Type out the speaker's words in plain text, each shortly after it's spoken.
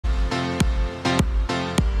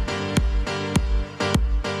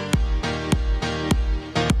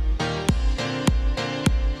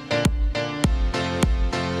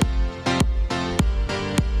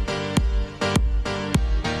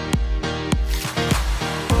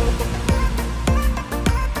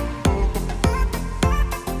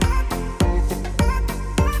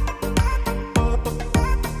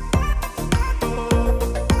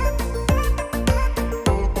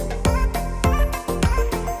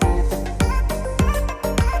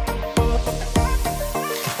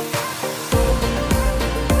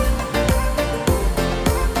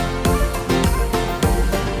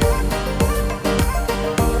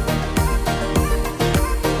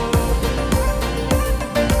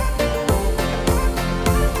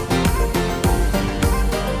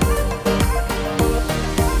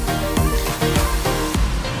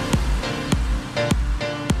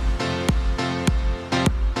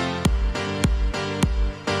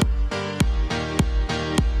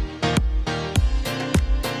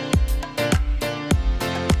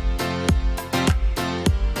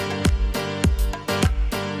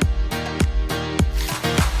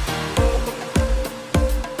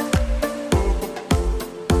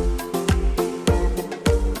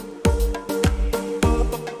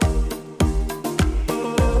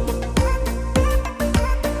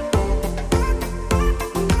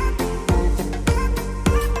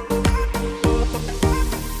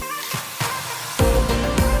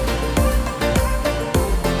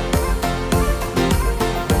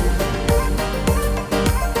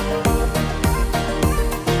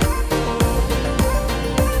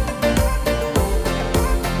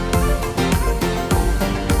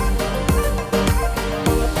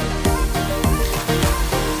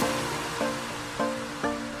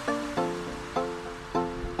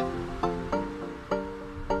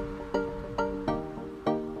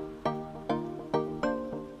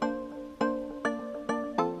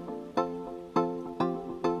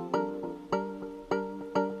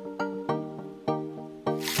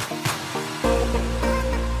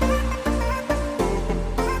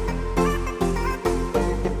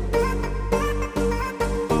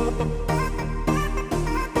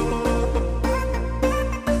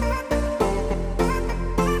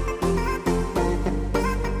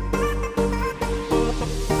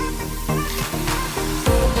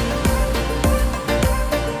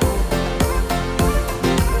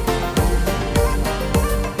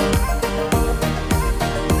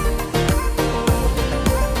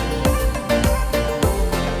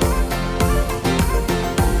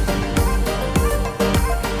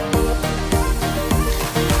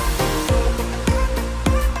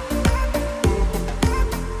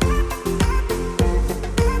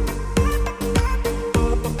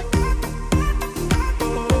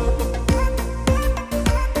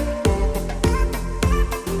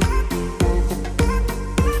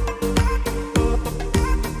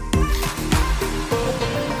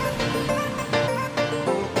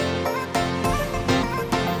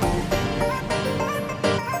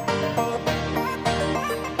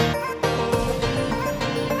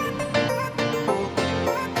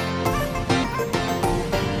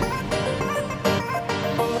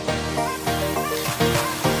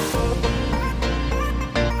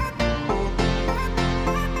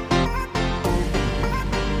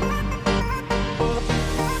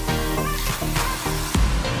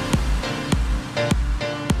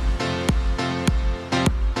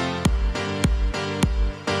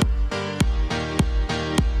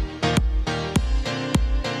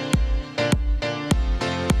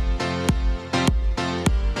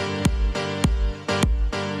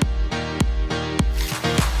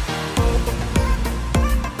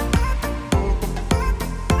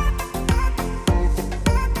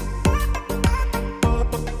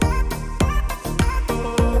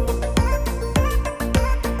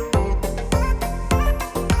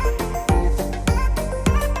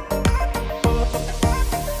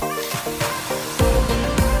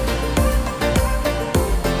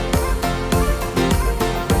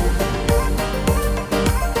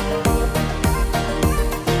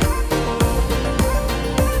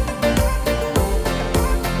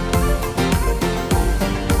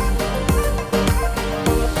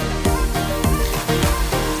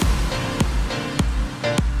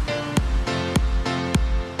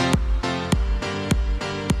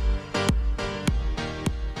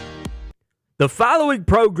The following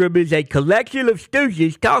program is a collection of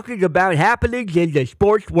stooges talking about happenings in the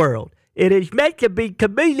sports world. It is meant to be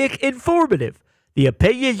comedic informative. The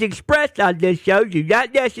opinions expressed on this show do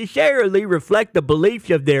not necessarily reflect the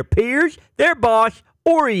beliefs of their peers, their boss,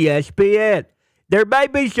 or ESPN. There may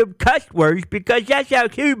be some cuss words because that's how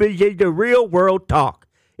humans in the real world talk.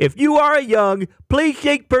 If you are young, please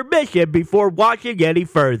seek permission before watching any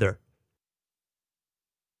further.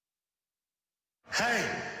 Hey.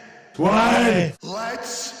 What?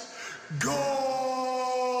 Let's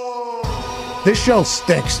go! This show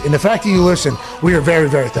stinks, and the fact that you listen, we are very,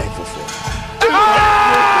 very thankful for.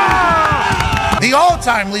 Ah! The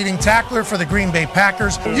all-time leading tackler for the Green Bay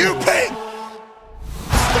Packers, You pig!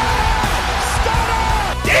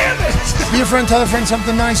 damn it! Be a friend, tell a friend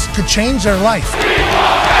something nice could change their life.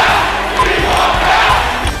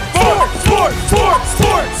 Sport!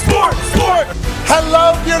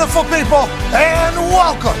 Hello, beautiful people, and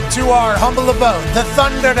welcome to our humble abode, the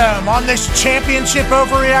Thunderdome, on this Championship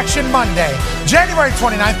Overreaction Monday, January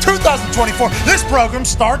 29th, 2024. This program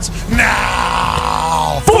starts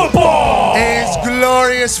now. Football! Is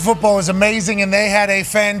glorious. Football is amazing, and they had a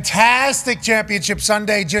fantastic Championship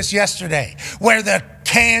Sunday just yesterday, where the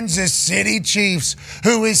Kansas City Chiefs,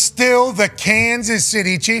 who is still the Kansas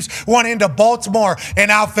City Chiefs, went into Baltimore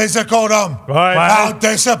and out-physicaled them,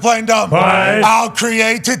 out-disciplined them,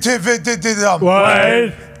 out-created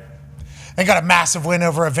them, and got a massive win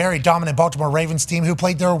over a very dominant Baltimore Ravens team who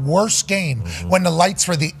played their worst game when the lights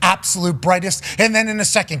were the absolute brightest. And then in the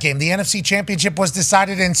second game, the NFC Championship was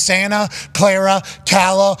decided in Santa Clara,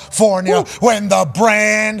 California, when the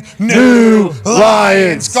brand new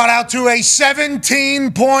Lions got out to a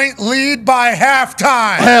 17-point lead by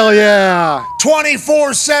halftime. Hell yeah.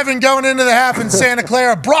 24-7 going into the half in Santa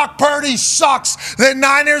Clara. Brock Purdy sucks. The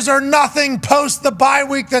Niners are nothing post the bye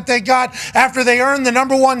week that they got after they earned the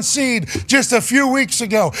number one seed just a few weeks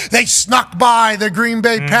ago. They snuck by the Green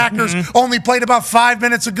Bay Packers, only played about 5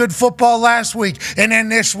 minutes of good football last week. And then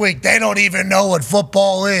this week, they don't even know what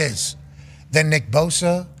football is. Then Nick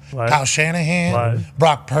Bosa, Kyle Shanahan,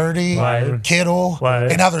 Brock Purdy, Kittle,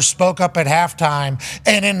 and others spoke up at halftime.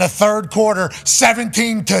 And in the third quarter,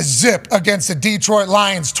 17-0 against the Detroit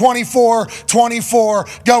Lions,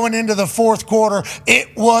 24-24 going into the fourth quarter. It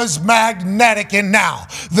was magnetic. And now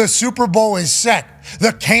the Super Bowl is set.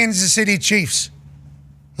 The Kansas City Chiefs,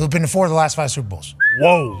 who've been to 4 of the last 5 Super Bowls.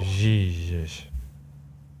 Whoa. Jesus.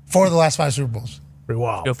 4 of the last 5 Super Bowls.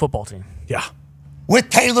 Wow. Good football team. Yeah. With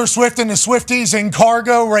Taylor Swift and the Swifties in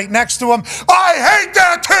cargo right next to him. I hate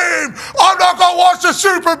that team. I'm not going to watch the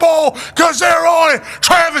Super Bowl because they're on it.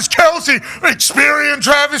 Travis Kelce, Experian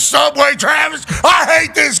Travis, Subway Travis. I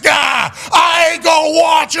hate this guy. I ain't going to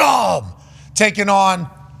watch him. Taking on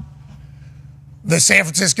the San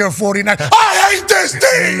Francisco 49ers. I hate this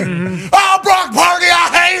team. Oh, Brock Purdy, I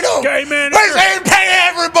hate him. Okay, man. They ain't pay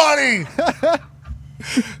everybody.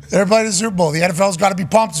 Everybody in the Super Bowl. The NFL's got to be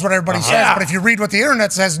pumped is what everybody says. But if you read what the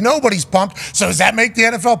internet says, nobody's pumped. So does that make the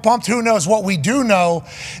NFL pumped? Who knows? What we do know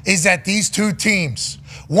is that these two teams,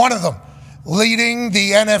 one of them leading the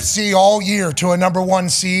NFC all year to a number one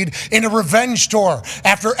seed in a revenge tour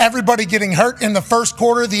after everybody getting hurt in the first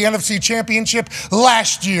quarter of the NFC Championship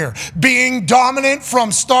last year, being dominant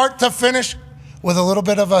from start to finish, with a little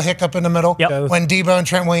bit of a hiccup in the middle when Debo and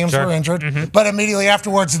Trent Williams were injured. But immediately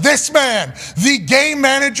afterwards, this man, the game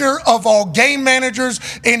manager of all game managers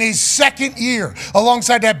in his second year,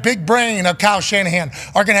 alongside that big brain of Kyle Shanahan,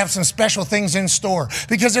 are going to have some special things in store.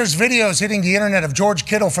 Because there's videos hitting the internet of George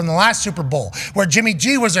Kittle from the last Super Bowl, where Jimmy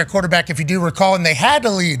G was their quarterback, if you do recall, and they had to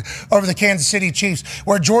lead over the Kansas City Chiefs,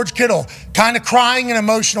 where George Kittle kind of crying and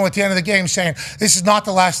emotional at the end of the game saying, this is not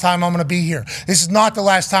the last time I'm going to be here. This is not the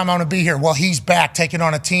last time I'm going to be here. Well, he's back taking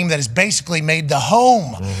on a team that has basically made the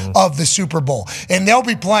home of the Super Bowl. And they'll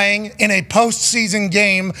be playing in a postseason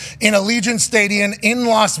game in Allegiant Stadium in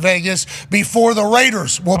Las Vegas before the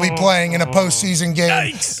Raiders will be playing in a postseason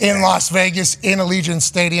game in Las Vegas in Allegiant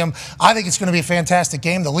Stadium. I think it's going to be a fantastic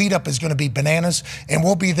game. The lead-up is going to be bananas, and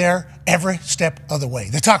we'll be there every step of the way.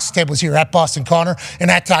 The Toxic Table is here at Boston Connor and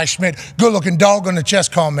at Ty Schmidt. Good-looking dog on the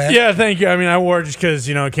chest call, man. Yeah, thank you. I mean, I wore it just because,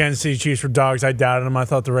 Kansas City Chiefs were dogs. I doubted them. I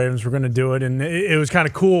thought the Ravens were going to do it, and it was kind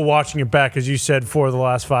of cool watching it back, as you said, 4 of the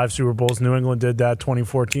last 5 Super Bowls. New England did that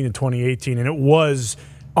 2014 and 2018, and it was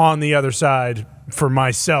on the other side for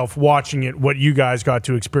myself watching it, what you guys got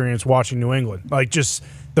to experience watching New England. Like, just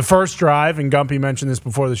the first drive, and Gumpy mentioned this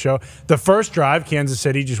before the show, the first drive, Kansas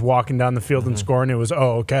City just walking down the field and scoring, it was,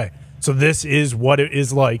 oh, okay. So this is what it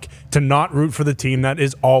is like to not root for the team that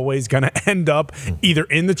is always going to end up either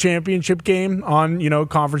in the championship game on,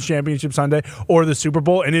 Conference Championship Sunday or the Super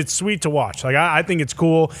Bowl. And it's sweet to watch. Like, I think it's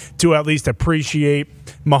cool to at least appreciate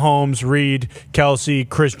Mahomes, Reed, Kelsey,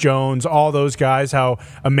 Chris Jones, all those guys, how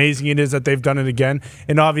amazing it is that they've done it again.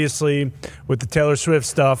 And obviously, with the Taylor Swift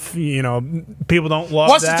stuff, people don't love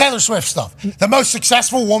What's that. the Taylor Swift stuff? The most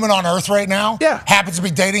successful woman on earth right now happens to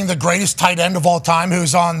be dating the greatest tight end of all time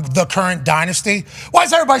who's on the current dynasty. Why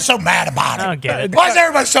is everybody so mad about it? I don't get it. Why is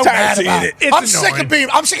everybody so mad about it? It's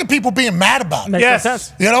I'm sick of people being mad about it. Makes no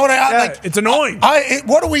sense. You know what it's annoying.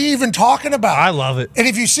 What are we even talking about? I love it. And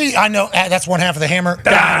if you see, I know that's one half of the hammer.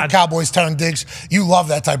 Cowboys tone digs. You love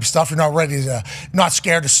that type of stuff. You're not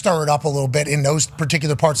scared to stir it up a little bit in those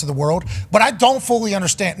particular parts of the world. But I don't fully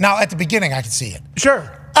understand. Now, at the beginning, I can see it.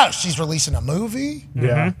 Sure. Oh, she's releasing a movie?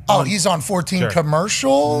 Yeah. Oh, he's on 14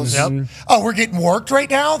 commercials? Yep. Oh, we're getting worked right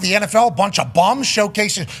now? The NFL, bunch of bums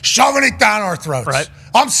showcasing, shoving it down our throats. Right.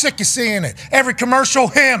 I'm sick of seeing it. Every commercial,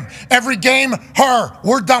 him. Every game, her.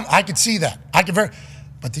 We're done. I could see that.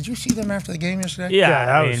 But did you see them after the game yesterday?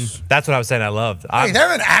 Yeah, That's what I was saying I loved. Hey,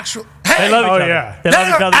 they're an actual... they love each other. Yeah. They love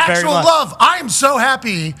each They're other very actual much. love. I am so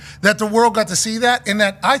happy that the world got to see that, and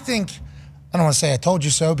that I think... I don't want to say I told you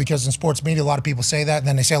so, because in sports media, a lot of people say that, and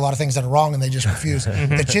then they say a lot of things that are wrong, and they just refuse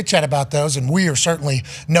to chit-chat about those, and we are certainly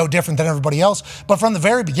no different than everybody else. But from the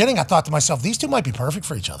very beginning, I thought to myself, these two might be perfect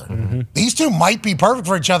for each other. These two might be perfect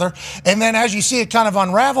for each other. And then as you see it kind of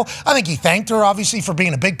unravel, I think he thanked her, obviously, for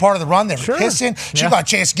being a big part of the run. They were kissing. She got a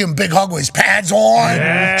chance to give him a big hug with his pads on.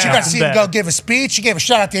 Yeah. She got to see him go give a speech. She gave a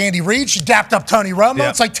shout-out to Andy Reid. She dapped up Tony Romo. Yeah.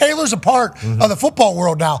 It's like Taylor's a part of the football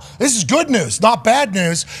world now. This is good news, not bad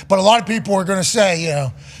news. But a lot of people are going to say,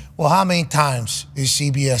 well, how many times is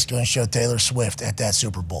CBS going to show Taylor Swift at that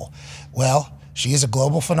Super Bowl? Well, she is a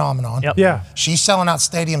global phenomenon. Yep. Yeah. She's selling out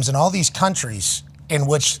stadiums in all these countries in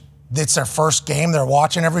which it's their first game they're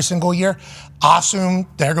watching every single year. I assume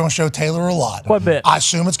they're going to show Taylor a lot. Quite a bit. I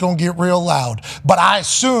assume it's going to get real loud. But I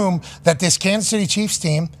assume that this Kansas City Chiefs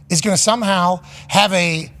team is going to somehow have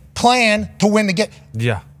a plan to win the game.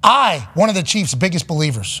 Yeah. One of the Chiefs' biggest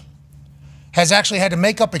believers, has actually had to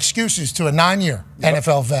make up excuses to a 9-year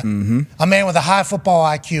NFL vet, a man with a high football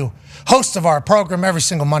IQ, host of our program every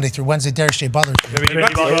single Monday through Wednesday, Darius J. Butler.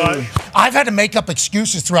 I've had to make up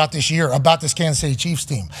excuses throughout this year about this Kansas City Chiefs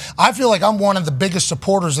team. I feel like I'm one of the biggest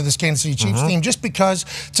supporters of this Kansas City Chiefs team, just because,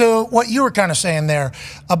 to what you were kind of saying there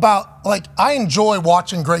about, like, I enjoy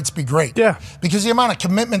watching greats be great. Yeah. Because the amount of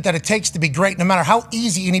commitment that it takes to be great, no matter how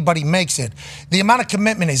easy anybody makes it, the amount of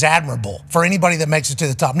commitment is admirable for anybody that makes it to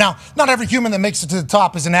the top. Now, not every human that makes it to the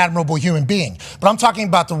top is an admirable human being, but I'm talking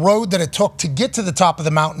about the road that it took to get to the top of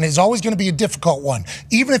the mountain is always going to be a difficult one,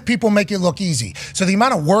 even if people make it look easy. So the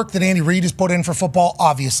amount of work that Andy Reid has put in for football,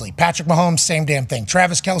 obviously. Patrick Mahomes, same damn thing.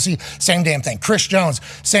 Travis Kelsey, same damn thing. Chris Jones,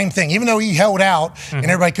 same thing. Even though he held out and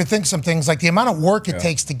everybody could think some things, like the amount of work it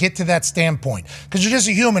takes to get to that standpoint. Because you're just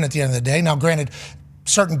a human at the end of the day. Now, granted,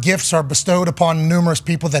 certain gifts are bestowed upon numerous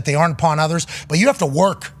people that they aren't upon others, but you have to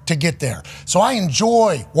work to get there. So I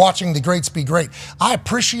enjoy watching the greats be great. I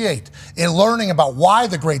appreciate learning about why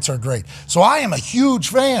the greats are great. So I am a huge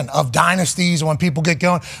fan of dynasties. When people get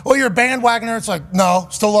going, oh, you're a bandwagoner. It's like, no,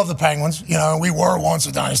 still love the Penguins. We were once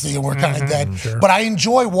a dynasty and we're kind of dead. Sure. But I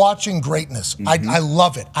enjoy watching greatness. I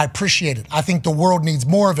love it. I appreciate it. I think the world needs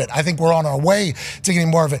more of it. I think we're on our way to getting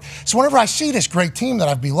more of it. So whenever I see this great team that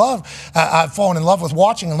I've fallen in love with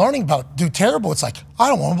watching and learning about do terrible, it's like, I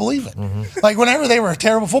don't want to believe it. Like, whenever they were a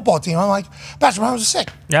terrible football team, I'm like, Patrick Mahomes is sick.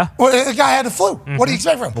 Yeah. Well, the guy had the flu. What do you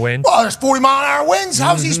expect from him? Win. Well, there's 40-mile-an-hour winds.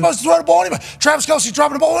 How is he supposed to throw the ball anyway? Travis Kelsey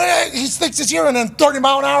dropping the ball. He thinks it's here, and then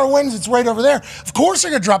 30-mile-an-hour winds. It's right over there. Of course they're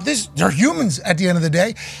going to drop this. They're humans at the end of the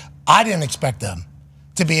day. I didn't expect them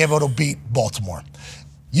to be able to beat Baltimore.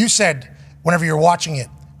 You said whenever you're watching it,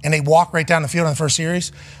 and they walk right down the field in the first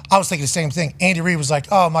series, I was thinking the same thing. Andy Reid was like,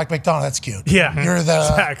 oh, Mike McDonald, that's cute. Yeah,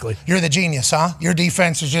 exactly. You're the genius, huh? Your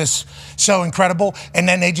defense is just so incredible. And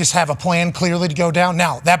then they just have a plan clearly to go down.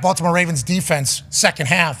 Now, that Baltimore Ravens defense, second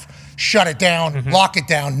half, shut it down, lock it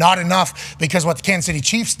down. Not enough, because what the Kansas City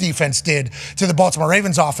Chiefs defense did to the Baltimore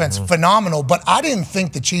Ravens offense, phenomenal. But I didn't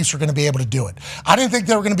think the Chiefs were going to be able to do it. I didn't think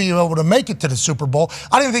they were going to be able to make it to the Super Bowl.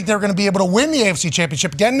 I didn't think they were going to be able to win the AFC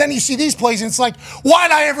Championship again. And then you see these plays, and it's like, why'd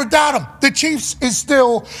I ever doubt them? The Chiefs is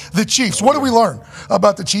still the Chiefs. What did we learn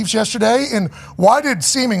about the Chiefs yesterday? And why did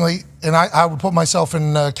seemingly, and I would put myself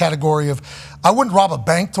in a category of, I wouldn't rob a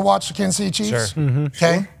bank to watch the Kansas City Chiefs. Sure.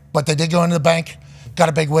 Okay? But they did go into the bank. Got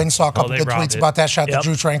a big win. Saw a couple good tweets about that. Shout out to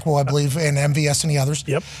Drew Tranquil, I believe, and MVS and the others.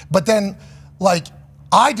 Yep. But then, like,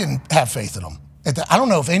 I didn't have faith in them. I don't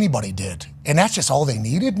know if anybody did. And that's just all they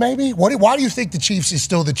needed, maybe? Why do you think the Chiefs is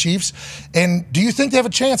still the Chiefs? And do you think they have a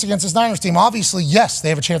chance against this Niners team? Obviously, yes, they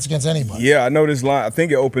have a chance against anybody. Yeah, I know this line. I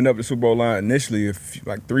think it opened up the Super Bowl line initially,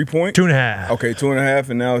 like 3 points. 2.5. Okay, 2.5,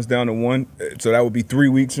 and now it's down to 1. So that would be 3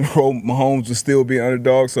 weeks in a row. Mahomes will still be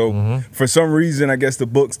underdog. So for some reason, I guess the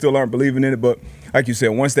books still aren't believing in it. But like you said,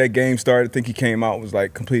 once that game started, I think he came out, was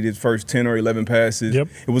like completed his first 10 or 11 passes. Yep.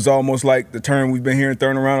 It was almost like the term we've been hearing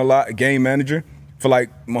thrown around a lot, a game manager. For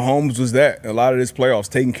like Mahomes was that a lot of this playoffs,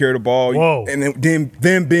 taking care of the ball, and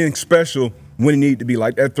then being special when he needed to be,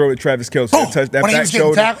 like that throw to Travis Kelce, that back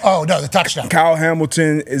shoulder. The touchdown. Kyle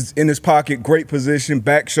Hamilton is in his pocket, great position,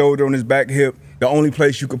 back shoulder on his back hip, the only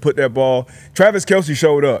place you could put that ball. Travis Kelce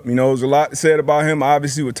showed up. You know, there's a lot said about him,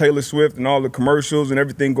 obviously with Taylor Swift and all the commercials and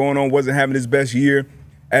everything going on, wasn't having his best year.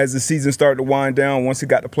 As the season started to wind down, once he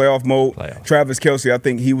got to playoff mode, Travis Kelce, I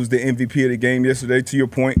think he was the MVP of the game yesterday. To your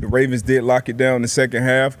point, the Ravens did lock it down in the second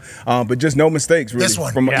half, but just no mistakes, really. This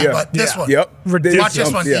one. This one. Yep. Watch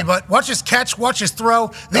this one, but watch his catch, watch his throw.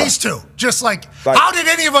 These two, just like how did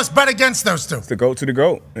any of us bet against those two? It's the GOAT to the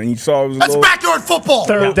GOAT. And you saw it was a That's backyard football.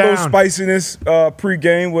 Third down. little spiciness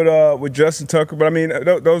pregame with Justin Tucker. But, I mean,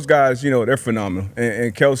 those guys, you know, they're phenomenal.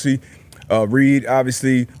 And Kelce, Reed,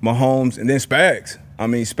 obviously, Mahomes, and then Spags. I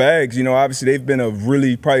mean, Spags, you know, obviously they've been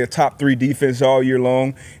probably a top 3 defense all year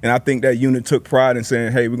long. And I think that unit took pride in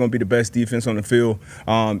saying, hey, we're going to be the best defense on the field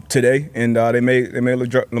today. And they made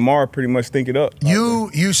Lamar pretty much think it up.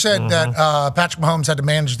 You said that Patrick Mahomes had to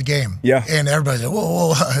manage the game. Yeah. And everybody said,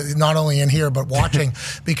 whoa, not only in here, but watching,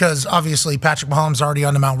 because obviously Patrick Mahomes already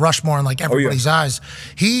on the Mount Rushmore in like everybody's eyes.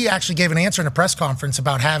 He actually gave an answer in a press conference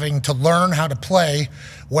about having to learn how to play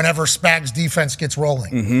whenever Spags' defense gets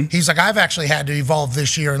rolling. He's like, I've actually had to evolve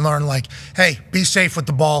this year and learn, like, hey, be safe with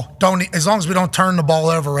the ball. As long as we don't turn the ball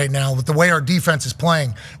over right now, with the way our defense is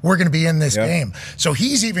playing, we're going to be in this game. So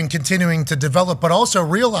he's even continuing to develop, but also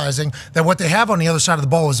realizing that what they have on the other side of the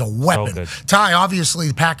ball is a weapon. Ty, obviously,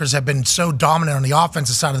 the Packers have been so dominant on the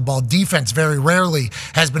offensive side of the ball. Defense very rarely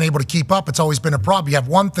has been able to keep up. It's always been a problem. You have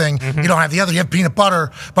one thing, you don't have the other. You have peanut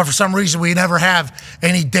butter, but for some reason we never have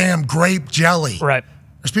any damn grape jelly. Right.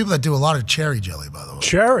 There's people that do a lot of cherry jelly, by the way.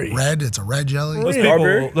 Cherry? Red, it's a red jelly.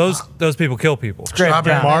 Those people kill people.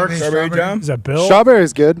 Strawberry jam? Is that Bill? Strawberry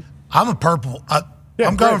is good. I'm a purple.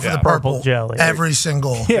 I'm going for the purple jelly. every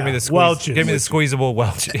single. Give me the give me the squeezable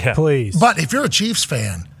Welch. Yeah. Please. But if you're a Chiefs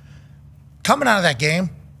fan, coming out of that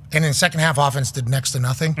game, and in the second half, offense did next to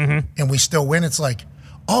nothing, and we still win, it's like,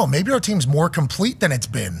 oh, maybe our team's more complete than it's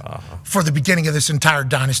been for the beginning of this entire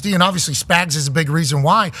dynasty. And obviously Spags is a big reason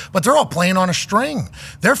why, but they're all playing on a string.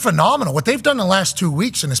 They're phenomenal. What they've done in the last 2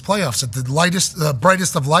 weeks in this playoffs at the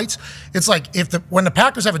brightest of lights, it's like when the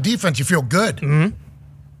Packers have a defense, you feel good.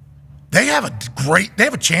 They have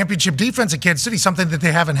a championship defense at Kansas City, something that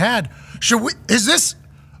they haven't had.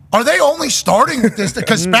 Are they only starting with this?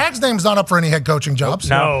 Because Spags' name's not up for any head coaching jobs.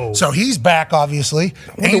 No. So he's back, obviously.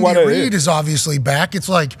 Andy Reid is obviously back. It's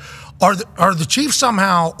like, are the Chiefs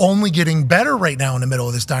somehow only getting better right now in the middle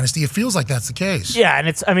of this dynasty? It feels like that's the case. Yeah,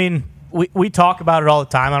 and we talk about it all the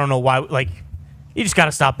time. I don't know why, like, you just got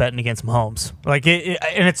to stop betting against Mahomes. Like,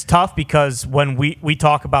 and it's tough because when we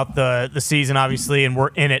talk about the season, obviously, and we're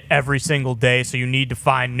in it every single day, so you need to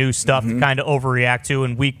find new stuff to kind of overreact to,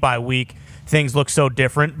 and week by week, things look so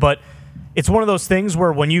different. But it's one of those things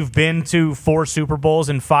where when you've been to 4 Super Bowls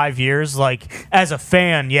in 5 years, like, as a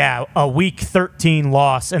fan, yeah, a week 13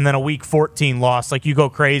 loss and then a week 14 loss, like, you go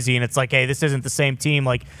crazy, and it's like, hey, this isn't the same team.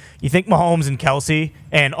 Like, you think Mahomes and Kelce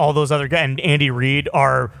and all those other guys and Andy Reid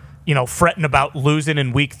are, you know, fretting about losing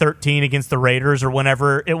in week 13 against the Raiders or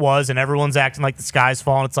whenever it was, and everyone's acting like the sky's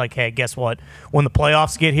falling. It's like, hey, guess what? When the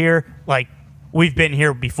playoffs get here, like, we've been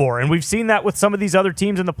here before. And we've seen that with some of these other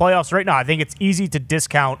teams in the playoffs right now. I think it's easy to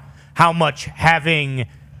discount how much having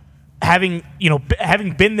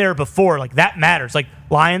been there before, like, that matters. Like,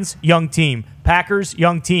 Lions, young team. Packers,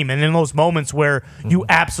 young team. And in those moments where you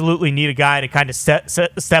absolutely need a guy to kind of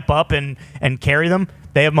step up and carry them,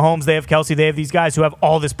 they have Mahomes, they have Kelce, they have these guys who have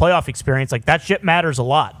all this playoff experience. Like, that shit matters a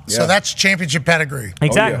lot. So that's championship pedigree.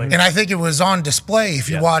 Exactly. And I think it was on display if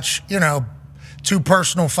you watch, 2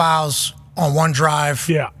 personal fouls on one drive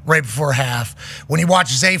right before half. When you watch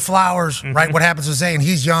Zay Flowers, right, what happens with Zay, and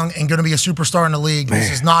he's young and going to be a superstar in the league.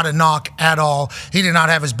 This is not a knock at all. He did not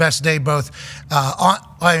have his best day he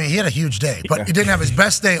had a huge day, but he didn't have his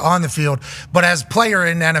best day on the field. But as player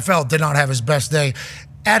in the NFL, did not have his best day.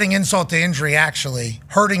 Adding insult to injury, actually,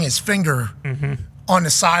 hurting his finger on the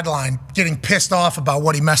sideline, getting pissed off about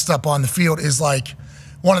what he messed up on the field is like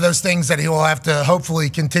one of those things that he will have to hopefully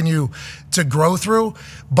continue to grow through.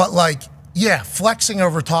 But, like, yeah, flexing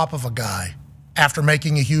over top of a guy after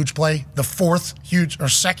making a huge play, the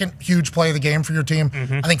second huge play of the game for your team.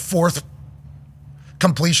 I think fourth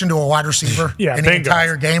completion to a wide receiver in the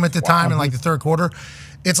entire game at the time in like the third quarter.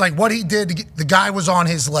 It's like what he did. The guy was on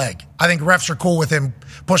his leg. I think refs are cool with him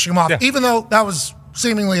pushing him off, even though that was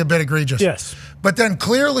seemingly a bit egregious. Yes. But then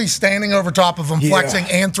clearly standing over top of him, flexing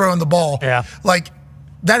and throwing the ball. Yeah. Like,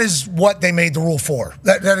 that is what they made the rule for.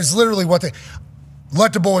 That is literally what they...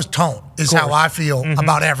 Let the boys tone is how I feel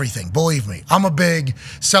about everything. Believe me. I'm a big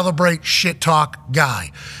celebrate, shit talk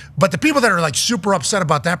guy. But the people that are like super upset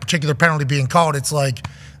about that particular penalty being called, it's like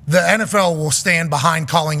the NFL will stand behind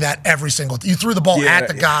calling that every single time. You threw the ball at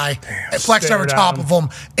the guy, flexed over top of him,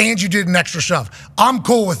 and you did an extra shove. I'm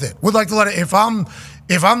cool with it. Would like to let it...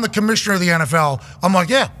 If I'm the commissioner of the NFL, I'm like,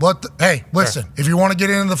 hey, listen, if you want to get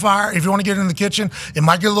into the fire, if you want to get in the kitchen, it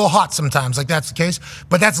might get a little hot sometimes, like that's the case.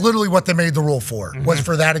 But that's literally what they made the rule for, was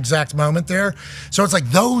for that exact moment there. So it's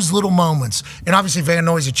like those little moments. And obviously Van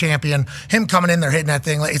Noy's a champion. Him coming in there hitting that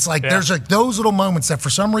thing, it's like there's like those little moments that for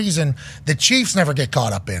some reason the Chiefs never get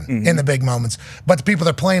caught up in the big moments. But the people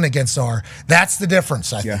they're playing against are. That's the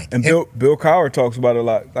difference, I think. And Bill Cowher talks about it a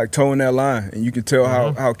lot, like towing that line. And you can tell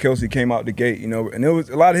how Kelsey came out the gate, and it was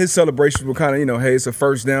a lot of his celebrations were kind of, hey, it's a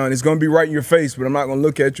first down. It's going to be right in your face, but I'm not going to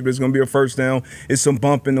look at you, but it's going to be a first down. It's some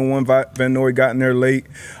bumping. The one Van Noy got in there late.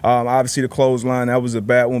 Obviously, the clothesline, that was a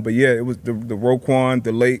bad one. But, yeah, it was the Roquan,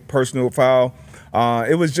 the late personal foul.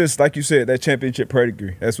 It was just, like you said, that championship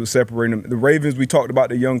pedigree. That's what separated them. The Ravens, we talked about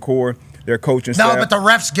the young core, their coaching staff. No, but the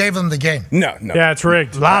refs gave them the game. No. Yeah, it's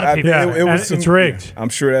rigged. A lot of people. It's rigged. I'm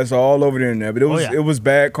sure that's all over there in there. But it was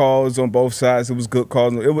bad calls on both sides. It was good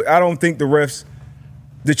calls. I don't think the refs.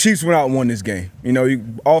 The Chiefs went out and won this game.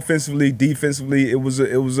 Offensively, defensively, it was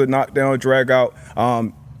a knockdown, drag out.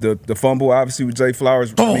 The fumble, obviously, with Zay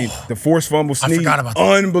Flowers. The forced fumble, Snead, I forgot about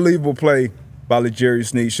that. Unbelievable play by L'Jarius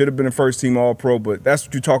Snead. Should have been a first-team All-Pro, but that's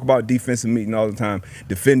what you talk about defensive meeting all the time.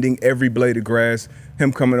 Defending every blade of grass.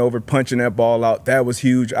 Him coming over, punching that ball out, that was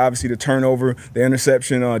huge. Obviously, the turnover, the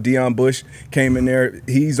interception, Deion Bush came in there.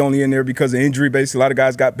 He's only in there because of injury. Basically, a lot of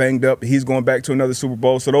guys got banged up. He's going back to another Super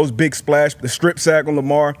Bowl. So those big splash, the strip sack on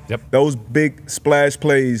Lamar, those big splash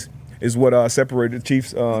plays is what separated the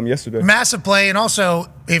Chiefs yesterday. Massive play, and also,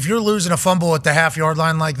 if you're losing a fumble at the half-yard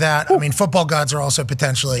line like that, I mean, football gods are also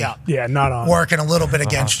potentially not on working a little bit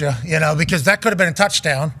against you, because that could have been a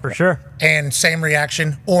touchdown. For sure. And same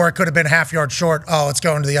reaction. Or it could have been half-yard short. Oh, it's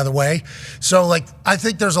going to the other way. So, I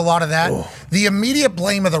think there's a lot of that. Ooh. The immediate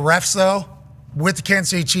blame of the refs, though, with the Kansas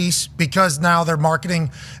City Chiefs, because now they're marketing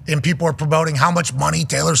and people are promoting how much money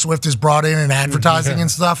Taylor Swift has brought in and advertising and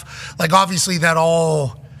stuff. Obviously, that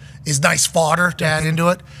all is nice fodder to add into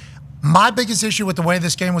it. My biggest issue with the way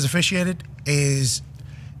this game was officiated is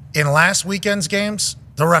in last weekend's games,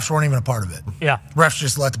 the refs weren't even a part of it. Yeah. Refs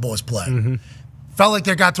just let the boys play. Felt like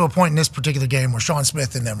they got to a point in this particular game where Sean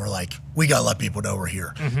Smith and them were like, we got to let people know we're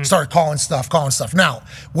here. Started calling stuff. Now,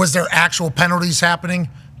 was there actual penalties happening?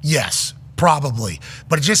 Yes. Probably.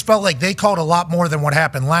 But it just felt like they called a lot more than what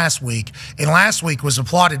happened last week. And last week was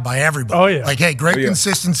applauded by everybody. Oh, yeah. Hey, great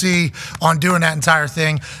consistency on doing that entire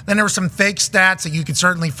thing. Then there were some fake stats that you could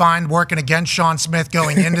certainly find working against Sean Smith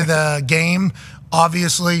going into the game,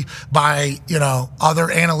 obviously, by, other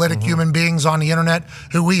analytic human beings on the internet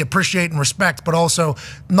who we appreciate and respect, but also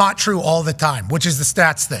not true all the time, which is the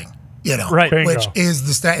stats thing. Right. Which is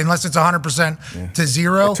the stat, unless it's 100% to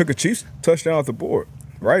zero. It took a Chiefs touchdown off the board.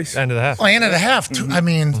 Rice. End of the half. Well, end of the half. I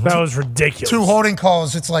mean, that was ridiculous. 2 holding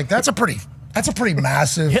calls. It's like that's a pretty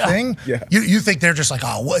massive thing. Yeah. You think they're just like,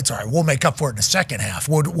 well, it's all right. We'll make up for it in the second half.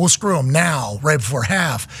 We'll screw them now, right before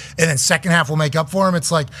half, and then second half we'll make up for them.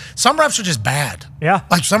 It's like some refs are just bad. Yeah.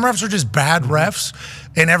 Some refs are just bad refs,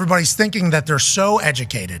 and everybody's thinking that they're so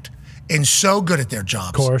educated and so good at their jobs,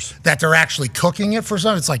 of course, that they're actually cooking it for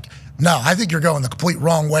some. It's like, no, I think you're going the complete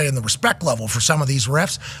wrong way in the respect level for some of these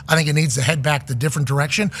refs. I think it needs to head back the different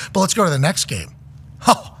direction. But let's go to the next game.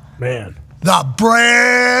 Oh, man. The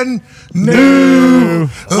brand new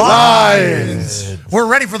Lions. We're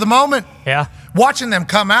ready for the moment. Yeah. Watching them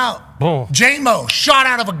come out. J-Mo shot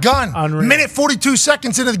out of a gun. Unreal. Minute 42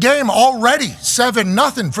 seconds into the game, already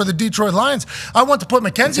 7-0 for the Detroit Lions. I want to put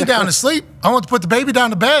Mackenzie down to sleep. I want to put the baby down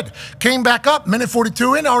to bed. Came back up, minute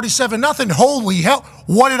 42 in, already 7-0. Holy hell.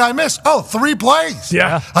 What did I miss? Oh, 3 plays.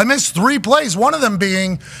 Yeah. I missed 3 plays. One of them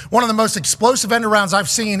being one of the most explosive end arounds I've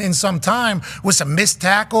seen in some time, with some missed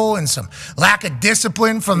tackle and some lack of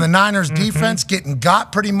discipline from the Niners defense, getting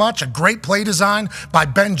got pretty much. A great play design by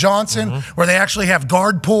Ben Johnson, where they actually have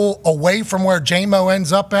guard pull away from where J-Mo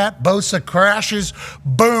ends up at. Bosa crashes.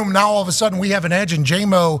 Boom. Now all of a sudden we have an edge and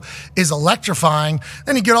J-Mo is electrifying.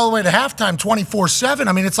 Then you get all the way to halftime 24-7.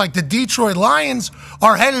 I mean, it's like the Detroit Lions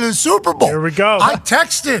are headed to the Super Bowl. Here we go. I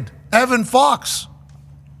texted Evan Fox.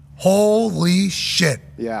 Holy shit.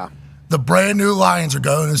 Yeah. The brand new Lions are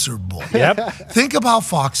going to the Super Bowl. Yep. Think about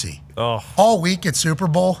Foxy. All week at Super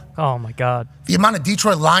Bowl. Oh my God. The amount of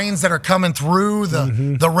Detroit Lions that are coming through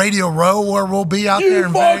the Radio Row where we'll be out there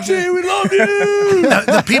in Foxy, Vegas. we love you.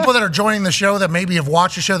 The people that are joining the show that maybe have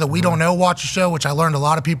watched the show that we don't know watch the show, which I learned a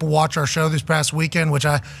lot of people watch our show this past weekend, which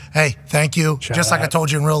hey, thank you. Just like I told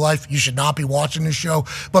you in real life, you should not be watching this show.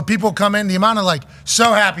 But people come in, the amount of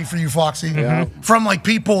so happy for you, Foxy, from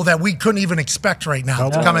people that we couldn't even expect right now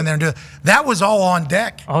to come in there and do it. That was all on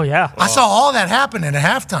deck. Oh, yeah. I saw all that happen at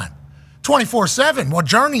halftime. 24/7 while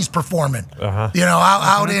Journey's performing,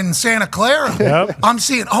 out in Santa Clara. Yep. I'm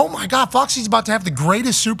seeing, oh my God, Foxy's about to have the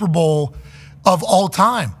greatest Super Bowl of all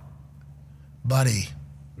time. Buddy.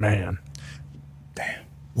 Man.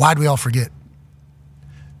 Why'd we all forget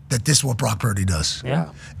that this is what Brock Purdy does?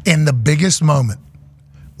 Yeah. In the biggest moment,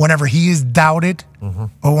 whenever he is doubted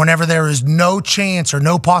or whenever there is no chance or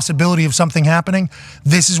no possibility of something happening,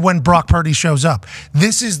 this is when Brock Purdy shows up.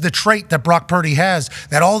 This is the trait that Brock Purdy has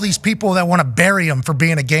that all these people that want to bury him for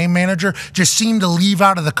being a game manager just seem to leave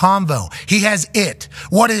out of the convo. He has it.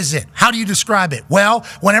 What is it? How do you describe it? Well,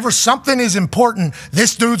 whenever something is important,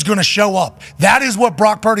 this dude's going to show up. That is what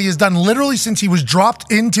Brock Purdy has done literally since he was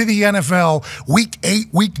dropped into the NFL week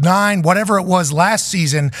 8, week 9, whatever it was last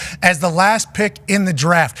season as the last pick in the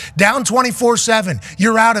draft. Down 24-7.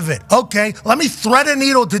 You're out of it. Okay, let me thread a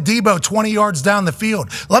needle to Debo 20 yards down the field.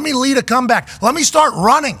 Let me lead a comeback. Let me start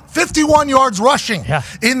running. 51 yards rushing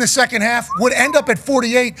in the second half. Would end up at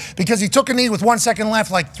 48 because he took a knee with 1 second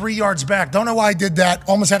left, 3 yards back. Don't know why I did that.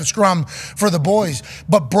 Almost had a scrum for the boys.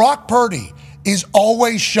 But Brock Purdy is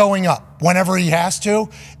always showing up whenever he has to,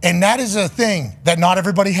 and that is a thing that not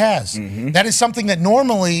everybody has. That is something that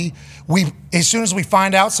normally as soon as we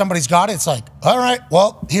find out somebody's got it, it's like, all right,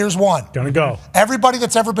 well, here's one. Gonna go. Everybody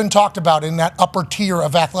that's ever been talked about in that upper tier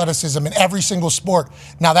of athleticism in every single sport.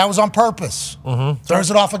 Now, that was on purpose.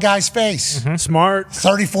 Throws it off a guy's face. Smart.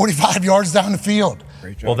 30, 45 yards down the field.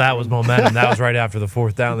 Well, that was momentum. That was right after the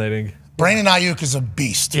fourth down. They didn't. Brandon Ayuk is a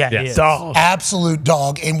beast. Yeah, he is. Dog. Absolute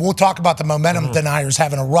dog. And we'll talk about the momentum deniers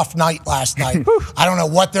having a rough night last night. I don't know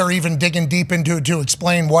what they're even digging deep into to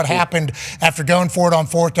explain what happened after going for it on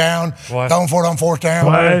fourth down, going for it on fourth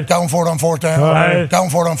down, going for it on fourth down,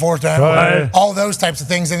 going for it on fourth down, all those types of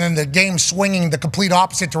things. And then the game swinging the complete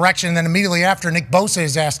opposite direction. And then immediately after, Nick Bosa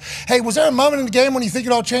is asked, hey, was there a moment in the game when you think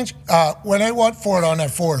it all changed? When they went for it on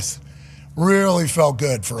that fourth. Really felt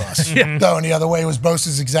good for us. Going the other way was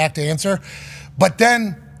Bosa's exact answer. But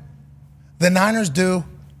then the Niners do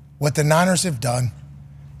what the Niners have done,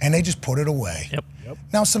 and they just put it away. Yep.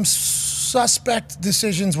 Now, some suspect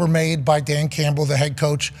decisions were made by Dan Campbell, the head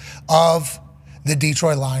coach of the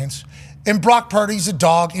Detroit Lions. And Brock Purdy's a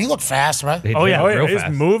dog. He looked fast, right? Oh, yeah. Oh, yeah. Real He's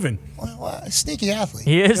fast. moving. Well, sneaky athlete.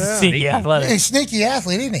 He is sneaky athletic. He's a sneaky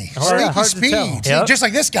athlete, isn't he? Hard Sneaky to speed. tell. See, Yep. just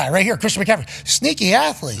like this guy right here, Christian McAfee. Sneaky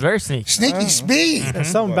athlete. Very sneaky. Sneaky speed. There's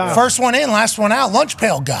something about First one in, last one out. Lunch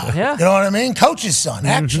pail guy. Yeah. You know what I mean? Coach's son,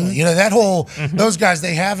 actually. You know, that whole, those guys,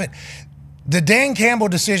 they have it. The Dan Campbell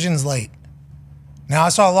decision's late. Now, I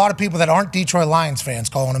saw a lot of people that aren't Detroit Lions fans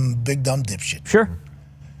calling him a big dumb dipshit. Sure.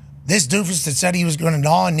 This doofus that said he was going to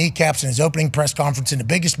gnaw on kneecaps in his opening press conference in the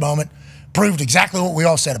biggest moment proved exactly what we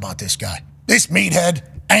all said about this guy. This meathead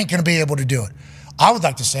ain't going to be able to do it. I would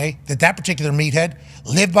like to say that particular meathead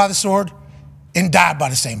lived by the sword and died by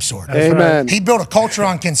the same sword. Amen. He built a culture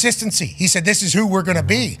on consistency. He said, this is who we're going to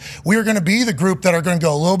be. We're going to be the group that are going to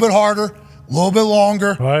go a little bit harder, a little bit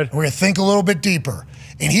longer. Right. We're going to think a little bit deeper.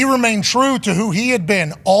 And he remained true to who he had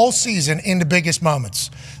been all season in the biggest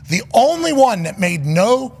moments. The only one that made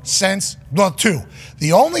no sense, well, two.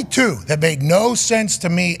 The only two that made no sense to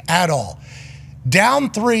me at all.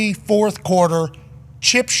 Down 3, fourth quarter,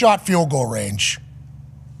 chip shot field goal range.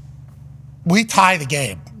 We tie the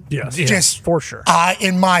game. Yes. Just for sure.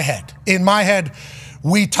 In my head,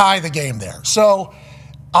 we tie the game there. So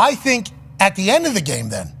I think at the end of the game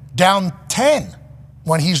then, down 10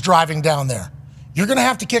 when he's driving down there, you're going to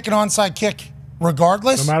have to kick an onside kick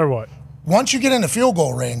regardless. No matter what. Once you get into field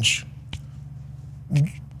goal range,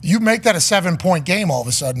 you make that a 7-point game all of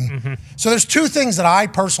a sudden. So there's two things that I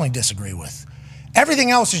personally disagree with.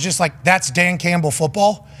 Everything else is just like, that's Dan Campbell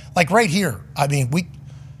football. Like right here, I mean,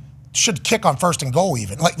 should kick on 1st and goal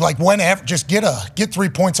even. Like whenever, just get 3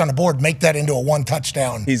 points on the board, make that into a 1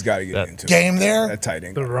 touchdown. He's got to get into game there. That tight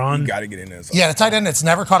end. The run. You got to get in there. Yeah, the tight end that's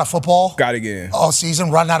never caught a football. Got to get in. All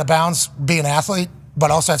season, running out of bounds, being an athlete. But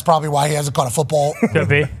also that's probably why he hasn't caught a football Could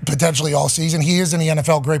be. potentially all season. He is in the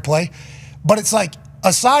NFL, great play. But it's like,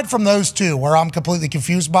 aside from those two, where I'm completely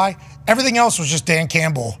confused by, everything else was just Dan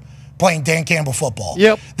Campbell playing Dan Campbell football.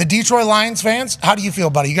 Yep. The Detroit Lions fans, how do you feel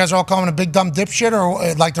about it? You guys are all calling him a big dumb dipshit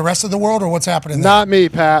or like the rest of the world, or what's happening there? Not me,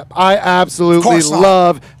 Pat. I absolutely course not.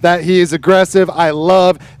 love that he is aggressive. I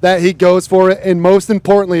love that he goes for it. And most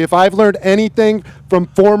importantly, if I've learned anything from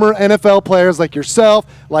former NFL players like yourself,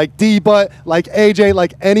 like D-Butt, like AJ,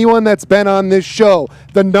 like anyone that's been on this show,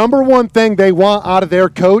 the number one thing they want out of their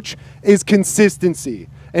coach is consistency.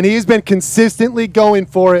 And he's been consistently going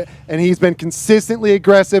for it, and he's been consistently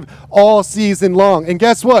aggressive all season long. And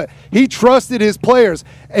guess what? He trusted his players,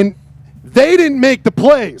 and they didn't make the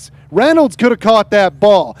plays. Reynolds could have caught that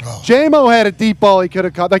ball. J-Mo had a deep ball he could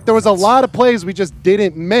have caught. Like, there was a lot of plays we just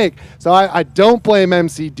didn't make. So I don't blame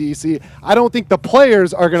MCDC. I don't think the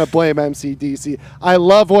players are going to blame MCDC. I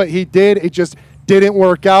love what he did. It just didn't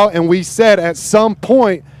work out, and we said at some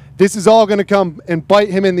point this is all going to come and bite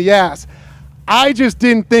him in the ass. I just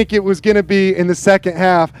didn't think it was going to be in the second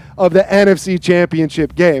half of the NFC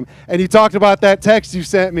Championship game. And you talked about that text you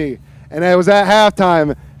sent me, and it was at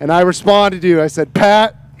halftime, and I responded to you. I said,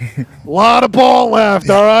 Pat, a lot of ball left,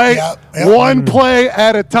 all right? One play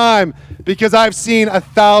at a time, because I've seen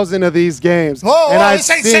 1,000 of these games. Whoa, and this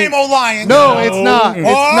ain't same old Lions. No, it's not. It's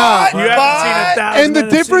not. You haven't seen 1,000. And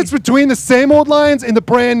the difference between the same old Lions and the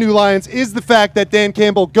brand new Lions is the fact that Dan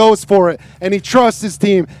Campbell goes for it, and he trusts his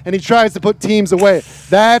team, and he tries to put teams away.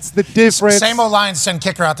 That's the difference. Same old Lions send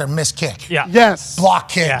kicker out there, miss kick. Yeah. Yes. Block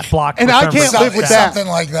kick. Yeah, block. And I can't live with that.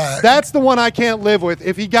 Something like that. That's the one I can't live with.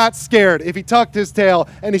 If he got scared, if he tucked his tail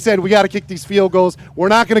and he said, we got to kick these field goals, we're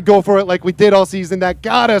not going to go for it like we did all season, that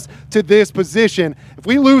got us to this position. If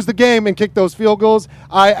we lose the game and kick those field goals,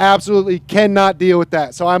 I absolutely cannot deal with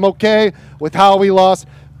that. So I'm okay with how we lost,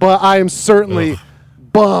 but I am certainly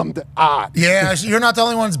bummed out. Yeah, you're not the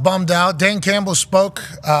only ones bummed out. Dan Campbell spoke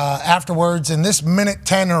afterwards, and this minute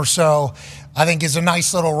 10 or so, I think, is a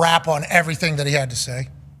nice little wrap on everything that he had to say.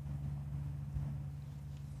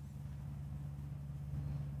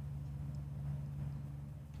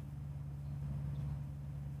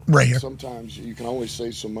 Right here. Sometimes you can only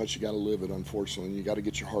say so much. You got to live it, unfortunately. And you got to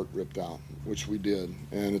get your heart ripped out, which we did.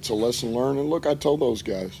 And it's a lesson learned. And look, I told those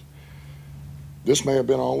guys, this may have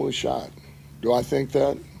been our only shot. Do I think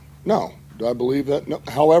that? No. Do I believe that? No.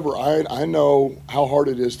 However, I know how hard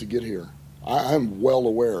it is to get here. I'm well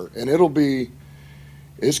aware. And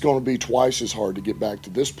it's going to be twice as hard to get back to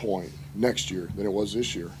this point next year than it was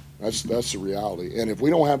this year. That's the reality. And if we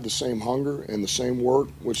don't have the same hunger and the same work,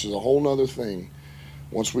 which is a whole nother thing,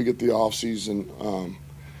 once we get the offseason,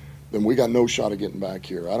 then we got no shot of getting back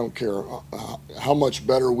here. I don't care how much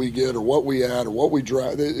better we get or what we add or what we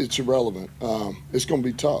draft. It's irrelevant. It's going to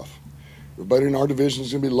be tough. Everybody in our division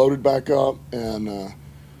is going to be loaded back up, and,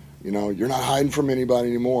 you're not hiding from anybody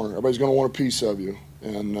anymore. Everybody's going to want a piece of you,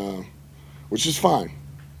 and which is fine,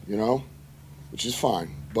 which is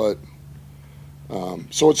fine. But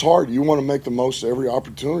so it's hard. You want to make the most of every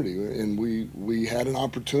opportunity, and we had an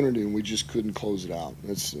opportunity, and we just couldn't close it out.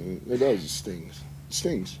 It stings. It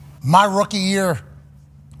stings. My rookie year,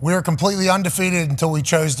 we were completely undefeated until we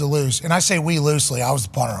chose to lose. And I say we loosely. I was the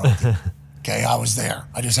punter. Okay, I was there.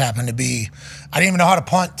 I just happened to be – I didn't even know how to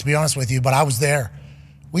punt, to be honest with you, but I was there.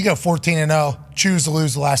 We go 14-0, choose to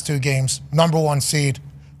lose the last 2 games, number 1 seed,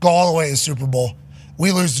 go all the way to the Super Bowl.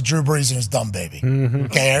 We lose to Drew Brees and his dumb baby. Mm-hmm.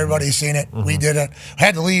 Okay, everybody's seen it. Mm-hmm. We did it.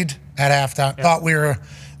 Had the lead at halftime. Yep. Thought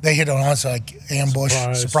they hit an onside ambush,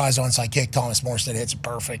 surprise onside kick. Thomas Morstead hits it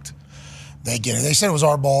perfect. They get it. They said it was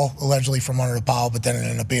our ball, allegedly from under the pile, but then it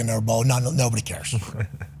ended up being their ball. Nobody cares.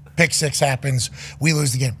 Pick 6 happens. We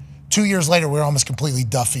lose the game. 2 years later, we were almost completely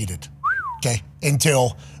defeated. Okay,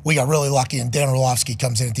 until we got really lucky and Dan Orlovsky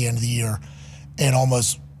comes in at the end of the year and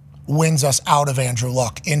almost wins us out of Andrew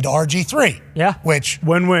Luck into RG3. Yeah. Which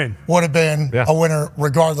win-win would have been a winner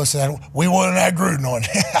regardless of that. We wouldn't have had Gruden on.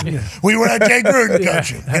 We would have had Jay Gruden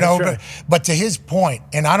coaching. But to his point,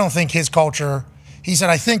 and I don't think his culture, he said,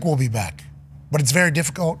 I think we'll be back. But it's very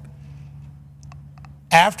difficult.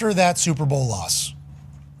 After that Super Bowl loss,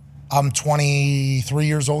 I'm 23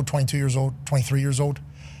 years old, 22 years old, 23 years old,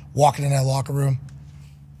 walking in that locker room,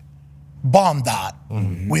 bummed out.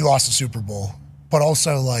 Mm-hmm. We lost the Super Bowl. But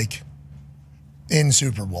also, in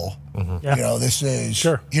Super Bowl. Mm-hmm. Yeah. This is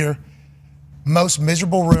here. Most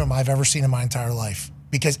miserable room I've ever seen in my entire life.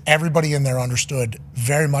 because everybody in there understood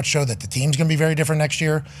very much so that the team's going to be very different next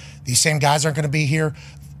year. These same guys aren't going to be here.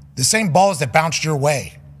 The same balls that bounced your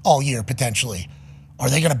way all year potentially, are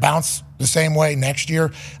they going to bounce the same way next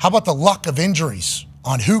year? How about the luck of injuries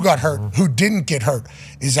on who got hurt, who didn't get hurt?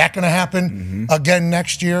 Is that going to happen again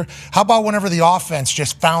next year? How about whenever the offense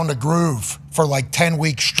just found a groove for like 10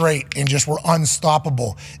 weeks straight and just were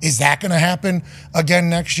unstoppable? Is that going to happen again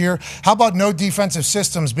next year? How about no defensive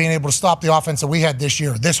systems being able to stop the offense that we had this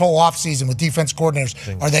year, this whole offseason with defense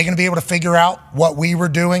coordinators? Are they going to be able to figure out what we were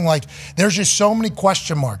doing? Like, there's just so many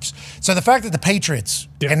question marks. So the fact that the Patriots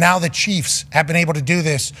and now the Chiefs have been able to do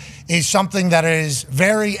this is something that is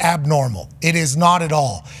very abnormal. It is not at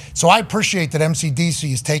all. So I appreciate that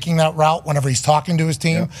MCDC is taking that route whenever he's talking to his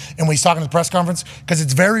team and when he's talking to the press conference, because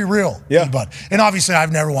it's very real. But and obviously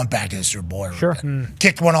I've never went back to the Super Bowl.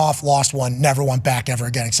 Kicked one off, lost one, never went back ever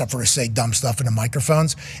again except for to say dumb stuff in the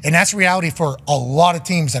microphones. And that's reality for a lot of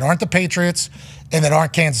teams that aren't the Patriots and that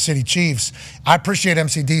aren't Kansas City Chiefs. I appreciate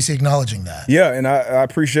MCDC acknowledging that. Yeah, and I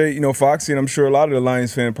appreciate, Foxy, and I'm sure a lot of the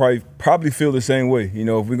Lions fans probably feel the same way.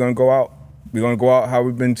 If we're going to go out, we're going to go out how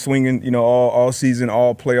we've been swinging, all season,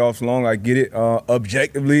 all playoffs long. I get it.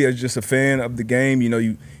 Objectively, as just a fan of the game,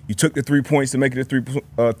 you took the 3 points to make it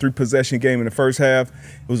a three-possession game in the first half.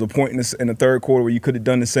 It was a point in the third quarter where you could have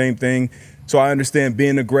done the same thing. So I understand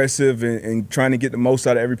being aggressive and trying to get the most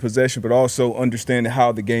out of every possession, but also understanding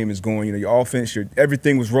how the game is going. Your offense,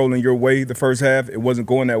 everything was rolling your way the first half. It wasn't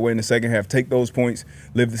going that way in the second half. Take those points,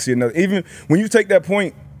 live to see another. Even when you take that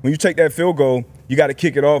point, when you take that field goal, you got to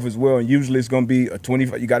kick it off as well. And usually it's going to be a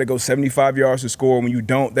 25. You got to go 75 yards to score. When you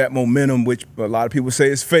don't, that momentum, which a lot of people say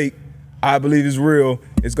is fake, I believe is real,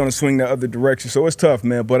 it's going to swing the other direction. So it's tough,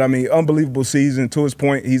 man. But, unbelievable season. To his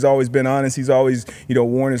point, he's always been honest. He's always,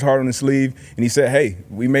 worn his heart on his sleeve. And he said, hey,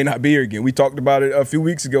 we may not be here again. We talked about it a few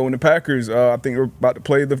weeks ago when the Packers, I think, were about to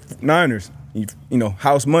play the Niners.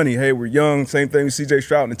 House money. Hey, we're young. Same thing with C.J.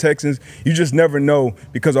 Stroud and the Texans. You just never know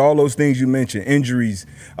because of all those things you mentioned, injuries,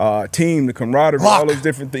 team, the camaraderie, all those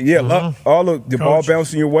different things. Yeah, luck, all of the ball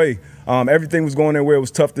bouncing your way. Everything was going their way. It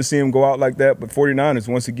was tough to see him go out like that. But 49ers,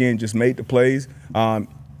 once again, just made the plays.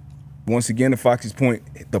 Once again, to Foxy's point,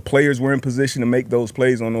 the players were in position to make those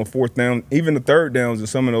plays on fourth down, even the third downs in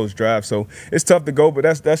some of those drives. So it's tough to go, but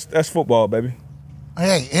that's football, baby.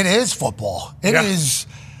 Hey, it is football. It is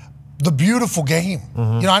the beautiful game.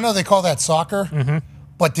 I know they call that soccer,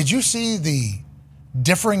 but did you see the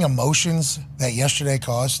differing emotions that yesterday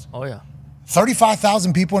caused? Oh, yeah.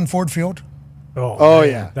 35,000 people in Ford Field. Oh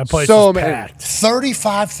yeah. That place so was many. packed.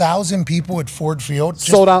 35,000 people at Ford Field.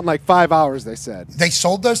 Sold out in like 5 hours, they said. They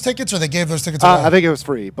sold those tickets or they gave those tickets away? I think it was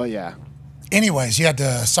free, but yeah. Anyways, you had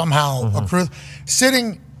to somehow accrue.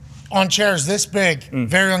 Sitting on chairs this big,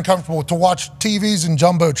 very uncomfortable, to watch TVs and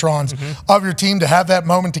jumbotrons of your team, to have that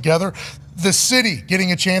moment together. The city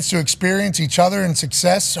getting a chance to experience each other in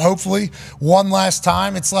success, hopefully, one last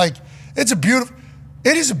time. It's like, it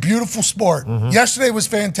is a beautiful sport. Yesterday was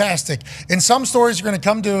fantastic. And some stories are going to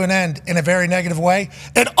come to an end in a very negative way.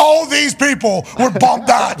 And all these people were bummed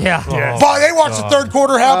out. They watched the third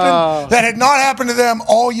quarter happen that had not happened to them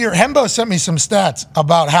all year. Hembo sent me some stats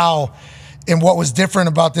about how and what was different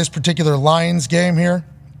about this particular Lions game here.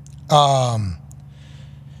 The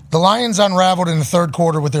Lions unraveled in the third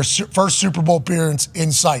quarter with their first Super Bowl appearance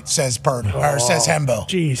in sight, says Hembo.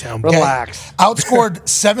 Jeez, Hembo. Relax. Outscored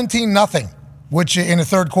 17-0. Which in the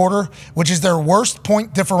third quarter, which is their worst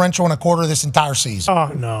point differential in a quarter this entire season. Oh,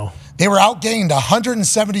 no. They were outgained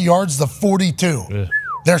 170 yards to 42.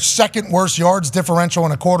 Their second worst yards differential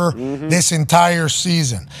in a quarter this entire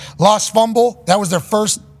season. Lost fumble, that was their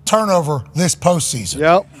first turnover this postseason.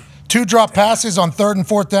 Yep. 2 drop passes on third and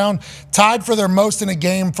fourth down, tied for their most in a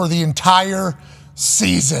game for the entire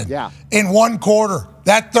season. In one quarter.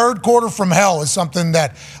 That third quarter from hell is something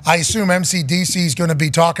that I assume MCDC is going to be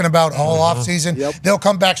talking about all offseason. They'll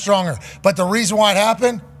come back stronger. But the reason why it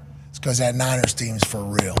happened is because that Niners team is for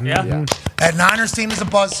real. That Niners team is a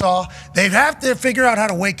buzzsaw. They have to figure out how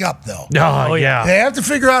to wake up, though. They have to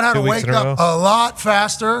figure out how to 2 weeks wake in a up row. a lot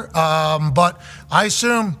faster. But I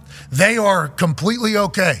assume they are completely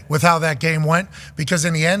okay with how that game went because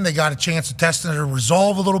in the end, they got a chance to test and to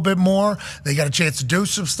resolve a little bit more. They got a chance to do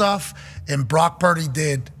some stuff. And Brock Purdy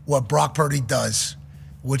did what Brock Purdy does,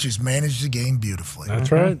 which is manage the game beautifully.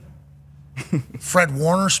 That's right. Fred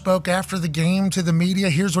Warner spoke after the game to the media.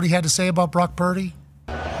 Here's what he had to say about Brock Purdy.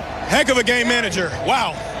 Heck of a game manager.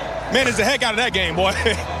 Wow. Managed the heck out of that game, boy.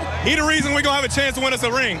 He the reason we're going to have a chance to win us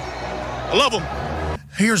a ring. I love him.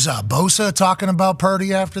 Here's Bosa talking about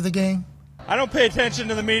Purdy after the game. I don't pay attention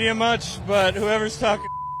to the media much, but whoever's talking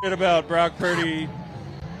about Brock Purdy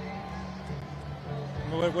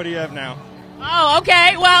What do you have now? Oh,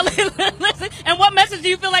 okay. Well, listen. And what message do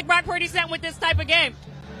you feel like Brock Purdy sent with this type of game?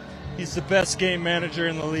 He's the best game manager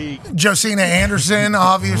in the league. Josina Anderson,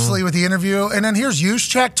 obviously, with the interview. And then here's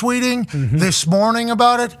Juszczyk tweeting this morning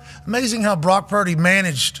about it. Amazing how Brock Purdy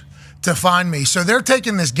managed to find me. So they're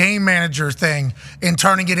taking this game manager thing and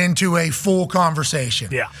turning it into a full conversation.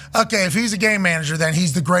 Yeah. Okay, if he's a game manager, then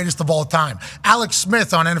he's the greatest of all time. Alex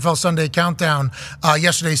Smith on NFL Sunday Countdown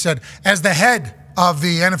yesterday said, as the head of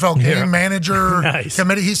the NFL game manager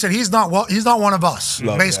committee, he said he's not one of us.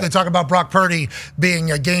 Love Basically that. talking about Brock Purdy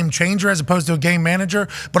being a game changer as opposed to a game manager.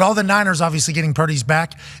 But all the Niners obviously getting Purdy's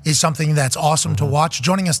back is something that's awesome to watch.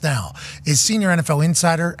 Joining us now is senior NFL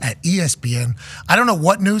insider at ESPN. I don't know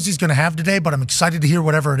what news he's going to have today, but I'm excited to hear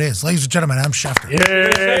whatever it is. Ladies and gentlemen, I'm Schefter.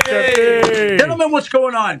 Gentlemen, what's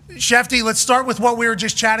going on? Shefty, let's start with what we were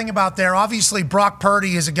just chatting about there. Obviously, Brock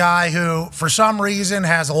Purdy is a guy who, for some reason,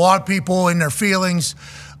 has a lot of people in their feelings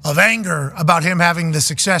of anger about him having the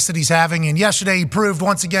success that he's having. And yesterday, he proved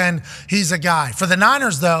once again he's a guy. For the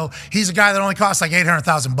Niners, though, he's a guy that only costs like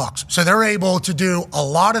 $800,000. So they're able to do a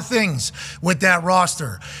lot of things with that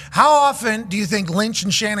roster. How often do you think Lynch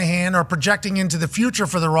and Shanahan are projecting into the future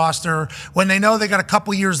for the roster when they know they got a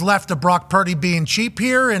couple years left of Brock Purdy being cheap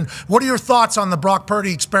here? And what are your thoughts on the Brock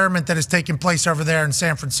Purdy experiment that is taking place over there in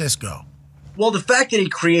San Francisco? Well, the fact that he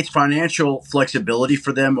creates financial flexibility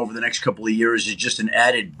for them over the next couple of years is just an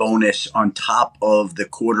added bonus on top of the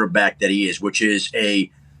quarterback that he is, which is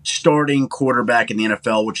a starting quarterback in the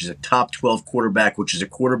NFL, which is a top 12 quarterback, which is a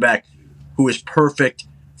quarterback who is perfect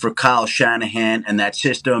for Kyle Shanahan and that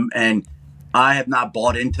system. And I have not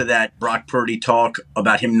bought into that Brock Purdy talk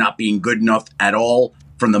about him not being good enough at all.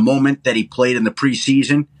 From the moment that he played in the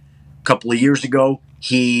preseason a couple of years ago,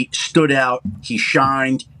 he stood out, he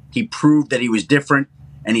shined. He proved that he was different,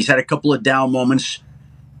 and he's had a couple of down moments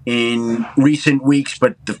in recent weeks.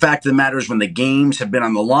 But the fact of the matter is when the games have been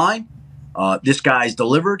on the line, this guy's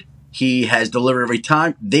delivered. He has delivered every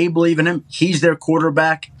time. They believe in him. He's their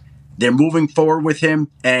quarterback. They're moving forward with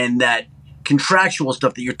him. And that contractual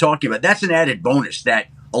stuff that you're talking about, that's an added bonus that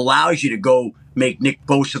allows you to go make Nick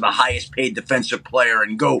Bosa the highest paid defensive player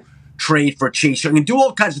and go trade for Chase Young and do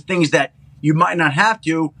all kinds of things that you might not have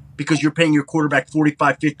to, because you're paying your quarterback $45,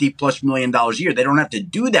 $50+ million a year. They don't have to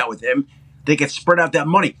do that with him. They can spread out that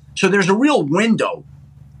money. So there's a real window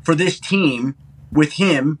for this team with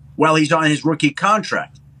him while he's on his rookie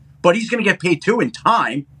contract. But he's going to get paid too in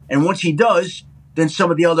time. And once he does, then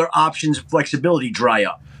some of the other options of flexibility dry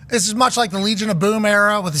up. This is much like the Legion of Boom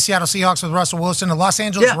era with the Seattle Seahawks with Russell Wilson, the Los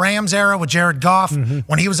Angeles Rams era with Jared Goff.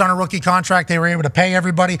 When he was on a rookie contract, they were able to pay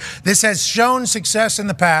everybody. This has shown success in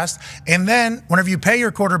the past. And then whenever you pay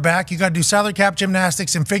your quarterback, you got to do salary cap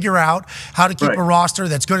gymnastics and figure out how to keep a roster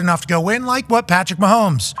that's good enough to go win, like what Patrick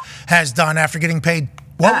Mahomes has done after getting paid.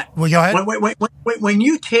 Well, go ahead. Wait. When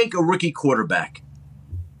you take a rookie quarterback,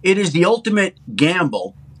 it is the ultimate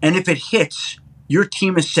gamble. And if it hits, your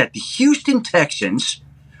team is set. The Houston Texans,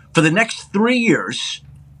 for the next 3 years,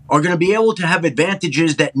 are going to be able to have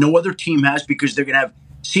advantages that no other team has because they're going to have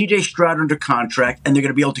C.J. Stroud under contract, and they're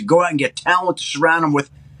going to be able to go out and get talent to surround him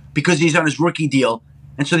with because he's on his rookie deal.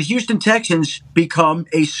 And so the Houston Texans become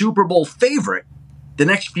a Super Bowl favorite the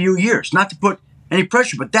next few years. Not to put any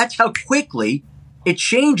pressure, but that's how quickly it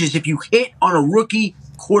changes if you hit on a rookie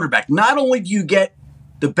quarterback. Not only do you get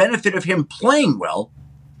the benefit of him playing well,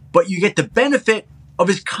 but you get the benefit of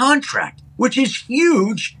his contract, which is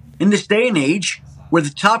huge in this day and age where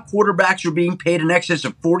the top quarterbacks are being paid in excess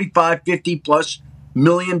of $45, $50+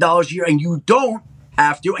 million a year, and you don't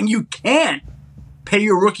have to, and you can't pay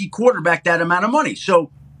your rookie quarterback that amount of money.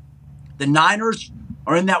 So the Niners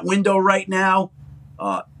are in that window right now.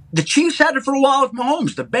 The Chiefs had it for a while with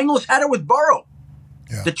Mahomes. The Bengals had it with Burrow.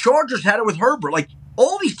 Yeah. The Chargers had it with Herbert. Like,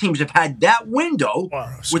 all these teams have had that window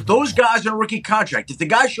with those guys on a rookie contract. If the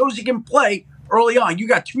guy shows he can play early on, you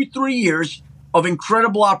got 2-3 years of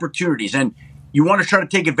incredible opportunities, and you want to try to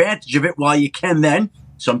take advantage of it while you can then.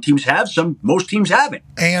 Some teams have, most teams haven't.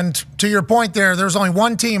 And to your point there's only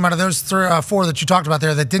one team out of those four that you talked about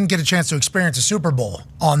there that didn't get a chance to experience a Super Bowl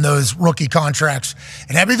on those rookie contracts.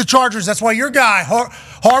 And that'd be the Chargers. That's why your guy,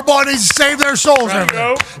 Harbaugh, needs to save their souls over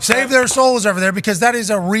there. Save their souls over there, because that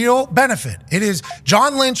is a real benefit. It is.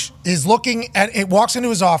 John Lynch is looking at it, walks into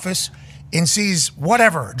his office and sees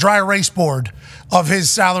whatever, dry erase board of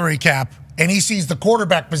his salary cap, and he sees the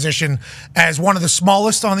quarterback position as one of the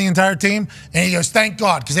smallest on the entire team, and he goes, "Thank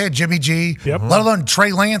God," because they had Jimmy G, let alone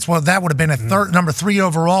Trey Lance. Well, that would have been a number 3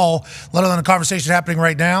 overall, let alone a conversation happening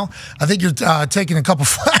right now. I think you're taking a couple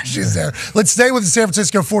flashes there. Let's stay with the San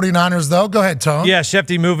Francisco 49ers, though. Go ahead, Tone. Yeah,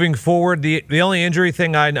 Shefty, moving forward, the only injury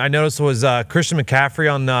thing I noticed was Christian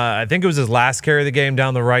McCaffrey on, I think it was his last carry of the game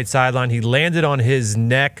down the right sideline. He landed on his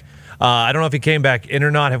neck. I don't know if he came back in or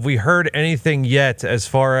not. Have we heard anything yet as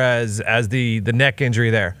far as the neck injury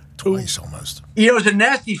there? Twice almost. It was a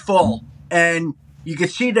nasty fall, and you could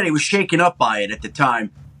see that he was shaken up by it at the time.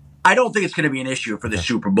 I don't think it's going to be an issue for the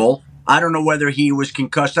Super Bowl. I don't know whether he was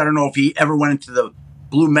concussed. I don't know if he ever went into the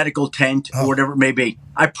blue medical tent or whatever it may be.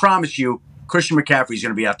 I promise you, Christian McCaffrey is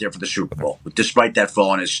going to be out there for the Super Bowl, despite that fall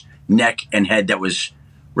on his neck and head that was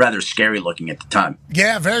rather scary looking at the time.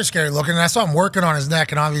 Yeah, very scary looking. And I saw him working on his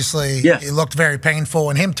neck, and obviously it looked very painful.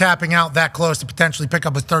 And him tapping out that close to potentially pick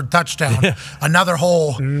up a third touchdown, another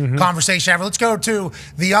whole conversation. Let's go to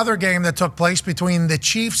the other game that took place between the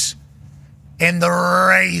Chiefs and the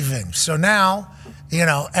Ravens. So now,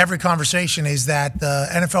 every conversation is that the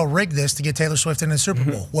NFL rigged this to get Taylor Swift in the Super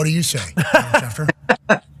Bowl. What do you say, Schefter?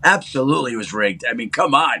 Absolutely, it was rigged. I mean,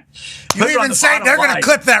 come on. You even say they're going to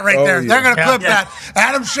clip that right there. Yeah. They're going to clip that.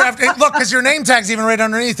 Adam Schefter. Look, because your name tag's even right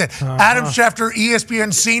underneath it. Adam Schefter,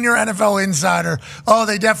 ESPN senior NFL insider. Oh,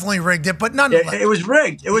 they definitely rigged it, but nonetheless. It was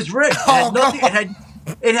rigged. It was rigged.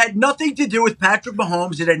 It had nothing to do with Patrick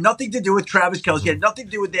Mahomes. It had nothing to do with Travis Kelce. It had nothing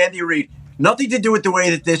to do with Andy Reid. Nothing to do with the way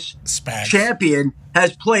that this champion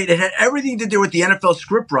has played. It had everything to do with the NFL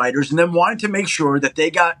scriptwriters and them wanting to make sure that they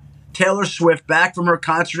got Taylor Swift back from her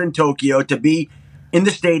concert in Tokyo to be in the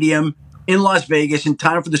stadium in Las Vegas in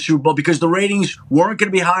time for the Super Bowl because the ratings weren't going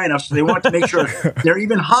to be high enough. So they wanted to make sure they're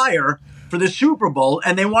even higher for the Super Bowl.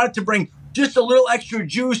 And they wanted to bring just a little extra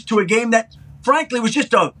juice to a game that, frankly, was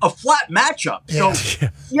just a flat matchup. So,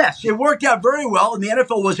 yes, it worked out very well. And the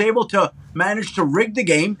NFL was able to manage to rig the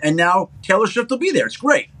game. And now Taylor Swift will be there. It's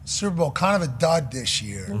great. Super Bowl, kind of a dud this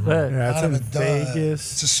year. Yeah, kind of a dud.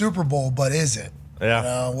 Vegas. It's a Super Bowl, but is it?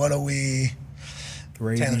 Yeah. What are we?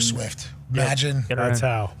 Taylor Swift. Imagine. That's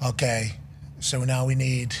how. Okay. So now we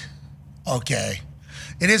need. Okay.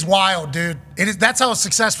 It is wild, dude. That's how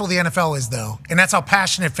successful the NFL is, though. And that's how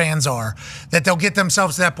passionate fans are, that they'll get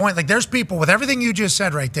themselves to that point. Like, there's people with everything you just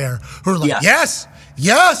said right there who are like, yes,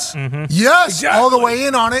 exactly. All the way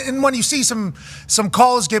in on it. And when you see some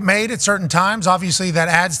calls get made at certain times, obviously that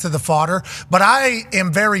adds to the fodder. But I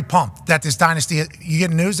am very pumped that this dynasty, you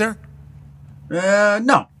getting news there?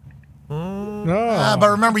 No. But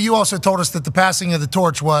remember, you also told us that the passing of the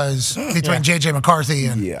torch was between J.J. McCarthy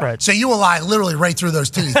and so you will lie literally right through those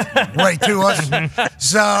teeth, right to us.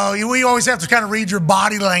 So we always have to kind of read your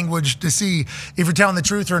body language to see if you're telling the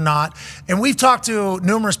truth or not. And we've talked to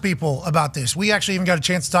numerous people about this. We actually even got a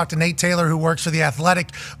chance to talk to Nate Taylor, who works for The Athletic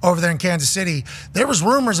over there in Kansas City. There was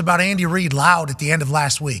rumors about Andy Reid loud at the end of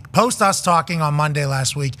last week. Post us talking on Monday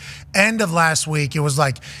last week, end of last week, it was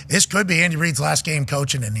like, this could be Andy Reid's last game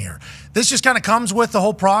coaching in here. This just kind of comes with the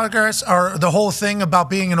whole progress or the whole thing about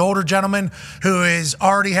being an older gentleman who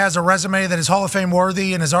already has a resume that is Hall of Fame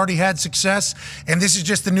worthy and has already had success. And this is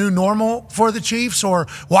just the new normal for the Chiefs? Or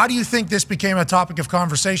why do you think this became a topic of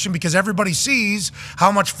conversation? Because everybody sees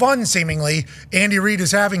how much fun, seemingly, Andy Reid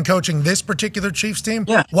is having coaching this particular Chiefs team.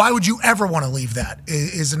 Yeah. Why would you ever want to leave that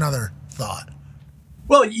is another thought.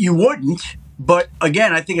 Well, you wouldn't. But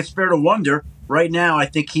again, I think it's fair to wonder. Right now, I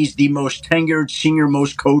think he's the most tenured,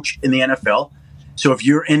 senior-most coach in the NFL. So if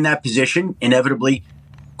you're in that position, inevitably,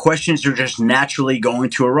 questions are just naturally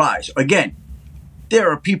going to arise. Again, there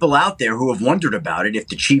are people out there who have wondered about it. If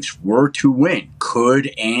the Chiefs were to win, could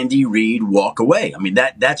Andy Reid walk away? I mean,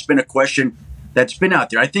 that's been a question that's been out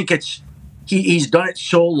there. I think he's done it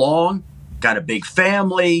so long, got a big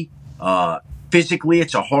family. Physically,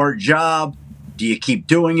 it's a hard job. Do you keep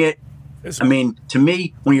doing it? I mean, to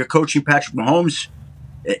me, when you're coaching Patrick Mahomes,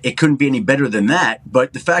 it couldn't be any better than that.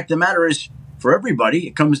 But the fact of the matter is, for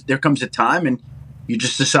everybody, there comes a time, and you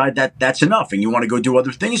just decide that that's enough, and you want to go do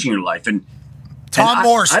other things in your life. And Tom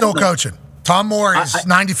Moore is still coaching. Tom Moore is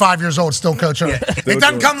 95 years old, still coaching. It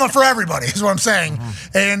doesn't come for everybody, is what I'm saying.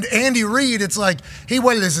 And Andy Reid, it's like he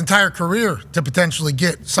waited his entire career to potentially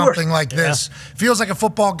get something like this. Feels like a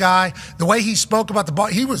football guy. The way he spoke about the ball,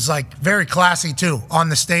 he was like very classy too on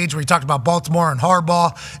the stage where he talked about Baltimore and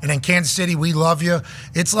Harbaugh, and in Kansas City, we love you.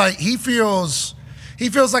 It's like he feels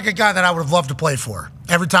like a guy that I would have loved to play for.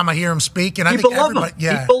 Every time I hear him speak, and people love him.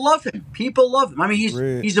 Yeah. People love him. People love him. I mean,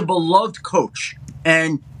 he's a beloved coach,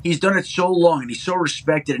 and he's done it so long, and he's so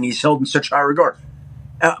respected, and he's held in such high regard.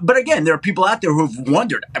 But again, there are people out there who have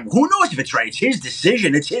wondered, who knows if it's right? It's his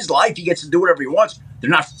decision. It's his life. He gets to do whatever he wants. They're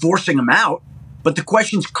not forcing him out. But the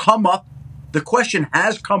questions come up. The question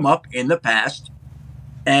has come up in the past,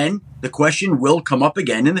 and the question will come up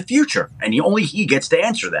again in the future. And only he gets to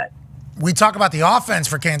answer that. We talk about the offense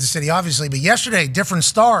for Kansas City, obviously, but yesterday, different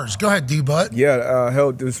stars. Go ahead, D-Butt. Yeah,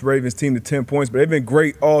 held this Ravens team to 10 points, but they've been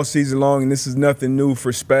great all season long, and this is nothing new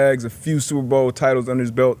for Spags. A few Super Bowl titles under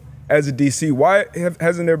his belt as a DC. Why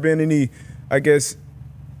hasn't there been any, I guess,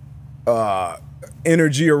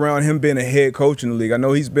 energy around him being a head coach in the league? I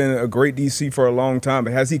know he's been a great DC for a long time,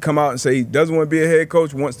 but has he come out and say he doesn't want to be a head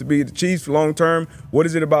coach, wants to be the Chiefs long term? What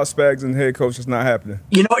is it about Spags and the head coach that's not happening?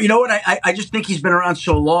 You know what? I just think he's been around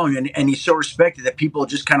so long and he's so respected that people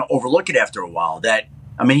just kind of overlook it after a while. That,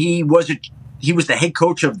 I mean, he was the head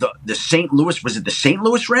coach of the St. Louis. Was it the St.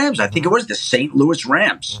 Louis Rams? I think it was the St. Louis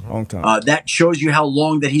Rams. Long time. That shows you how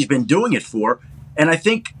long that he's been doing it for. And I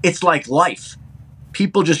think it's like life.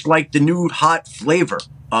 People just like the new hot flavor.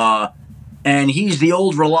 And he's the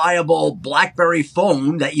old reliable BlackBerry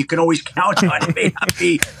phone that you can always count on. It may not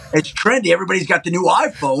be, it's trendy. Everybody's got the new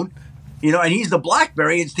iPhone, and he's the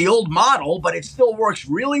BlackBerry. It's the old model, but it still works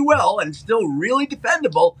really well and it's still really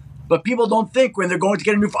dependable. But people don't think when they're going to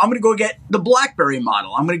get a new phone, I'm going to go get the BlackBerry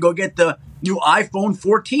model. I'm going to go get the new iPhone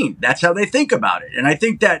 14. That's how they think about it. And I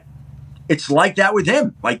think that it's like that with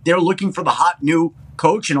him. Like, they're looking for the hot new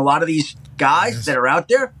coach, and a lot of these guys that are out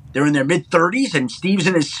there, they're in their mid-30s, and Steve's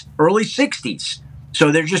in his early 60s.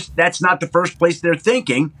 So that's not the first place they're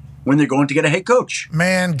thinking when they're going to get a head coach.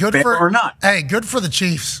 Man, good Fair for or not. Hey, good for the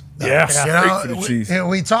Chiefs. Yes. You Great for the Chiefs.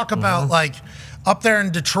 we talk about like up there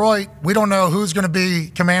in Detroit, we don't know who's going to be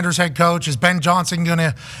Commanders head coach. Is Ben Johnson going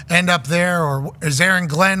to end up there, or is Aaron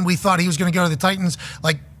Glenn? We thought he was going to go to the Titans.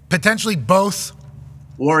 Like, potentially both.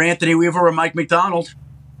 Or Anthony Weaver or Mike McDonald.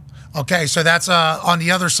 Okay, so that's on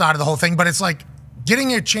the other side of the whole thing. But it's like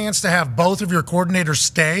getting a chance to have both of your coordinators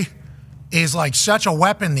stay is like such a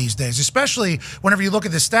weapon these days, especially whenever you look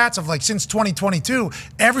at the stats of like since 2022,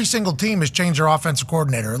 every single team has changed their offensive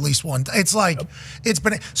coordinator at least one. It's like it's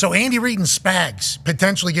been so Andy Reid and Spags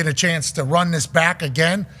potentially get a chance to run this back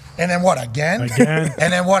again. And then what, again?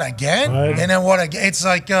 And then what, again? Right. And then what, again? It's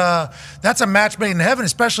like that's a match made in heaven,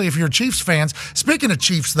 especially if you're Chiefs fans. Speaking of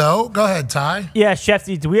Chiefs, though, go ahead, Ty. Yeah,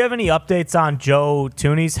 Shefty, do we have any updates on Joe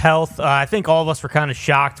Thuney's health? I think all of us were kind of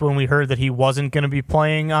shocked when we heard that he wasn't going to be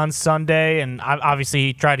playing on Sunday, and obviously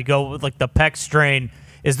he tried to go with like the pec strain.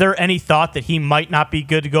 Is there any thought that he might not be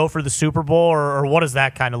good to go for the Super Bowl, or what does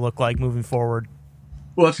that kind of look like moving forward?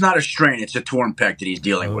 Well, it's not a strain; it's a torn pec that he's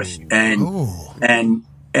dealing with,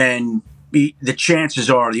 and the chances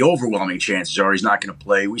are, the overwhelming chances are, he's not going to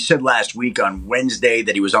play. We said last week on Wednesday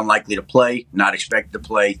that he was unlikely to play, not expected to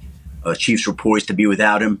play. Chiefs were poised to be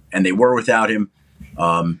without him, and they were without him.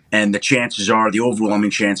 And the chances are, the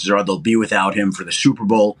overwhelming chances are, they'll be without him for the Super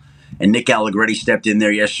Bowl. And Nick Allegretti stepped in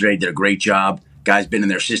there yesterday, did a great job. Guy's been in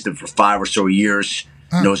their system for 5 or so years,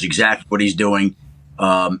 knows exactly what he's doing.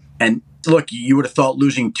 And look, you would have thought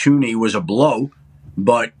losing Thuney was a blow,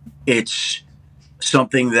 but it's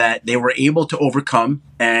something that they were able to overcome,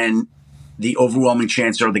 and the overwhelming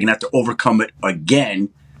chances are they're going to have to overcome it again,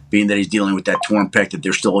 being that he's dealing with that torn pec that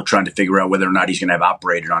they're still trying to figure out whether or not he's going to have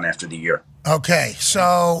operated on after the year. Okay,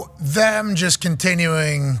 so them just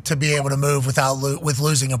continuing to be able to move with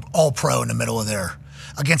losing an all-pro in the middle of there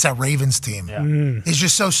against that Ravens team is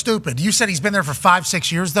just so stupid. You said he's been there for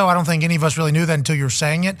 5-6 years, though. I don't think any of us really knew that until you were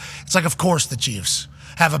saying it. It's like, of course, the Chiefs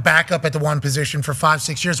have a backup at the one position for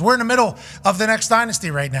 5-6 years. We're in the middle of the next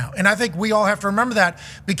dynasty right now. And I think we all have to remember that,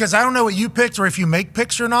 because I don't know what you picked or if you make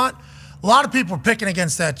picks or not. A lot of people were picking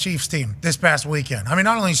against that Chiefs team this past weekend. I mean,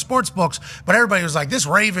 not only sports books, but everybody was like, this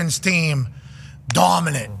Ravens team,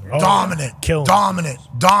 dominant.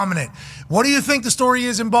 What do you think the story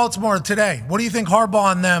is in Baltimore today? What do you think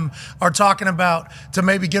Harbaugh and them are talking about to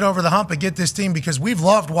maybe get over the hump and get this team? Because we've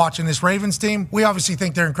loved watching this Ravens team. We obviously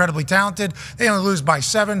think they're incredibly talented. They only lose by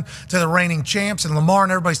 7 to the reigning champs and Lamar,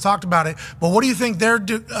 and everybody's talked about it. But what do you think they're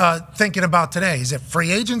thinking about today? Is it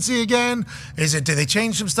free agency again? Did they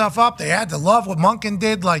change some stuff up? They had to love what Monken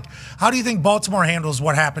did. Like, how do you think Baltimore handles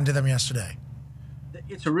what happened to them yesterday?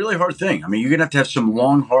 It's a really hard thing. I mean, you're going to have some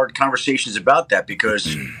long, hard conversations about that, because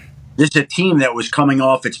this is a team that was coming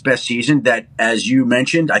off its best season that, as you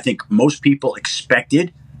mentioned, I think most people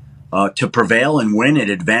expected to prevail and win and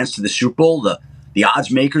advance to the Super Bowl. The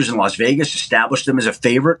odds makers in Las Vegas established them as a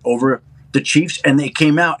favorite over the Chiefs, and they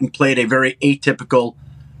came out and played a very atypical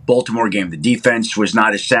Baltimore game. The defense was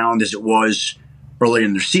not as sound as it was earlier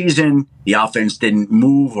in the season. The offense didn't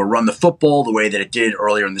move or run the football the way that it did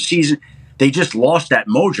earlier in the season. They just lost that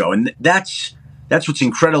mojo, and that's That's what's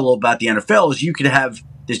incredible about the NFL is you could have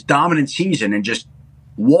this dominant season and just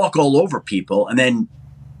walk all over people, and then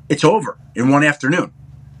it's over in one afternoon.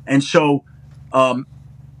 And so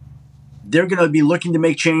they're going to be looking to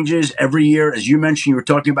make changes every year. As you mentioned, you were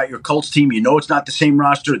talking about your Colts team. You know it's not the same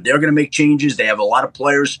roster. They're going to make changes. They have a lot of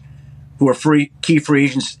players who are key free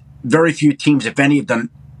agents. Very few teams, if any, have done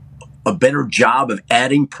a better job of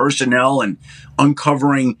adding personnel and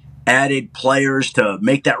uncovering added players to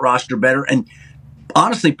make that roster better. And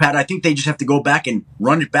honestly, Pat, I think they just have to go back and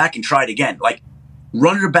run it back and try it again. Like,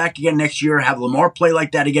 run it back again next year, have Lamar play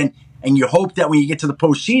like that again, and you hope that when you get to the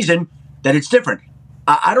postseason that it's different.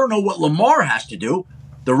 I don't know what Lamar has to do.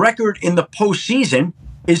 The record in the postseason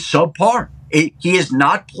is subpar. He has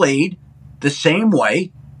not played the same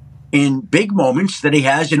way in big moments that he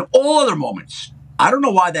has in all other moments. I don't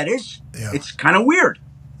know why that is. Yeah. It's kind of weird.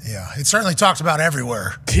 Yeah, it's certainly talked about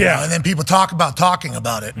everywhere. Yeah. And then people talk about talking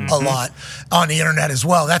about it a lot on the internet as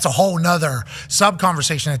well. That's a whole nother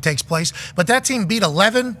sub-conversation that takes place. But that team beat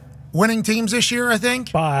 11 winning teams this year, I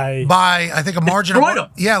think. By I think, a margin. Destroyed them.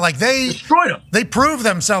 Yeah, like they destroyed them. They proved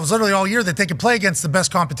themselves literally all year that they could play against the best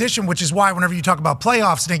competition, which is why whenever you talk about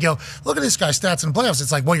playoffs and they go, look at this guy's stats in the playoffs,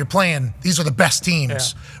 it's like, well, you're playing, these are the best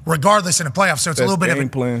teams, regardless in the playoffs. So it's best a little bit of game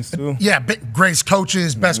plans too. Yeah, greatest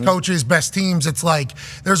coaches, best teams. It's like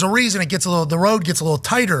there's a reason it gets the road gets a little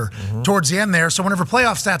tighter towards the end there. So whenever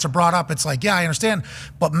playoff stats are brought up, it's like, yeah, I understand.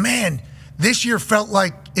 But man, this year felt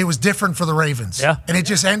like it was different for the Ravens. Yeah. And it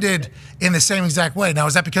just ended in the same exact way. Now,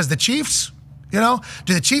 is that because the Chiefs, do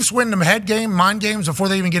the Chiefs win them mind games before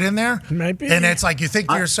they even get in there? Maybe. And it's like you think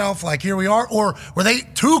to yourself, like, here we are. Or were they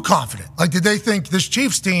too confident? Like, did they think this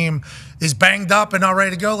Chiefs team is banged up and not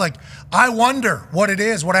ready to go? Like, I wonder what it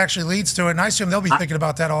is, what actually leads to it. And I assume they'll be thinking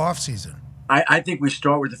about that all offseason. I think we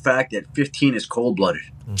start with the fact that 15 is cold-blooded.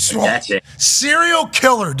 That's it. Serial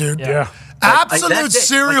killer, dude. Yeah. Absolute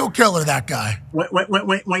serial killer, that guy.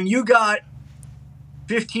 When you got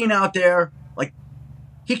 15 out there, like,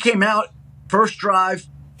 he came out first drive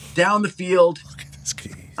down the field. Look at this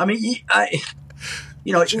kid. I mean,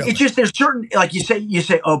 it's just there's certain, like you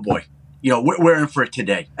say, oh boy, we're in for it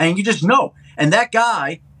today, and you just know. And that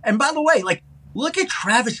guy, and by the way, like, look at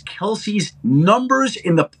Travis Kelce's numbers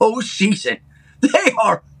in the postseason. They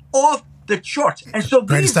are off the charts. And so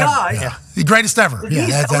these guys... The greatest ever.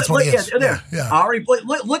 Yeah, that's what he is. Yeah. Ari,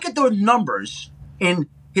 look at the numbers in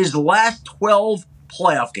his last 12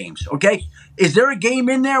 playoff games, okay? Is there a game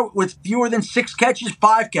in there with fewer than 6 catches,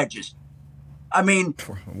 5 catches? I mean,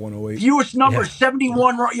 108. Fewest number,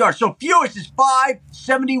 71 yards. So fewest is 5,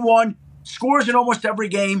 71, scores in almost every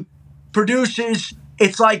game, produces.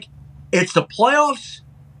 It's like, it's the playoffs.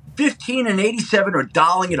 15 and 87 are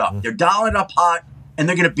dialing it up. They're dialing it up hot, and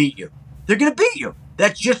they're going to beat you. They're going to beat you.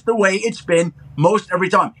 That's just the way it's been most every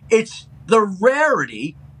time. It's the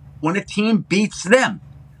rarity when a team beats them.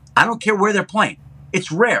 I don't care where they're playing.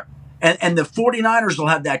 It's rare. And the 49ers will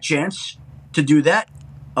have that chance to do that.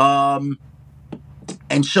 And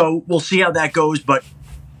so we'll see how that goes, but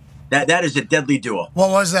that is a deadly duo.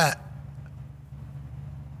 What was that?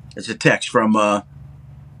 It's a text from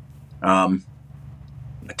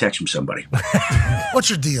somebody. What's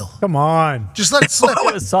your deal? Come on. Just let it slip.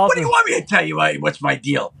 What do you want me to tell you? What's my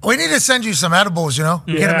deal? We need to send you some edibles, Get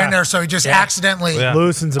him in there so he just accidentally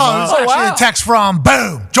loosens him up. It's actually a text from,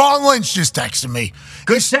 boom, John Lynch just texted me.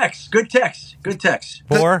 Good text.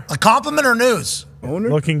 For? A compliment or news?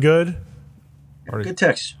 Looking good. Good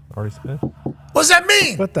text. What does that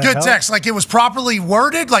mean? What the good hell? text. Like it was properly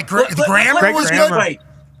worded? Like the grammar was good? Wait.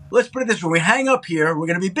 Let's put it this way. When we hang up here, we're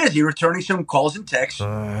going to be busy returning some calls and texts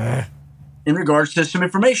in regards to some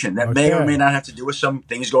information that may or may not have to do with some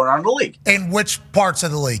things going on in the league. In which parts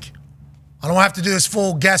of the league? I don't have to do this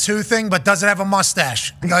full guess who thing, but does it have a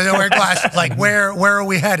mustache? Does it wear glasses? Like where are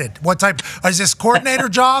we headed? What type? Is this coordinator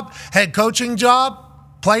job? Head coaching job?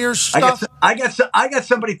 Players stuff? I got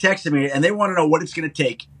somebody texting me, and they want to know what it's going to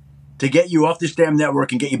take to get you off this damn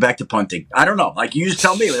network and get you back to punting. I don't know. Like, you just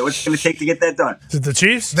tell me what's it going to take to get that done. Is it the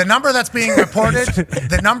Chiefs? The number that's being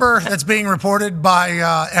reported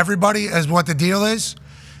by everybody as what the deal is,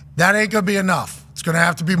 that ain't going to be enough. It's going to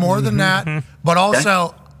have to be more than that. But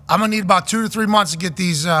also, I'm going to need about 2 to 3 months to get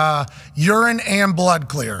these urine and blood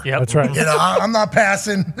clear. Yep. That's right. I'm not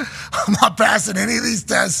passing any of these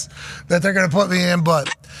tests that they're going to put me in.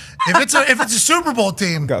 But If it's a Super Bowl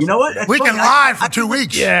team, You know what? It's we can funny. live for 2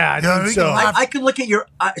 weeks. Yeah, I think we so. can live. I could look at your.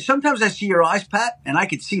 Sometimes I see your eyes, Pat, and I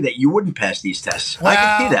could see that you wouldn't pass these tests. I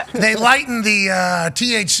can see that. They lightened the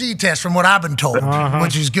THC test from what I've been told,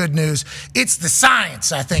 which is good news. It's the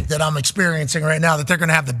science, I think, that I'm experiencing right now that they're going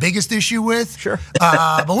to have the biggest issue with. Sure.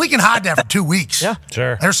 But we can hide that for 2 weeks. Yeah.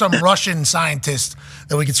 Sure. There's some Russian scientist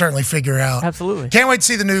that we can certainly figure out. Absolutely. Can't wait to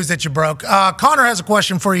see the news that you broke. Connor has a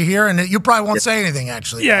question for you here, and you probably won't say anything,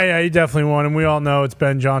 actually. Yeah, you definitely won. And we all know it's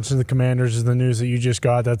Ben Johnson, the Commanders, is the news that you just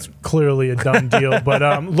got. That's clearly a done deal. But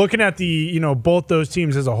looking at the, both those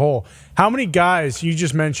teams as a whole, how many guys, you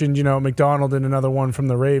just mentioned, McDonald and another one from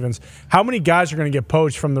the Ravens, how many guys are going to get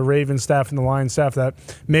poached from the Ravens staff and the Lions staff that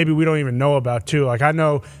maybe we don't even know about, too? Like, I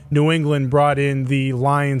know New England brought in the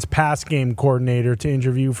Lions pass game coordinator to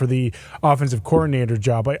interview for the offensive coordinator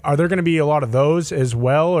job. Like, are there going to be a lot of those as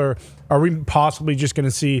well, or are we possibly just going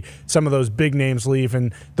to see some of those big names leave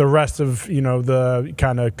and the rest of, the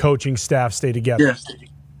kind of coaching staff stay together? Yes.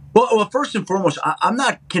 Well, first and foremost, I'm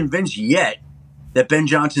not convinced yet that Ben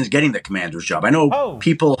Johnson's getting the Commander's job. I know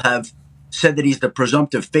people have said that he's the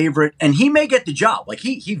presumptive favorite, and he may get the job. Like,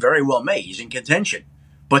 he very well may. He's in contention.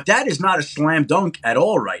 But that is not a slam dunk at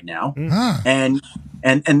all right now. And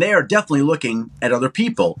they are definitely looking at other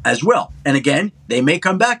people as well. And again, they may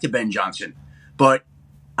come back to Ben Johnson. But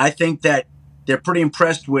I think that they're pretty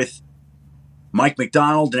impressed with Mike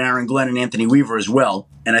McDonald and Aaron Glenn and Anthony Weaver as well.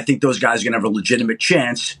 And I think those guys are going to have a legitimate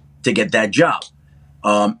chance to get that job.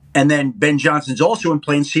 And then Ben Johnson's also in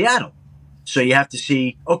play in Seattle. So you have to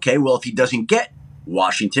see, okay, well, if he doesn't get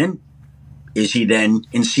Washington, is he then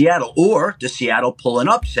in Seattle? Or does Seattle pull an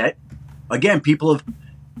upset? Again, people have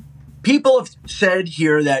said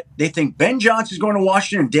here that they think Ben Johnson's going to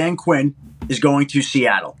Washington and Dan Quinn is going to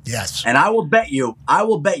Seattle. Yes. And I will bet you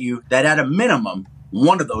that at a minimum,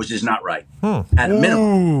 one of those is not right. At a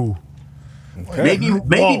minimum. Okay.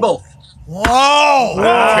 Maybe both. Whoa!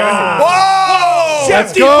 Whoa!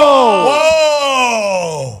 Let's go!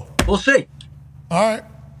 Whoa! We'll see. All right.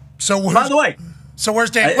 So By the way, so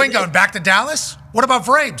where's Dan Quinn going? Back to Dallas? What about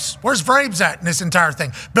Vrabes? Where's Vrabes at in this entire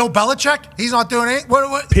thing? Bill Belichick? He's not doing it.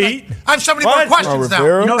 What? Pete? I have so many more questions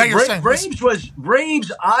now. That you're saying.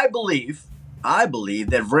 Vrabes. I believe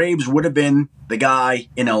that Vrabes would have been the guy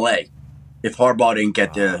in L.A. if Harbaugh didn't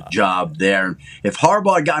get the job there. If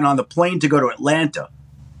Harbaugh had gotten on the plane to go to Atlanta,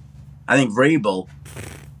 I think Vrabel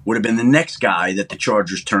would have been the next guy that the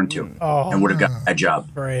Chargers turned to and would have got that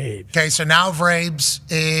job. Vrabes. Okay, so now Vrabes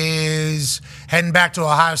is heading back to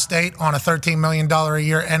Ohio State on a $13 million a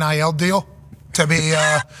year NIL deal to be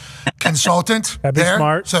a consultant. That'd be there,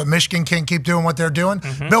 smart. so Michigan can keep doing what they're doing.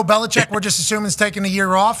 Bill Belichick, we're just assuming, is taking a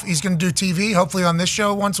year off. He's going to do TV, hopefully on this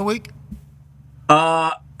show once a week.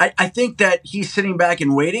 I think that he's sitting back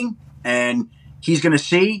and waiting, and he's going to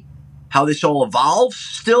see how this all evolves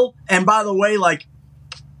still. And by the way,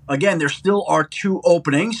 again, there still are 2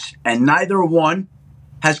 openings, and neither one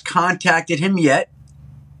has contacted him yet.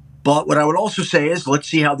 But what I would also say is, let's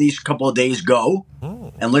see how these couple of days go.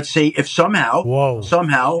 And let's see if somehow,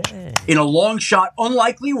 in a long shot,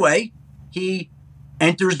 unlikely way, he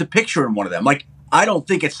enters the picture in one of them. Like, I don't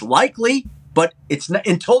think it's likely, but it's not,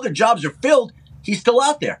 until the jobs are filled, he's still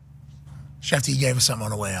out there. Shefty, you gave us something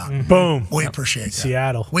on the way out. Boom. We appreciate that.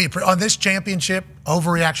 Seattle. On this championship,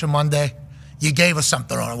 Overreaction Monday, you gave us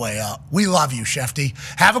something on the way out. We love you, Shefty.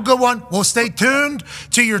 Have a good one. We'll stay tuned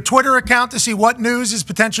to your Twitter account to see what news is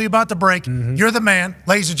potentially about to break. You're the man,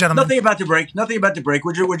 ladies and gentlemen. Nothing about to break.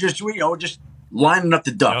 We're just lining up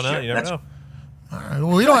the ducks. You never know.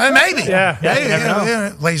 We don't. Maybe. Yeah.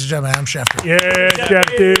 Ladies and gentlemen, I'm Shefty. Yeah,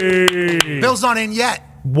 Shefty. Bill's not in yet.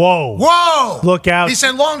 Whoa. Look out. He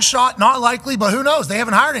said long shot, not likely, but who knows? They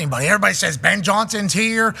haven't hired anybody. Everybody says Ben Johnson's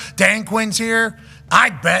here, Dan Quinn's here.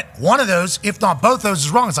 I'd bet one of those, if not both those,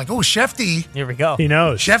 is wrong. It's like, oh, Shefty. Here we go. He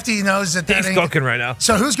knows. Shefty knows that He's cooking right now.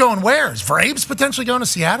 So who's going where? Is Vrabes potentially going to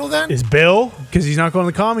Seattle then? Is Bill? Because he's not going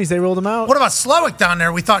to the commies. They rolled him out. What about Slowick down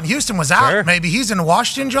there? We thought Houston was out. Sure. Maybe he's in the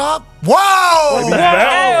Washington job? Whoa!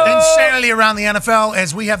 Insanity around the NFL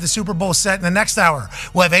as we have the Super Bowl set in the next hour.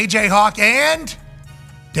 We'll have A.J. Hawk and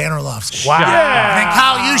Dan Orlovsky. Wow. Yeah. And then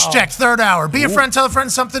Kyle Juszczyk, third hour. Be a friend, tell a friend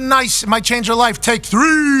something nice. It might change your life. Take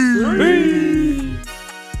 3.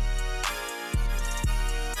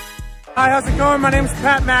 Hi, how's it going? My name's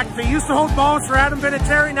Pat McAfee. Used to hold balls for Adam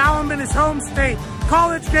Vinatieri. Now I'm in his home state.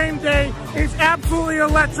 College game day is absolutely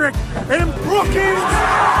electric in Brookings.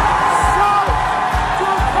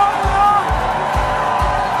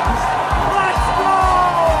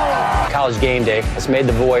 College game day has made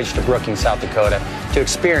the voyage to Brookings, South Dakota to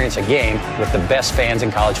experience a game with the best fans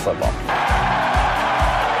in college football.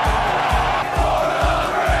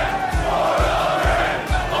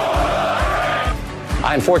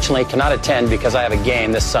 I unfortunately cannot attend because I have a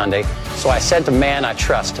game this Sunday, so I sent a man I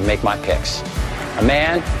trust to make my picks. A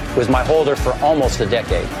man who was my holder for almost a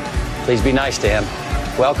decade. Please be nice to him.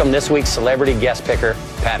 Welcome this week's celebrity guest picker,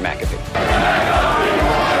 Pat McAfee.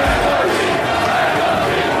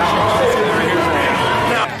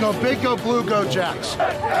 Go big, go blue, go Jacks.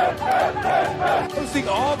 Hosting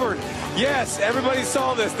Auburn. Yes, everybody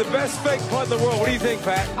saw this. The best fake punt in the world. What do you think,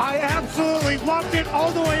 Pat? I absolutely loved it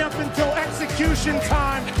all the way up until execution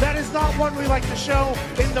time. That is not one we like to show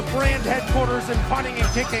in the brand headquarters and punting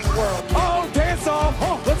and kicking world. Oh, dance off.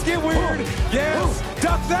 Oh, let's get weird. Yes.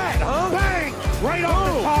 Duck that, huh? Bang! Right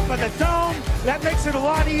off the top of the dome. That makes it a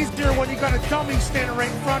lot easier when you got a dummy standing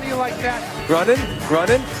right in front of you like that. Running.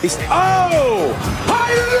 He's Hayden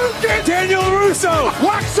Daniel Russo.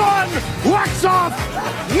 Wax on, wax off,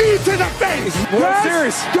 knee to the face. Yes.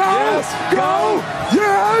 Serious. Go, go,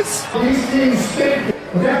 yes. These teams stink.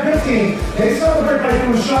 With that 15, they celebrate by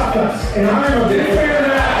doing shotguns, and I'm a big fan of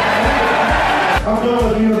that. I'm going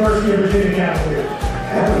with the University of Virginia Cavaliers.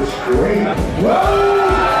 That was great. Whoa!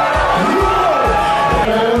 I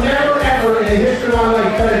will never, ever in the history of my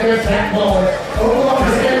life bet against that ball. Oklahoma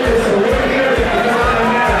State is a win here.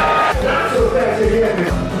 Not so fast again.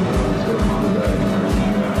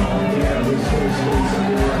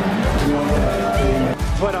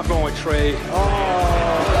 But I'm going with Trey.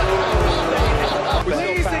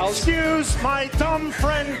 Please excuse my dumb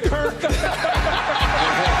friend Kirk. Look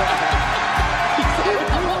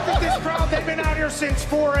at this crowd. They've been out here since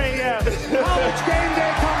 4 a.m. College game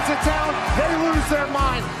day comes to town. They lose their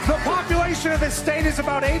mind. The population of this state is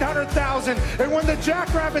about 800,000. And when the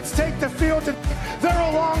Jackrabbits take the field, they're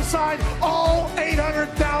alongside all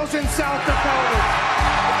 800,000 South Dakotans.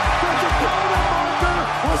 The Dakota marker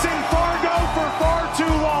was in Fargo for far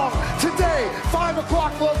too long. Today, 5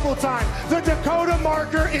 o'clock local time, the Dakota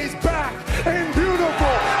marker is back in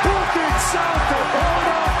beautiful Brookings, South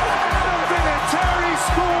Dakota. Terry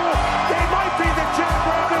School. They might be the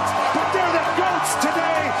Jackrabbits, but they're the GOATs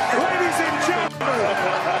today. Ladies and gentlemen,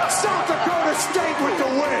 South Dakota State with the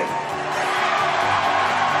win.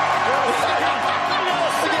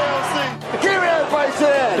 Give me everybody's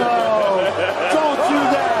head. No, don't do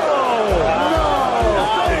that.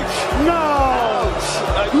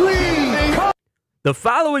 No, leave. The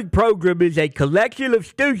following program is a collection of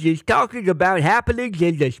stooges talking about happenings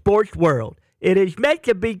in the sports world. It is meant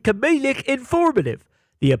to be comedic informative.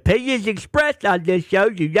 The opinions expressed on this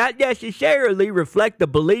show do not necessarily reflect the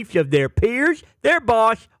beliefs of their peers, their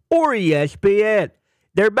boss, or ESPN.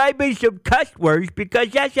 There may be some cuss words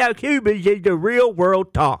because that's how humans in the real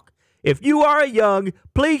world talk. If you are young,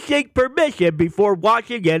 please seek permission before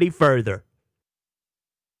watching any further.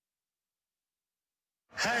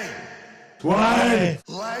 Hey, what?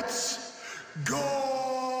 Let's go.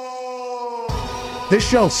 This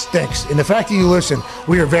show stinks, and the fact that you listen,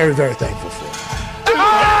 we are very, very thankful for it.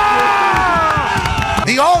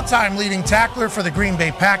 The all-time leading tackler for the Green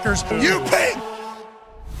Bay Packers, you pig!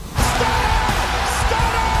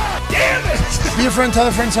 Damn it! Be a friend, tell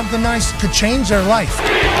a friend something nice could change their life.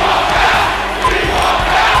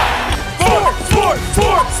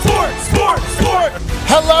 Sport!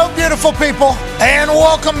 Hello, beautiful people, and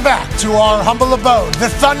welcome back to our humble abode, the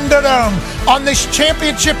Thunderdome, on this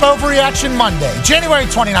Championship Overreaction Monday, January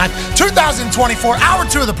 29th, 2024. Hour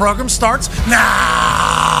 2 of the program starts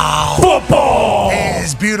now. Football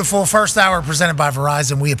is beautiful. First hour presented by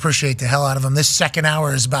Verizon. We appreciate the hell out of them. This second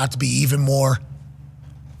hour is about to be even more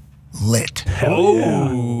lit.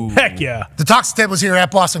 Oh, heck yeah. The Talks Table is here at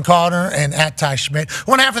Boston Calder and at Ty Schmidt.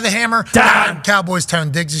 One half of the Hammer, Dahn. Cowboys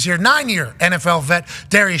Tone Diggs is here. 9-year NFL vet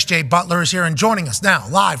Darius J. Butler is here. And joining us now,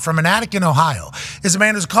 live from an attic in Ohio, is a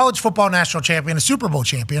man who's a college football national champion, a Super Bowl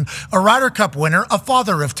champion, a Ryder Cup winner, a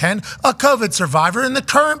father of 10, a COVID survivor, and the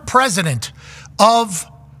current president of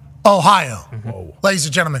Ohio. Whoa. Ladies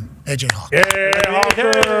and gentlemen, AJ Hawk. Yeah,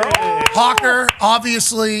 Hawker,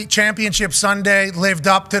 obviously, Championship Sunday lived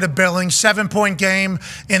up to the billing. 7-point game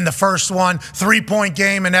in the first one, 3-point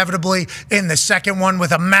game inevitably in the second one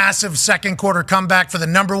with a massive second quarter comeback for the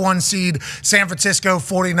number 1 seed San Francisco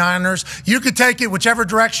 49ers. You could take it whichever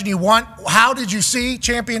direction you want. How did you see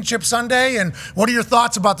Championship Sunday, and what are your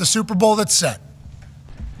thoughts about the Super Bowl that's set?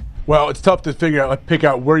 Well, it's tough to pick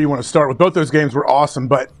out where you want to start with. Both those games were awesome,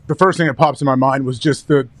 but the first thing that pops in my mind was just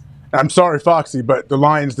I'm sorry, Foxy, but the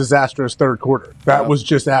Lions' disastrous third quarter. That was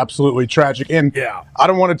just absolutely tragic. And I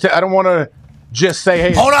don't want to just say,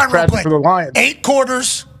 hey, hold on, it's tragic for the Lions. 8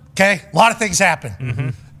 quarters, okay? A lot of things happen. Mm-hmm.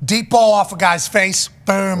 Deep ball off a guy's face,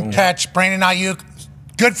 boom, catch. Brandon Ayuk,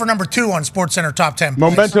 good for number 2 on SportsCenter top 10.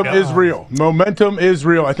 Momentum is real. Momentum is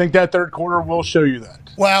real. I think that third quarter will show you that.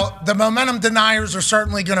 Well, the momentum deniers are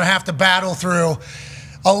certainly going to have to battle through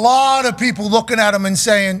a lot of people looking at them and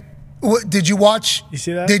saying, did you watch? You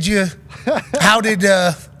see that? Did you?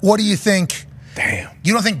 What do you think? Damn.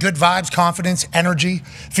 You don't think good vibes, confidence, energy,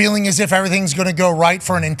 feeling as if everything's going to go right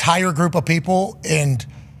for an entire group of people, and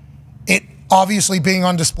it obviously being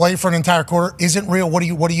on display for an entire quarter isn't real? What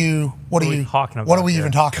are we talking about? What are we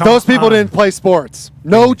even talking about? Those people didn't play sports.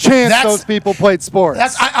 No chance those people played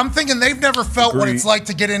sports. I'm thinking they've never felt what it's like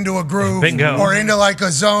to get into a groove or into like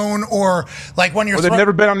a zone or like when you're. Well, they've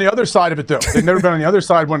never been on the other side of it though. They've never been on the other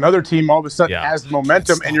side when another team all of a sudden has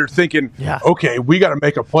momentum and you're thinking, okay, we got to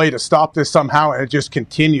make a play to stop this somehow, and it just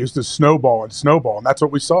continues to snowball, and that's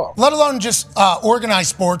what we saw. Let alone just organized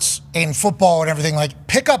sports and football and everything. Like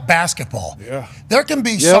pick up basketball. Yeah, there can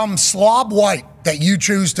be some slob white that you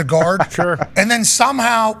choose to guard. Sure. And then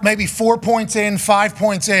somehow, maybe 4 points in, 5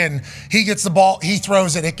 points in, he gets the ball, he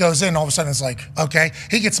throws it, it goes in. All of a sudden, it's like, okay.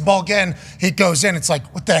 He gets the ball again, it goes in. It's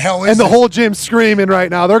like, what the hell is And the this? whole gym's screaming right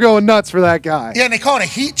now. They're going nuts for that guy. Yeah, and they call it a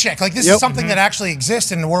heat check. Like, this is something that actually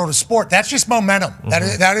exists in the world of sport. That's just momentum.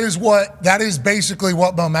 That is basically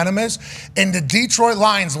what momentum is. And the Detroit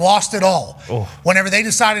Lions lost it all whenever they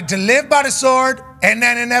decided to live by the sword and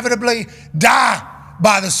then inevitably die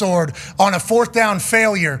by the sword on a fourth down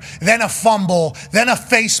failure, then a fumble, then a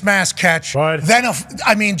face mask catch,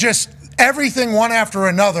 then just everything one after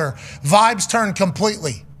another. Vibes turned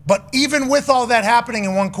completely. But even with all that happening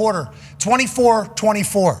in one quarter,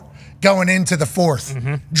 24-24 going into the fourth.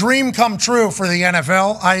 Dream come true for the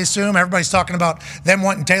NFL, I assume. Everybody's talking about them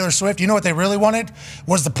wanting Taylor Swift. You know what they really wanted?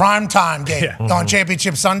 Was the primetime game on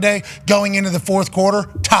Championship Sunday going into the fourth quarter,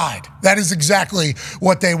 tied. That is exactly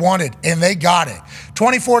what they wanted, and they got it.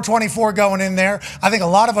 24-24 going in there. I think a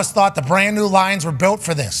lot of us thought the brand new Lions were built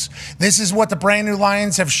for this. This is what the brand new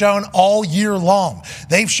Lions have shown all year long.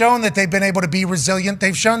 They've shown that they've been able to be resilient.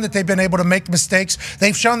 They've shown that they've been able to make mistakes.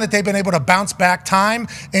 They've shown that they've been able to bounce back time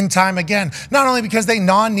and time again. Not only because they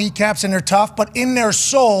kneecaps and they're tough, but in their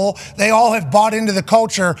soul, they all have bought into the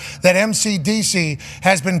culture that MCDC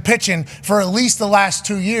has been pitching for at least the last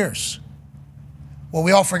 2 years. What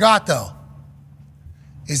we all forgot, though,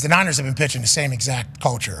 is the Niners have been pitching the same exact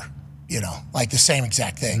culture, like the same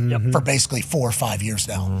exact thing for basically 4 or 5 years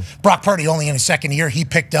now. Brock Purdy, only in his second year, he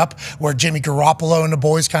picked up where Jimmy Garoppolo and the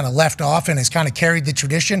boys kind of left off and has kind of carried the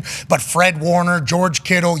tradition. But Fred Warner, George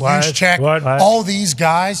Kittle, Juszczyk, all these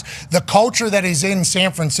guys, the culture that is in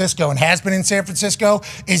San Francisco and has been in San Francisco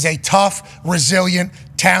is a tough, resilient,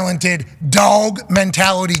 talented dog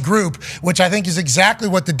mentality group, which I think is exactly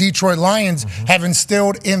what the Detroit Lions have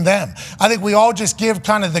instilled in them. I think we all just give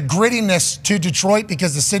kind of the grittiness to Detroit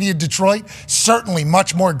because the city of Detroit, certainly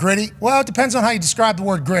much more gritty. Well, it depends on how you describe the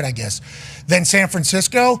word grit, I guess, than San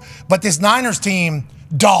Francisco. But this Niners team,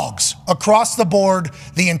 dogs across the board,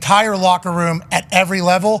 the entire locker room at every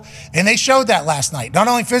level. And they showed that last night, not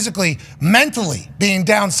only physically, mentally being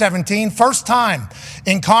down 17. First time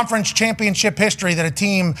in conference championship history that a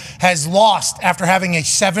team has lost after having a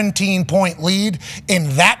 17-point lead. And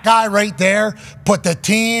that guy right there put the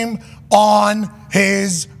team on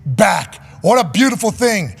his back. What a beautiful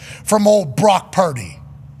thing from old Brock Purdy.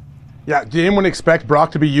 Yeah, did anyone expect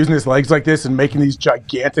Brock to be using his legs like this and making these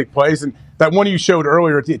gigantic plays? And that one you showed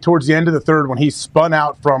earlier towards the end of the third when he spun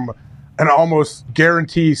out from an almost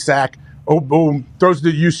guarantee sack, boom, throws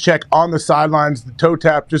the Juszczyk on the sidelines, the toe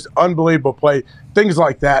tap, just unbelievable play. Things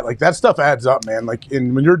like that. Like, that stuff adds up, man. Like,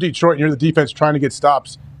 when you're Detroit and you're the defense trying to get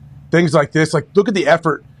stops, things like this, like, look at the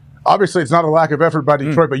effort. Obviously, it's not a lack of effort by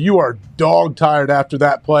Detroit, but you are dog-tired after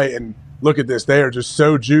that play, and look at this. They are just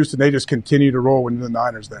so juiced, and they just continue to roll when the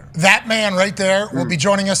Niners there. That man right there will be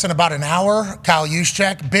joining us in about an hour. Kyle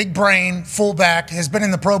Juszczyk, big brain, fullback, has been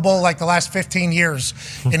in the Pro Bowl like the last 15 years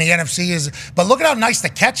in the NFC. But look at how nice the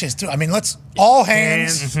catch is, too. I mean, let's all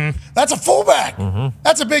hands. That's a fullback.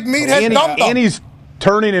 That's a big meathead dum-dum. And he's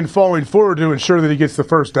turning and falling forward to ensure that he gets the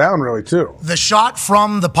first down, really, too. The shot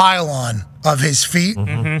from the pylon of his feet,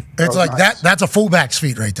 it's like nice. That's a fullback's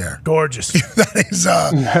feet right there. Gorgeous. That is,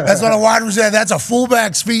 that's what a wide receiver said. That's a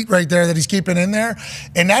fullback's feet right there that he's keeping in there.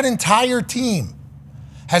 And that entire team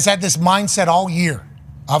has had this mindset all year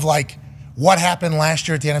of like, what happened last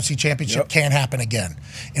year at the NFC Championship can't happen again.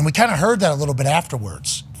 And we kind of heard that a little bit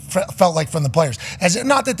afterwards. Felt like from the players.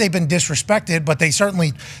 Not that they've been disrespected, but they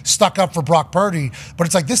certainly stuck up for Brock Purdy. But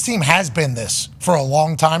it's like this team has been this for a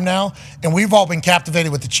long time now, and we've all been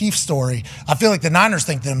captivated with the Chiefs story. I feel like the Niners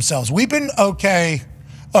think to themselves, we've been okay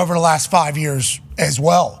over the last 5 years as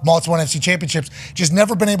well. Multiple NFC championships, just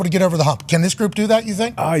never been able to get over the hump. Can this group do that, you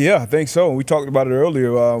think? Yeah, I think so. We talked about it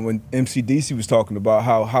earlier when MCDC was talking about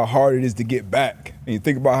how hard it is to get back. And you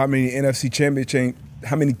think about how many NFC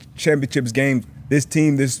how many championships games this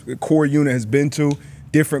team, this core unit has been to,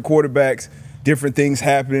 different quarterbacks, different things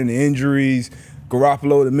happening, injuries,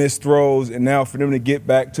 Garoppolo to miss throws, and now for them to get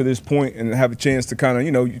back to this point and have a chance to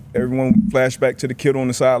kind of, everyone flash back to the kid on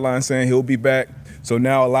the sideline saying he'll be back. So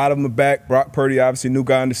now a lot of them are back. Brock Purdy, obviously, new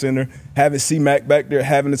guy in the center. Having C-Mac back there,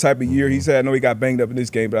 having the type of year he's had. I know he got banged up in this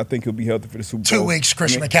game, but I think he'll be healthy for the Super Bowl. 2 weeks,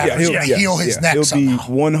 Christian McCaffrey's going to heal his neck He'll somehow.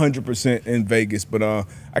 be 100% in Vegas, but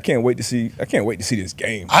I can't wait to see this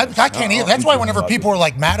game. I can't either. That's why whenever people were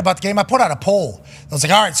like mad about the game, I put out a poll. I was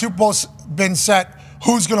like, all right, Super Bowl's been set.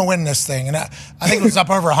 Who's going to win this thing? And I think it was up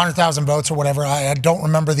over 100,000 votes or whatever. I don't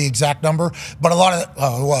remember the exact number, but a lot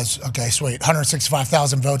of it was. Okay, sweet.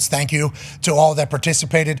 165,000 votes. Thank you to all that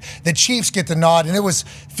participated. The Chiefs get the nod, and it was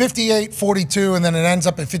 58-42, and then it ends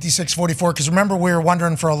up at 56-44. Because remember, we were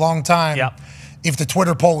wondering for a long time if the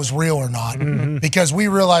Twitter poll was real or not, because we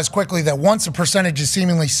realized quickly that once a percentage is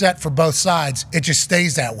seemingly set for both sides, it just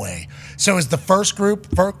stays that way. So is the first group,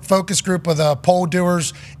 focus group of the poll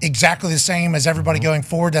doers, exactly the same as everybody going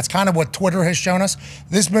forward? That's kind of what Twitter has shown us.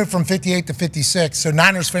 This moved from 58 to 56, so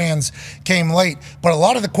Niners fans came late, but a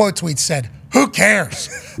lot of the quote tweets said, who cares?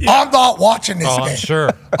 I'm not watching this game. I'm sure.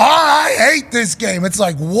 I hate this game. It's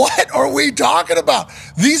like, what are we talking about?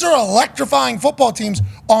 These are electrifying football teams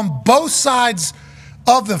on both sides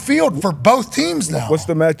of the field for both teams now. What's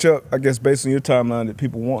the matchup, I guess, based on your timeline that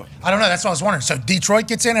people want? I don't know. That's what I was wondering. So Detroit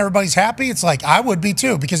gets in, everybody's happy? It's like, I would be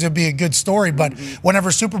too, because it'd be a good story. But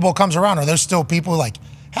whenever Super Bowl comes around, are there still people like,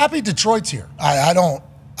 happy Detroit's here? I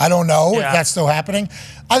don't know if that's still happening.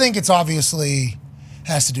 I think it's obviously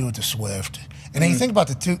has to do with the Swift. And then you think about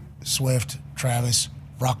the two, Swift, Travis,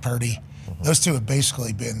 Brock Purdy, those two have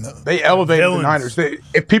basically been they elevated villains. the Niners.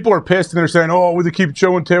 If people are pissed and they're saying, oh, we keep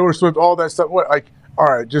showing Taylor Swift, all that stuff, what? Like, all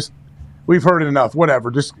right, just we've heard it enough. Whatever.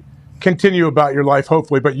 Just continue about your life,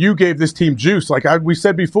 hopefully. But you gave this team juice. Like we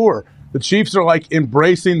said before, the Chiefs are like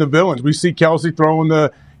embracing the villains. We see Kelsey throwing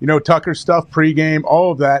the, Tucker stuff pregame,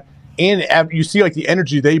 all of that. And you see like the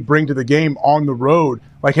energy they bring to the game on the road.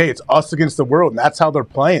 Like, hey, it's us against the world, and that's how they're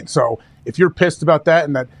playing. So if you're pissed about that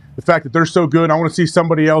and that the fact that they're so good, and I want to see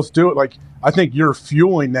somebody else do it, like I think you're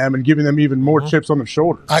fueling them and giving them even more chips on their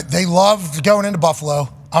shoulders. They loved going into Buffalo.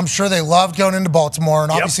 I'm sure they loved going into Baltimore.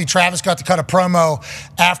 And obviously Travis got to cut a promo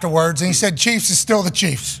afterwards. And he said, Chiefs is still the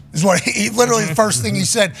Chiefs. Is what he literally the first thing he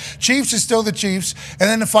said. Chiefs is still the Chiefs. And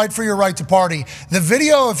then to fight for your right to party. The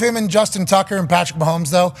video of him and Justin Tucker and Patrick Mahomes,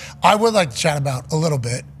 though, I would like to chat about a little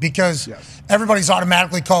bit. Because everybody's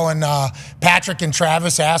automatically calling Patrick and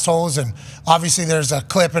Travis assholes. And obviously there's a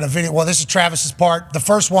clip and a video. Well, this is Travis's part. The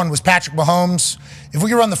first one was Patrick Mahomes. If we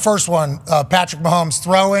could run the first one, Patrick Mahomes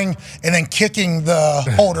throwing and then kicking the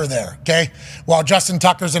holder there, okay? While Justin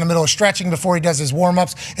Tucker's in the middle of stretching before he does his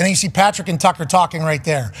warm-ups. And then you see Patrick and Tucker talking right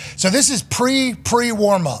there. So this is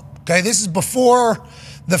pre-warm-up, okay? This is before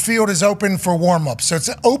the field is open for warm-up. So it's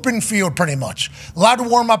an open field pretty much. Allowed to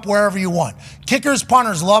warm up wherever you want. Kickers,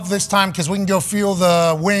 punters love this time because we can go feel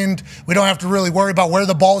the wind. We don't have to really worry about where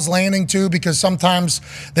the ball's landing to because sometimes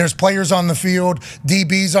there's players on the field,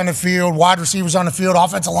 DBs on the field, wide receivers on the field,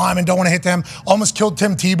 offensive linemen don't want to hit them. Almost killed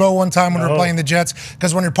Tim Tebow one time when we were playing the Jets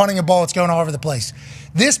because when you're punting a ball, it's going all over the place.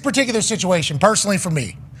 This particular situation, personally for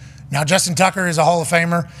me, now, Justin Tucker is a Hall of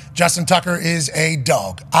Famer. Justin Tucker is a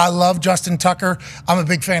dog. I love Justin Tucker. I'm a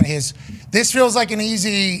big fan of his. This feels like an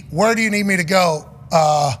easy, where do you need me to go,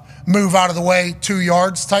 move out of the way, 2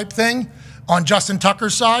 yards type thing on Justin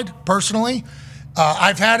Tucker's side, personally.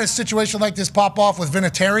 I've had a situation like this pop off with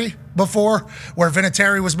Vinatieri before, where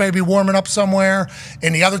Vinatieri was maybe warming up somewhere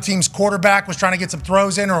and the other team's quarterback was trying to get some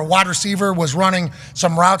throws in, or a wide receiver was running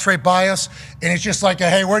some routes right by us, and it's just like,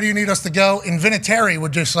 hey, where do you need us to go? And Vinatieri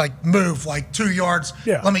would just like move like 2 yards,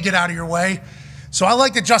 let me get out of your way. So I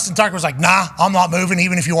like that Justin Tucker was like, nah, I'm not moving,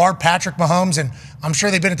 even if you are Patrick Mahomes. And I'm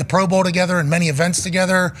sure they've been at the Pro Bowl together and many events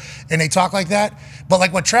together, and they talk like that. But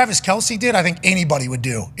like what Travis Kelce did, I think anybody would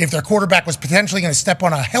do if their quarterback was potentially going to step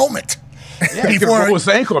on a helmet. Yeah, before his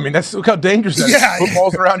ankle. I mean, look how dangerous that is.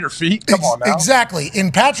 Football's around your feet. Come on now. Exactly.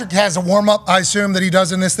 And Patrick has a warm-up, I assume, that he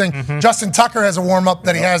does in this thing. Justin Tucker has a warm-up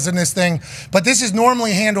that he has in this thing. But this is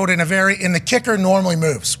normally handled in and the kicker normally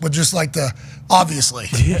moves with just like the, obviously.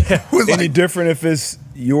 Any different if it's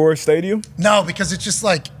your stadium? No, because it's just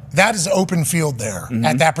like, that is open field there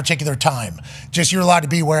at that particular time. Just you're allowed to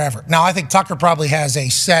be wherever. Now, I think Tucker probably has a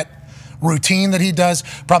set routine that he does,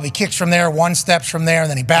 probably kicks from there, 1 steps from there, and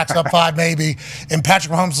then he backs up 5 maybe. And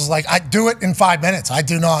Patrick Mahomes is like, I do it in 5 minutes. I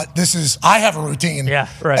do not. I have a routine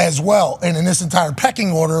as well. And in this entire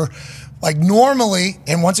pecking order, like normally,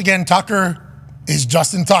 and once again, Tucker is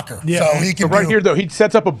Justin Tucker. So he can here, though, he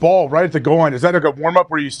sets up a ball right at the goal line. Is that like a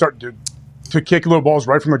warm-up where you start to to kick low balls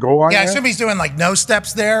right from the goal line. Yeah, I there? assume he's doing like no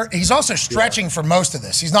steps there. He's also stretching for most of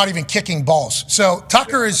this. He's not even kicking balls. So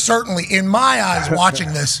Tucker is certainly, in my eyes,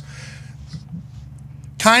 watching this,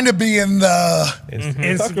 kind of being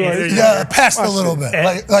the pest a little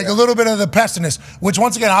bit, like a little bit of the pestiness, which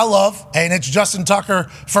once again I love, and it's Justin Tucker,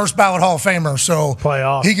 first ballot Hall of Famer, so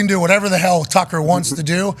he can do whatever the hell Tucker wants to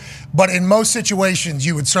do. But in most situations,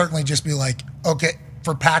 you would certainly just be like, okay,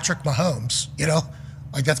 for Patrick Mahomes, you know,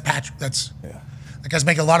 like that's Patrick. That guy's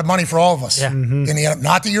making a lot of money for all of us. Yeah. In the end,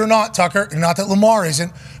 not that you're not Tucker, and not that Lamar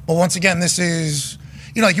isn't, but once again, this is.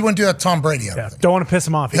 You know, like you wouldn't do that to Tom Brady. Don't want to piss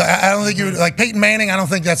him off. I don't think you would. Like Peyton Manning, I don't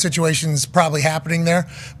think that situation's probably happening there.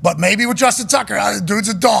 But maybe with Justin Tucker, dude's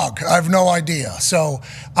a dog. I have no idea. So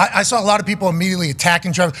I saw a lot of people immediately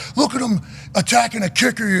attacking Trevor. Look at him attacking a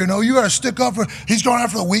kicker, you know. You got to stick up for. He's going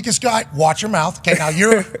after the weakest guy. Watch your mouth. Okay, now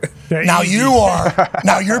you're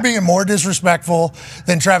now you're being more disrespectful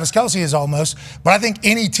than Travis Kelce is almost. But I think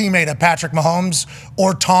any teammate of Patrick Mahomes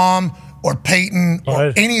or Tom or Peyton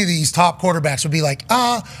or any of these top quarterbacks would be like,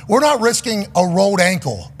 we're not risking a rolled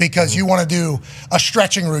ankle because you want to do a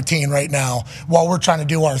stretching routine right now while we're trying to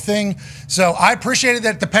do our thing. So I appreciated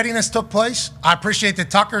that the pettiness took place. I appreciate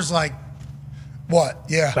that Tucker's like, what?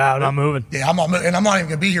 Yeah. I'm moving. Yeah, I'm not moving. And I'm not even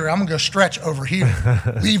going to be here. I'm going to go stretch over here.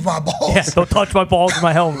 Leave my balls. Yeah, don't touch my balls with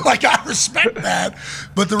my helmet. Like, I respect that.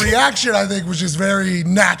 But the reaction, I think, was just very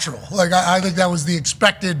natural. Like, I think that was the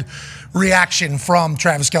expected reaction from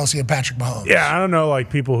Travis Kelce and Patrick Mahomes. Yeah, I don't know, like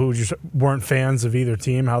people who just weren't fans of either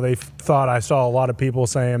team, how they thought. I saw a lot of people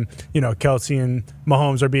saying, you know, Kelce and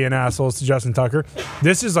Mahomes are being assholes to Justin Tucker.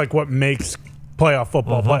 This is like what makes playoff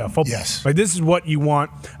football playoff football. Yes. Like this is what you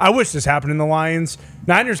want. I wish this happened in the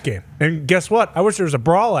Lions-Niners game. And guess what? I wish there was a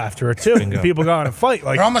brawl after it too. People got in a fight.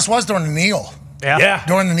 Like there almost was during the kneel. Yeah.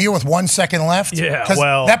 During the kneel with 1 second left. Yeah, Because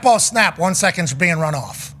well. that ball snapped 1 second's being run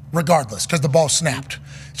off, regardless, because the ball snapped.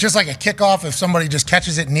 It's just like a kickoff. If somebody just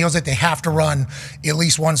catches it and kneels it, they have to run at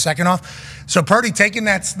least 1 second off. So Purdy taking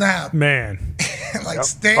that snap. Man. Like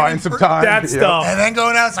standing Find some time. That's tough. And then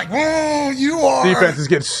going out, it's like, you are. Defenses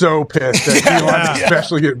get so pissed. That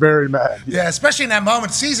especially get very mad. Yeah, especially in that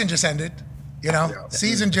moment. Season just ended. You know,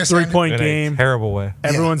 season just Three-point ended. game. Terrible way.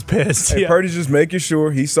 Everyone's pissed. Hey, Purdy's just making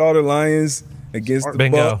sure he saw the Lions against the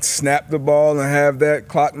Bucs, snap the ball and have that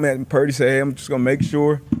clock met. And Purdy say, hey, I'm just going to make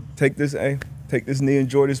sure, take this knee,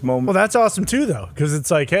 enjoy this moment. Well, that's awesome too, though, because it's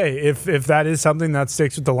like, hey, if that is something that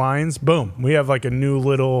sticks with the Lions, boom, we have like a new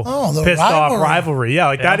little pissed off rivalry.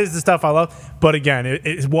 Yeah, that is the stuff I love. But again,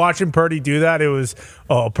 watching Purdy do that, it was,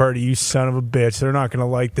 oh, Purdy, you son of a bitch. They're not going to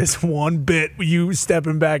like this one bit. You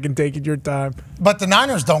stepping back and taking your time. But the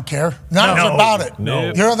Niners don't care. Niners are about it. No.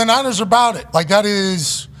 You know, the Niners are about it. Like that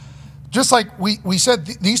is just like we said.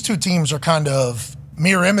 These two teams are kind of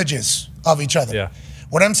mirror images of each other. Yeah.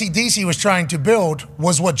 What MCDC was trying to build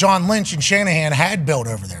was what John Lynch and Shanahan had built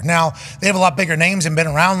over there. Now, they have a lot bigger names and been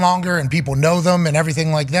around longer, and people know them and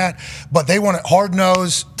everything like that. But they want it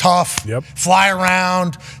hard-nosed, tough, fly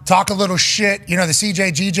around, talk a little shit. You know, the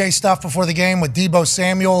CJ-GJ stuff before the game with Debo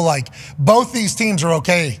Samuel. Like, both these teams are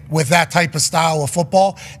okay with that type of style of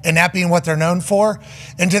football and that being what they're known for.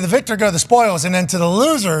 And to the victor go the spoils, and then to the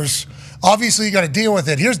losers, obviously you got to deal with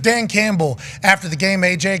it. Here's Dan Campbell after the game,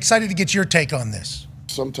 AJ. Excited to get your take on this.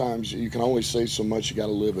 Sometimes you can only say so much. You got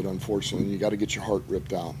to live it, unfortunately. You got to get your heart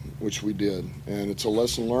ripped out, which we did. And it's a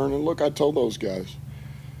lesson learned. And look, I told those guys,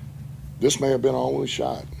 this may have been our only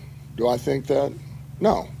shot. Do I think that?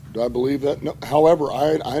 No. Do I believe that? No. However,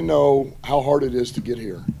 I know how hard it is to get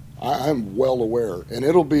here. I'm well aware. And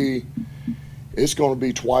it's going to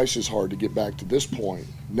be twice as hard to get back to this point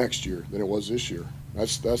next year than it was this year.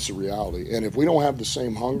 That's the reality. And if we don't have the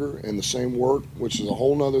same hunger and the same work, which is a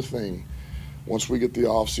whole nother thing, once we get the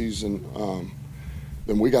offseason,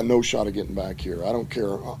 then we got no shot of getting back here. I don't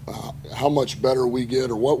care how much better we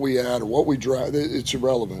get or what we add or what we drive. It's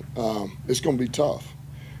irrelevant. It's going to be tough.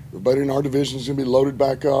 Everybody in our division is going to be loaded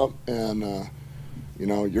back up, and,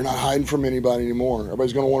 you're not hiding from anybody anymore.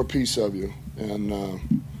 Everybody's going to want a piece of you, and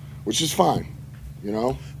which is fine,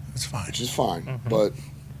 It's fine. Which is fine. But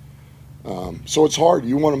so it's hard.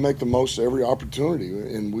 You want to make the most of every opportunity,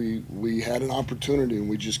 and we had an opportunity, and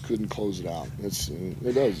we just couldn't close it out. It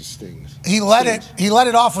stings. He let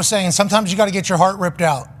it off with saying sometimes you got to get your heart ripped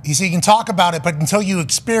out. He said you can talk about it, but until you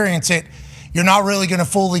experience it, you're not really going to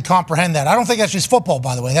fully comprehend that. I don't think that's just football,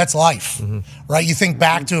 by the way. That's life, right? You think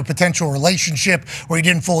back to a potential relationship where you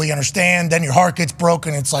didn't fully understand, then your heart gets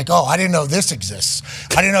broken. It's like, oh, I didn't know this exists.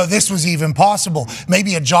 I didn't know this was even possible.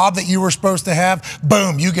 Maybe a job that you were supposed to have,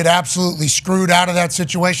 boom, you get absolutely screwed out of that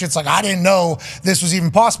situation. It's like, I didn't know this was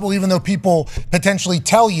even possible, even though people potentially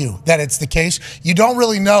tell you that it's the case. You don't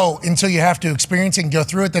really know until you have to experience it and go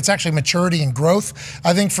through it. That's actually maturity and growth,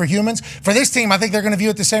 I think, for humans. For this team, I think they're going to view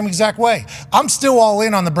it the same exact way. I'm still all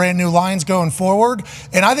in on the brand new Lions going forward,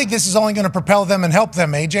 and I think this is only going to propel them and help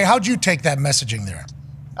them. AJ, how'd you take that messaging there?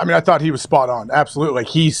 I mean, I thought he was spot on. Absolutely. Like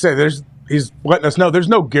he said, he's letting us know there's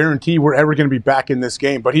no guarantee we're ever going to be back in this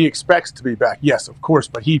game, but he expects to be back. Yes, of course,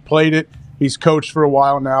 but he played it. He's coached for a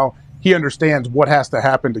while now. He understands what has to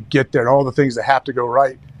happen to get there and all the things that have to go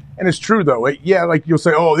right. And it's true, though. Like you'll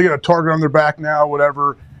say, oh, they got a target on their back now,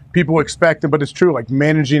 whatever. People expect it, but it's true, like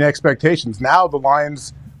managing expectations. Now the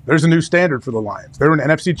Lions, there's a new standard for the Lions. They're in an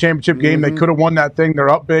NFC Championship game. They could have won that thing. They're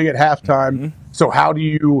up big at halftime. So how do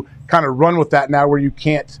you kind of run with that now where you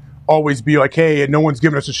can't always be like, hey, no one's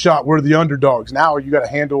giving us a shot. We're the underdogs. Now you got to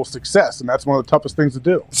handle success, and that's one of the toughest things to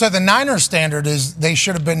do. So the Niners standard is they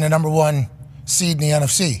should have been the number one seed in the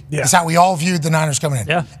NFC. Yeah. That's how we all viewed the Niners coming in.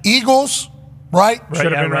 Yeah. Eagles, right?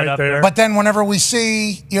 Should have been right there. But then whenever we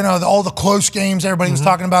see, all the close games everybody was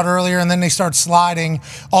talking about earlier, and then they start sliding,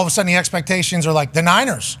 all of a sudden the expectations are like the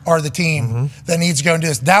Niners are the team that needs to go and do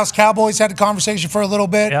this. Dallas Cowboys had a conversation for a little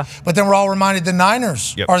bit, but then we're all reminded the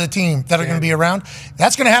Niners are the team that are going to be around.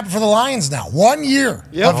 That's going to happen for the Lions now. 1 year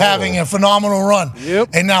of having a phenomenal run.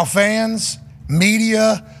 And now fans,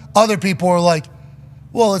 media, other people are like,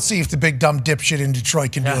 well, let's see if the big dumb dipshit in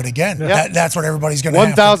Detroit can do it again. That's what everybody's going to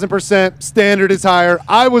have. 1,000% standard is higher.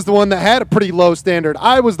 I was the one that had a pretty low standard.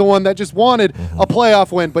 I was the one that just wanted a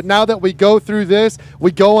playoff win. But now that we go through this,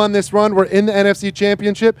 we go on this run, we're in the NFC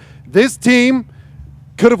Championship, this team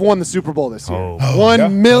could have won the Super Bowl this year.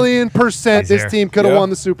 1,000,000% this team could have won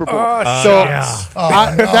the Super Bowl. That's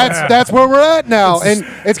where we're at now. And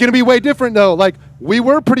it's going to be way different, though. Like, we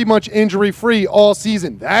were pretty much injury-free all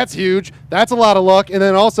season. That's huge. That's a lot of luck. And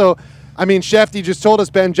then also, I mean, Shefty just told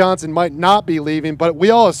us Ben Johnson might not be leaving, but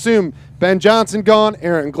we all assume Ben Johnson gone,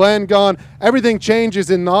 Aaron Glenn gone. Everything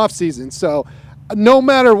changes in the offseason. So no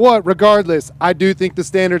matter what, regardless, I do think the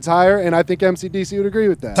standard's higher, and I think MCDC would agree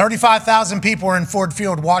with that. 35,000 people are in Ford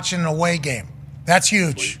Field watching an away game. That's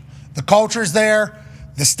huge. The culture's there.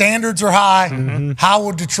 The standards are high. How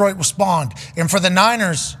will Detroit respond? And for the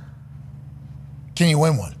Niners, can you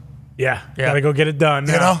win one? Yeah. Gotta go get it done.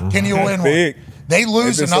 Can you win one? They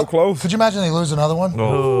lose another. So close. Could you imagine they lose another one?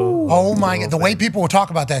 Oh my God! The way people will talk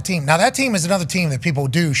about that team. Now that team is another team that people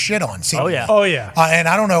do shit on. Seemingly. Oh yeah. And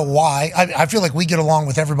I don't know why. I feel like we get along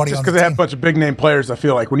with everybody. Just because they have a bunch of big name players. I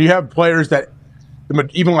feel like when you have players that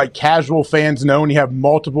even like casual fans know, and you have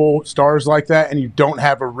multiple stars like that, and you don't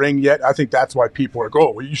have a ring yet, I think that's why people are like,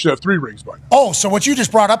 oh, well, you should have 3 rings by now. Oh, so what you just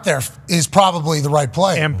brought up there is probably the right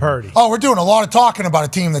play. And Purdy. Oh, we're doing a lot of talking about a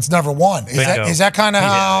team that's never won. Is that kind of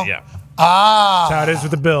how? Yeah. That's how it is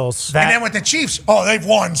with the Bills. And then with the Chiefs, they've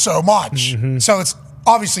won so much. So it's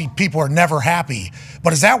obviously people are never happy.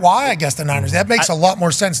 But is that why, I guess, the Niners? That makes a lot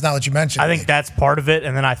more sense now that you mentioned it. I think that's part of it.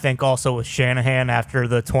 And then I think also with Shanahan after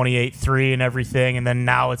the 28-3 and everything, and then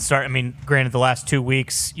now it's starting. I mean, granted, the last 2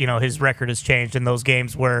 weeks, his record has changed in those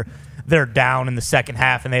games where they're down in the second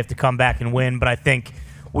half and they have to come back and win. But I think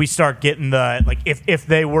we start getting the, like, if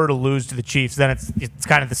they were to lose to the Chiefs, then it's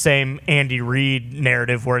kind of the same Andy Reid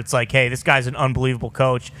narrative where it's like, hey, this guy's an unbelievable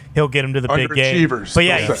coach. He'll get him to the big game. But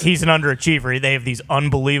yeah, he's an underachiever. They have these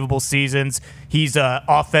unbelievable seasons. He's an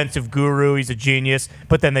offensive guru. He's a genius.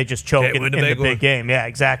 But then they just choke in the big game. Yeah,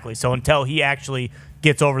 exactly. So until he actually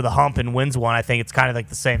gets over the hump and wins one, I think it's kind of like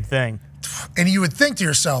the same thing. And you would think to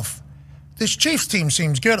yourself, this Chiefs team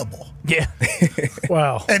seems gettable. Yeah.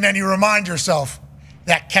 Wow. And then you remind yourself,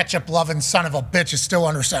 that ketchup-loving son of a bitch is still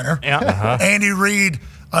under center. Yeah. Andy Reid,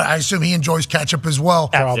 I assume he enjoys ketchup as well.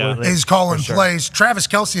 Absolutely. Is calling plays. Travis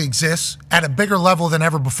Kelce exists at a bigger level than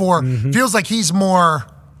ever before. Feels like he's more,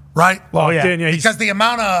 right? Because the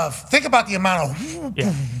amount of, think about the amount of.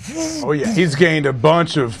 Oh yeah, he's gained a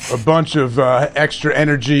bunch of extra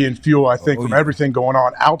energy and fuel, I think, from everything going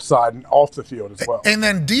on outside and off the field as well. And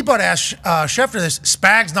then D-Bud asked Schefter this.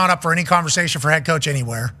 Spag's not up for any conversation for head coach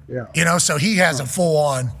anywhere. Yeah. So he has a full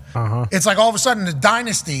on. It's like all of a sudden the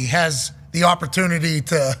dynasty has the opportunity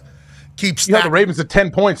to keep stacking. You know, the Ravens at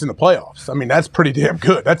 10 points in the playoffs. I mean, that's pretty damn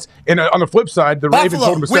good. That's on the flip side, the Ravens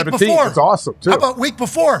hold them to 17. It's awesome too. How about week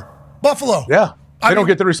before? Buffalo. Yeah. They don't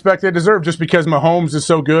get the respect they deserve just because Mahomes is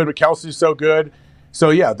so good, but Kelsey's so good.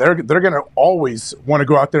 So, yeah, they're going to always want to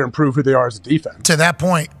go out there and prove who they are as a defense. To that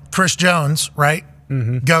point, Chris Jones, right?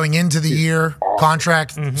 Going into the year,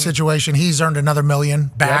 contract situation, he's earned another $1 million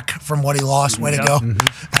back from what he lost. Way to go.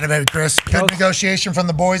 Atta baby, Chris. Good negotiation from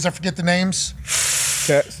the boys. I forget the names.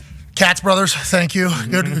 Katz Brothers, thank you.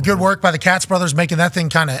 Good work by the Katz Brothers making that thing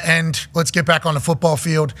kind of end. Let's get back on the football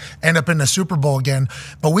field, end up in the Super Bowl again.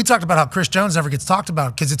 But we talked about how Chris Jones never gets talked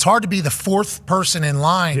about because it's hard to be the fourth person in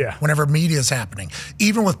line whenever media is happening.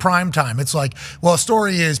 Even with prime time, it's like, well, a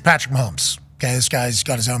story is Patrick Mahomes. Okay, this guy's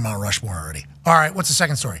got his own Mount Rushmore already. All right, what's the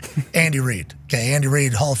second story? Andy Reid. Okay, Andy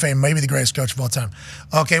Reid, Hall of Fame, maybe the greatest coach of all time.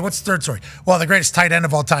 Okay, what's the third story? Well, the greatest tight end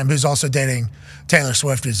of all time who's also dating Taylor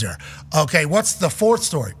Swift is there. Okay, what's the fourth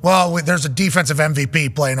story? Well, there's a defensive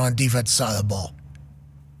MVP playing on defensive side of the ball.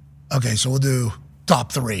 Okay, so we'll do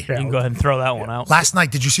top three. You can go ahead and throw that one out. Last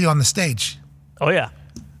night, did you see on the stage? Oh, yeah.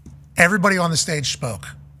 Everybody on the stage spoke.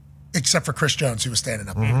 Except for Chris Jones, who was standing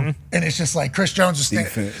up. And it's just like Chris Jones was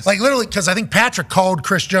standing. Like literally, because I think Patrick called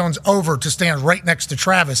Chris Jones over to stand right next to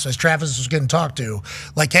Travis as Travis was getting talked to.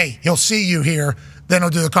 Like, hey, he'll see you here, then he'll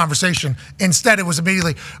do the conversation. Instead, it was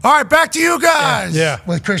immediately, all right, back to you guys.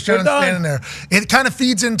 With Chris Jones standing there. It kind of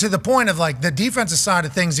feeds into the point of like the defensive side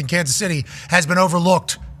of things in Kansas City has been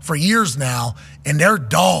overlooked for years now, and they're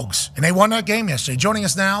dogs. And they won that game yesterday. Joining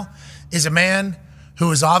us now is a man who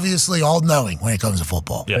is obviously all-knowing when it comes to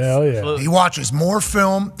football. Hell yeah. He watches more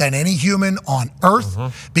film than any human on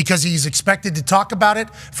earth because he's expected to talk about it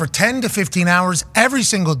for 10 to 15 hours every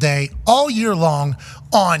single day, all year long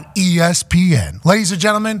on ESPN. Ladies and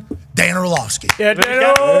gentlemen, Dan Orlovsky. Yeah,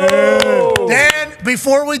 Dan,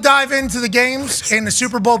 before we dive into the games and the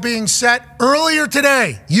Super Bowl being set, earlier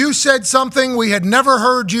today, you said something we had never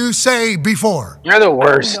heard you say before. You're the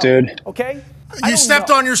worst, dude. Okay? You stepped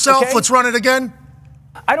on yourself. Okay? Let's run it again.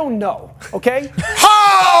 I don't know, okay?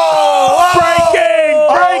 Oh!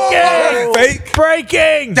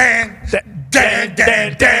 Breaking! Dan!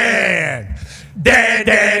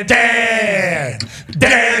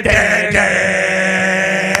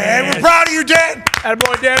 We're proud of you, Dan.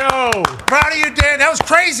 Attaboy, Dano. Proud of you, Dan. That was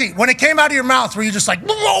crazy. When it came out of your mouth, were you just like,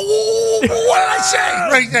 whoa, what did I say?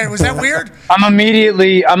 Right there. Was that weird? I'm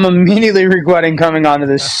immediately regretting coming onto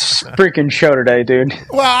this freaking show today, dude.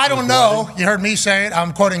 Well, I don't know. You heard me say it.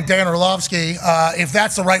 I'm quoting Dan Orlovsky. If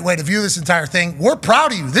that's the right way to view this entire thing, we're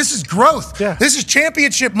proud of you. This is growth. Yeah. This is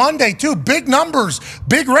Championship Monday, too. Big numbers,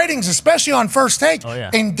 big ratings, especially on First Take. Oh,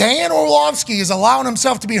 yeah. And Dan Orlovsky is allowing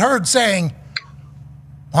himself to be heard saying,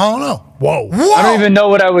 I don't know. Whoa. I don't even know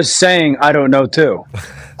what I was saying. I don't know, too.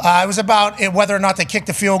 It was about whether or not they kicked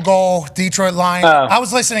the field goal, Detroit Lions. I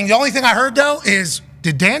was listening. The only thing I heard, though, is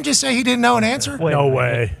did Dan just say he didn't know an answer? No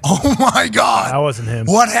way. Oh, my God. That wasn't him.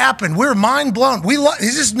 What happened? We're mind blown.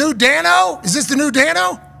 Is this new Dano? Is this the new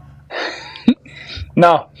Dano?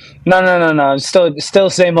 No. Still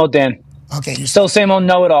same old Dan. Okay. Still same old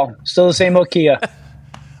know-it-all. Still the same old Kia.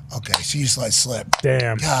 Okay, so you just let it slip.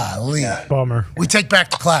 Damn. Golly. Bummer. We take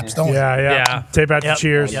back the claps, don't we? Yeah. Take back the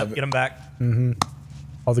cheers. Yep, get them back.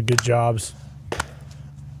 All the good jobs.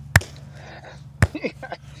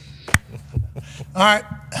 All right.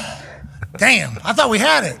 Damn, I thought we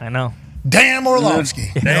had it. I know. Damn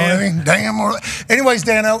Orlovsky. You know what I mean? Damn Anyways,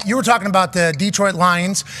 Dano, you were talking about the Detroit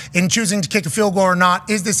Lions in choosing to kick a field goal or not.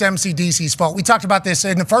 Is this MCDC's fault? We talked about this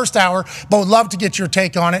in the first hour, but would love to get your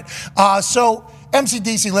take on it. So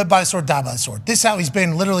MCDC lived by the sword, died by the sword. This is how he's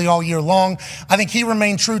been literally all year long. I think he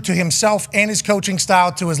remained true to himself and his coaching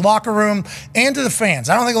style, to his locker room, and to the fans.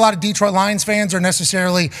 I don't think a lot of Detroit Lions fans are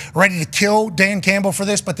necessarily ready to kill Dan Campbell for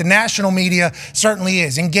this, but the national media certainly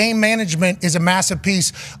is. And game management is a massive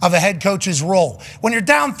piece of a head coach's role. When you're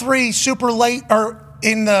down 3 super late or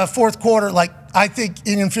in the fourth quarter, like I think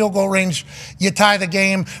in field goal range, you tie the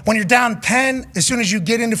game. When you're down 10, as soon as you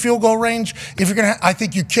get into field goal range, I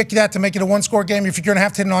think you kick that to make it a one-score game if you're going to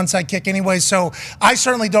have to hit an onside kick anyway. So I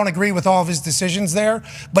certainly don't agree with all of his decisions there.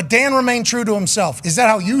 But Dan remained true to himself. Is that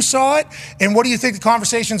how you saw it? And what do you think the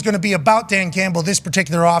conversation is going to be about Dan Campbell this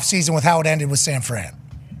particular offseason with how it ended with San Fran?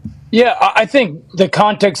 Yeah, I think the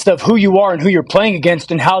context of who you are and who you're playing against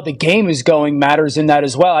and how the game is going matters in that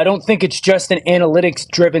as well. I don't think it's just an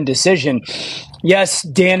analytics-driven decision. Yes,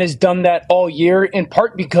 Dan has done that all year, in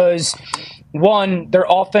part because, one, their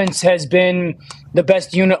offense has been the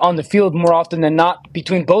best unit on the field more often than not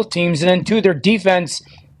between both teams, and then, two, their defense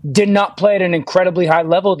did not play at an incredibly high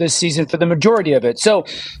level this season for the majority of it. So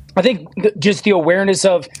I think just the awareness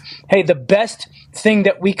of, hey, the best thing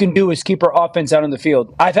that we can do is keep our offense out on the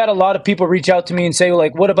field. I've had a lot of people reach out to me and say,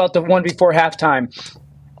 like, what about the one before halftime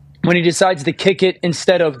when he decides to kick it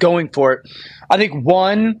instead of going for it? I think,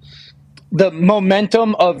 one, the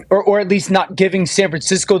momentum of, or at least not giving San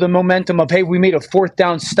Francisco the momentum of, hey, we made a 4th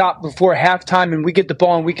down stop before halftime and we get the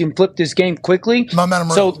ball and we can flip this game quickly.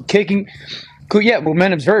 Momentum. So kicking, yeah,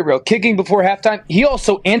 momentum's very real. Kicking before halftime. He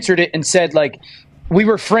also answered it and said, like, we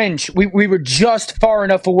were fringe. We were just far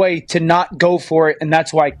enough away to not go for it, and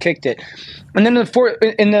that's why I kicked it. And then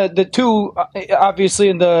the two, obviously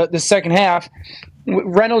in the second half,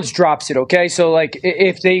 Reynolds drops it, okay? So, like,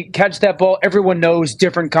 if they catch that ball, everyone knows,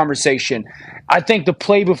 different conversation. I think the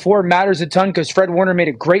play before matters a ton because Fred Warner made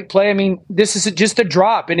a great play. I mean, this is just a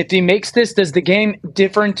drop. And if he makes this, does the game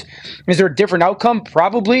different? Is there a different outcome?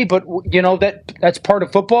 Probably, but, you know, that's part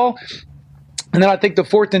of football. And then I think the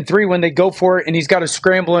 4th and 3 when they go for it and he's got to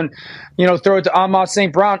scramble and, you know, throw it to Amon-Ra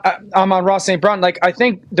St. Brown. Like, I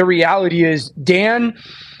think the reality is Dan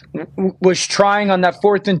was trying on that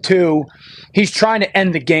 4th and 2. He's trying to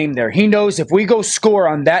end the game there. He knows if we go score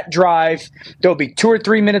on that drive, there'll be 2 or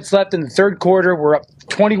 3 minutes left in the third quarter. We're up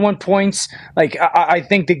 21 points. Like, I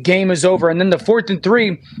think the game is over. And then the 4th and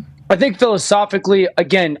 3, I think philosophically,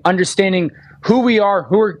 again, understanding who we are,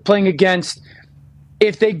 who we're playing against.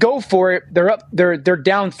 If they go for it, they're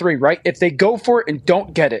down 3, right? If they go for it and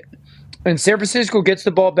don't get it, and San Francisco gets the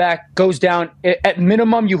ball back, goes down, at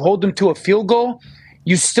minimum you hold them to a field goal,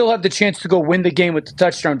 you still have the chance to go win the game with the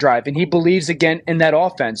touchdown drive. And he believes, again, in that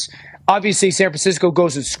offense. Obviously, San Francisco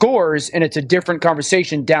goes and scores, and it's a different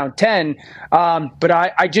conversation down 10. But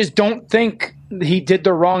I just don't think he did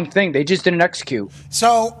the wrong thing. They just didn't execute.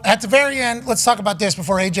 So at the very end, let's talk about this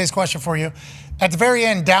before AJ's question for you. At the very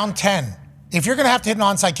end, down 10, if you're going to have to hit an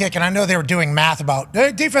onside kick, and I know they were doing math about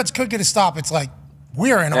defense could get a stop, it's like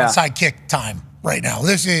we are in onside kick time right now.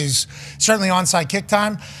 This is certainly onside kick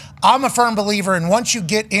time. I'm a firm believer in once you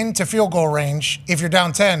get into field goal range, if you're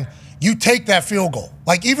down 10, you take that field goal.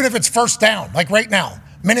 Like, even if it's first down, like right now,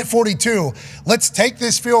 minute 42, let's take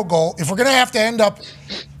this field goal. If we're going to have to end up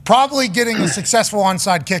probably getting a successful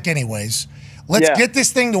onside kick anyways, let's get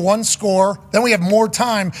this thing to 1 score. Then we have more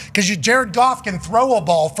time because Jared Goff can throw a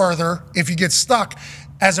ball further if you get stuck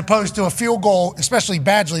as opposed to a field goal, especially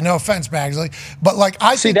Badgley. No offense, Badgley. But, like,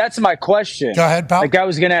 I see, that's my question. Go ahead, pal. Like I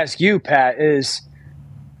was going to ask you, Pat, is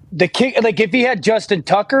the kick, like if he had Justin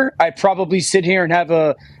Tucker, I'd probably sit here and have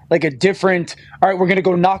a different, all right, we're going to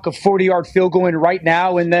go knock a 40-yard field goal in right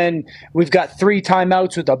now, and then we've got 3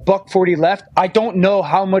 timeouts with a $1:40 left. I don't know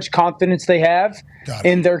how much confidence they have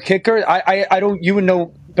in their kicker. I don't, you would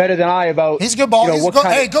know better than I about. He's a good ball.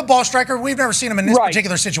 He's good ball striker. We've never seen him in this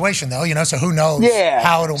particular situation, though, you know, so who knows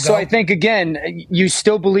how it'll go. So I think, again, you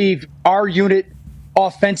still believe our unit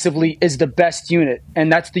offensively is the best unit,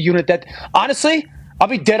 and that's the unit that, honestly, I'll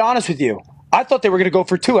be dead honest with you. I thought they were going to go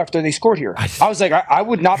for 2 after they scored here. I was like, I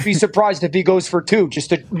would not be surprised if he goes for 2 just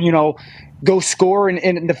to, you know, go score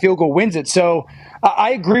and the field goal wins it. So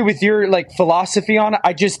I agree with your like philosophy on it.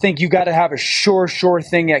 I just think you got to have a sure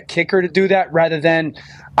thing at kicker to do that rather than,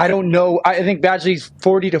 I don't know. I think Badgley's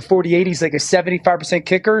 40 to 48. He's like a 75%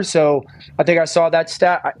 kicker. So I think I saw that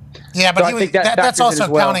stat. Yeah, but that's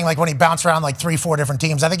also counting like when he bounced around like 3-4 different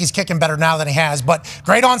teams. I think he's kicking better now than he has. But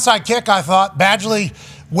great onside kick, I thought. Badgley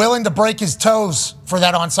willing to break his toes for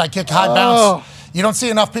that onside kick, high bounce. You don't see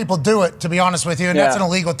enough people do it, to be honest with you, and that's an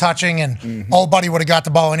illegal touching, and old buddy would have got the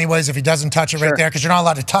ball anyways if he doesn't touch it right there, because you're not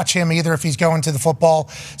allowed to touch him either if he's going to the football.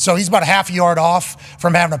 So he's about a half a yard off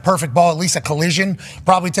from having a perfect ball, at least a collision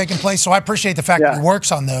probably taking place. So I appreciate the fact that he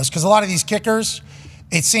works on those, because a lot of these kickers,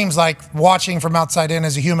 it seems like watching from outside in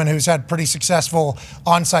as a human who's had pretty successful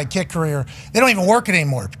onside kick career, they don't even work it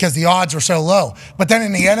anymore because the odds are so low. But then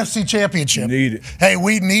in the NFC Championship, hey,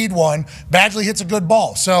 we need one. Badgley hits a good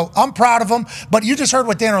ball. So I'm proud of him. But you just heard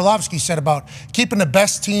what Dan Orlovsky said about keeping the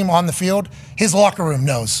best team on the field. His locker room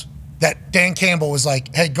knows that Dan Campbell was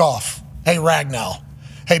like, hey, Goff, hey, Ragnall,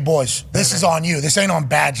 hey, boys, this is on you. This ain't on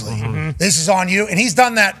Badgley. This is on you. And he's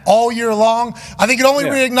done that all year long. I think it only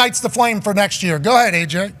reignites the flame for next year. Go ahead,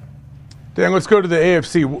 AJ. Dan, let's go to the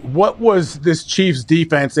AFC. What was this Chiefs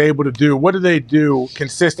defense able to do? What did they do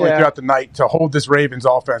consistently throughout the night to hold this Ravens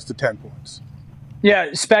offense to 10 points? Yeah,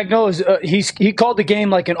 Spagnuolo, he called the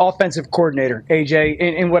game like an offensive coordinator, AJ.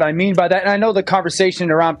 And what I mean by that, and I know the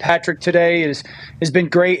conversation around Patrick today has been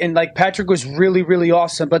great, and like Patrick was really, really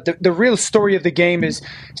awesome. But the real story of the game is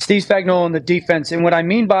Steve Spagnuolo and the defense. And what I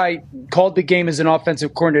mean by called the game as an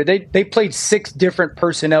offensive coordinator, they played 6 different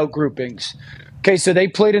personnel groupings. Okay, so they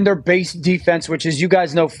played in their base defense, which is, you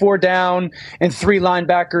guys know, 4 down and 3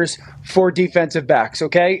 linebackers, 4 defensive backs,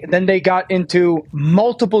 okay? Then they got into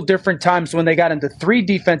multiple different times when they got into 3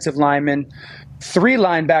 defensive linemen, 3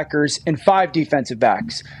 linebackers, and 5 defensive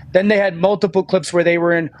backs. Then they had multiple clips where they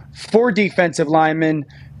were in 4 defensive linemen,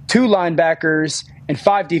 2 linebackers, and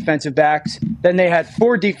 5 defensive backs. Then they had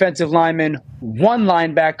 4 defensive linemen, 1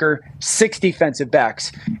 linebacker, 6 defensive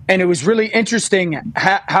backs. And it was really interesting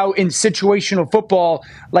how in situational football,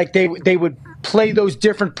 like they would play those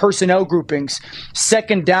different personnel groupings.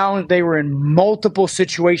 Second down, they were in multiple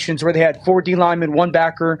situations where they had 4 D linemen, 1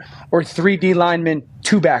 backer, or 3 D linemen,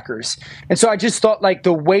 2 backers. And so I just thought like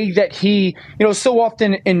the way that he, so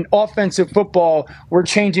often in offensive football, we're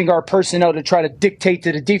changing our personnel to try to dictate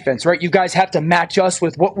to the defense, right? You guys have to match us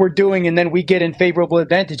with what we're doing, and then we get in favorable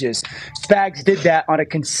advantages. Spags did that on a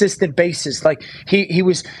consistent basis. Like he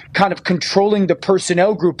was kind of controlling the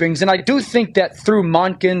personnel groupings. And I do think that through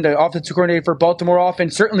Monken, the offensive coordinator for Baltimore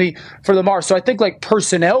offense, certainly for Lamar. So I think like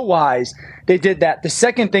personnel-wise, they did that. The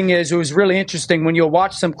second thing is, it was really interesting when you'll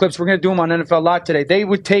watch some clips. We're going to do them on NFL Live today. They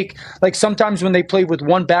would take, like sometimes when they played with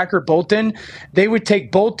 1 backer, Bolton, they would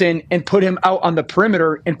take Bolton and put him out on the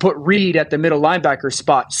perimeter and put Reed at the middle linebacker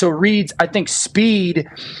spot. So Reed's, I think, speed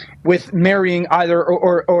with marrying either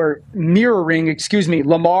or mirroring,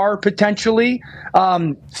 Lamar potentially.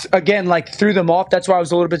 Again, like threw them off. That's why I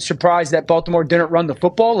was a little bit surprised that Baltimore didn't run the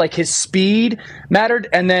football. Like his speed mattered.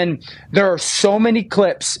 And then there are so many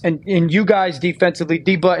clips, and you guys defensively,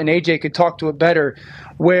 D-Butt and AJ could talk to it better,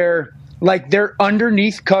 where like they're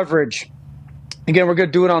underneath coverage. Again, we're going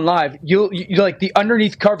to do it on live. You like the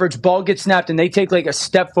underneath coverage, ball gets snapped, and they take like a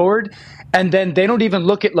step forward, and then they don't even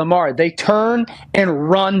look at Lamar. They turn and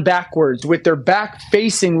run backwards with their back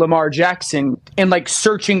facing Lamar Jackson and like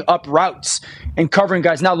searching up routes and covering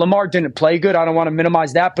guys. Now, Lamar didn't play good. I don't want to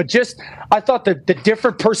minimize that, but just I thought that the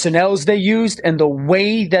different personnels they used and the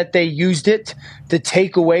way that they used it to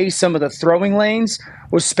take away some of the throwing lanes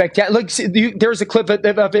was spectacular. Look, there's a clip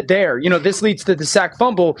of it there. This leads to the sack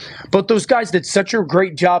fumble, but those guys did such a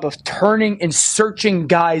great job of turning and searching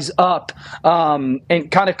guys up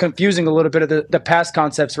and kind of confusing a little bit of the pass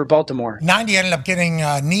concepts for Baltimore. 90 ended up getting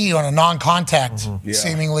a knee on a non-contact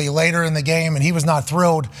seemingly later in the game, and he was not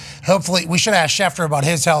thrilled. Hopefully, we should ask Schefter about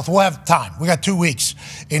his health. We'll have time. We got 2 weeks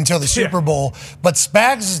until the Super Bowl. But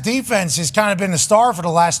Spags' defense has kind of been the star for the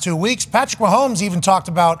last 2 weeks. Patrick Mahomes even talked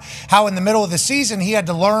about how in the middle of the season he had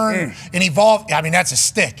to learn and evolve. I mean, that's a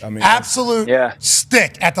stick. Absolute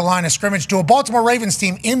stick at the line of scrimmage to a Baltimore Ravens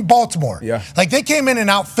team in Baltimore. Yeah. Like, they came in and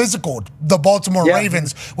out-physicaled the Baltimore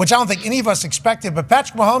Ravens, which I don't think any of us expected. But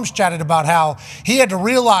Patrick Mahomes chatted about how he had to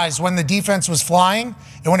realize when the defense was flying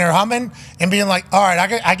and when they were humming and being like, all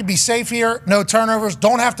right, I can be safe here, no turnovers,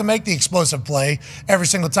 don't have to make the explosive play every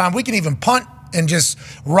single time. We can even punt and just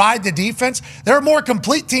ride the defense. They're a more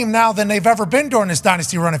complete team now than they've ever been during this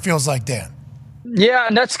dynasty run, it feels like, Dan. Yeah,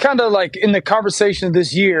 and that's kind of like in the conversation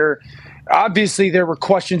this year. Obviously, there were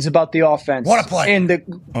questions about the offense. What a play. And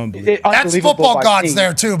that's football gods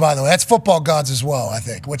there, too, by the way. That's football gods as well, I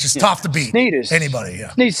think, which is tough to beat. Snead is, anybody,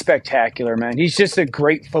 Snead's spectacular, man. He's just a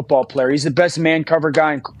great football player. He's the best man cover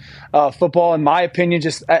guy in football, in my opinion,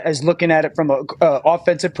 just as looking at it from an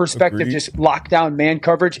offensive perspective, just lockdown man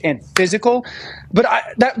coverage and physical. But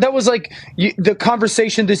that was like the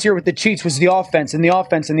conversation this year with the Chiefs was the offense and the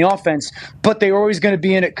offense and the offense, but they were always going to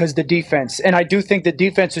be in it because the defense. And I do think the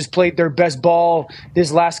defense has played their best ball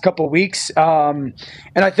this last couple of weeks. And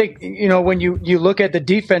I think, when you look at the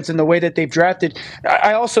defense and the way that they've drafted,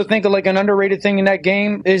 I also think like an underrated thing in that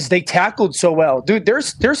game is they tackled so well. Dude,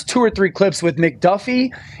 there's 2 or 3 clips with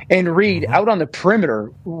McDuffie and Reed out on the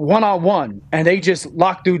perimeter, one-on-one, and they just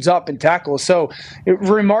lock dudes up and tackle. So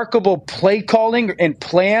remarkable play calling and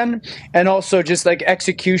plan, and also just like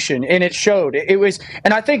execution, and it showed. It was,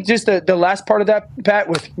 and I think just the last part of that, Pat,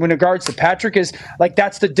 with regards to Patrick, is like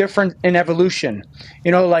that's the difference in evolution.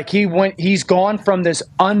 Like he's gone from this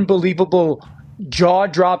unbelievable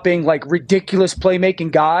jaw-dropping, like ridiculous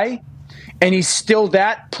playmaking guy, and he's still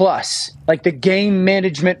that plus, like the game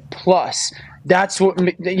management plus. That's what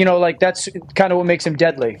that's kind of what makes him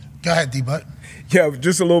deadly. Go ahead, D-Butt. Yeah,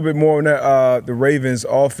 just a little bit more on that, the Ravens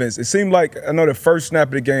offense. It seemed like, I know the first snap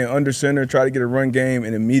of the game, under center, tried to get a run game,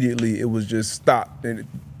 and immediately it was just stopped. And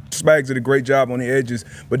Spags did a great job on the edges.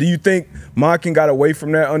 But do you think Monken got away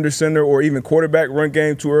from that under center or even quarterback run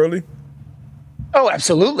game too early? Oh,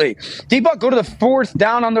 absolutely. D-Butt go to the 4th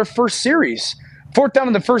down on their first series. 4th down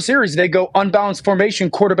in the first series, they go unbalanced formation,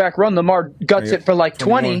 quarterback run. Lamar guts it for like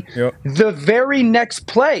 20. The very next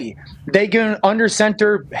play, they get an under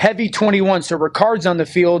center, heavy 21. So Ricard's on the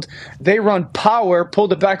field. They run power, pull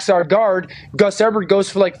the backside guard. Gus Edwards goes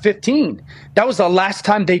for like 15. That was the last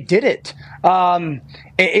time they did it.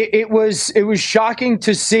 It was shocking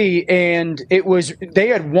to see, and they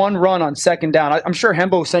had 1 run on 2nd down. I'm sure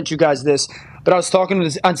Hembo sent you guys this, but I was talking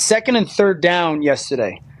on 2nd and 3rd down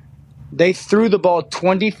yesterday. They threw the ball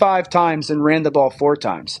 25 times and ran the ball 4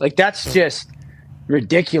 times. Like, that's just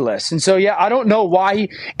ridiculous. And so, yeah, I don't know why.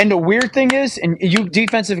 And the weird thing is, and you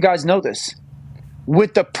defensive guys know this,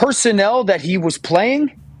 with the personnel that he was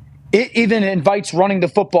playing, it even invites running the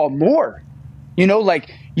football more. You know, like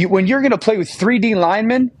when you're going to play with 3D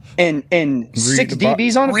linemen and 6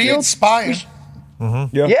 DBs on the field.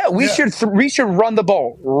 Yeah, we should run the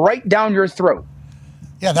ball right down your throat.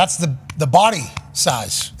 Yeah, that's the body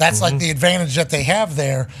size. That's like the advantage that they have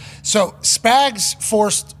there. So Spags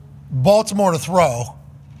forced Baltimore to throw,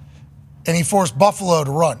 and he forced Buffalo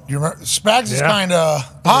to run. You remember? Spags is kind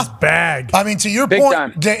of bag. I mean, to your Big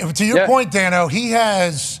point, time. point, Dano, he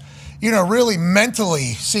has, really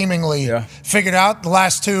mentally, seemingly figured out the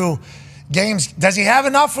last 2 games. Does he have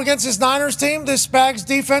enough against this Niners team, this Spags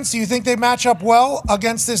defense? Do you think they match up well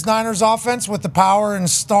against this Niners offense with the power and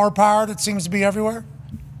star power that seems to be everywhere?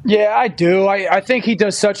 Yeah, I do. I think he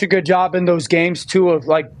does such a good job in those games, too, of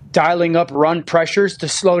like dialing up run pressures to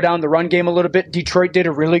slow down the run game a little bit. Detroit did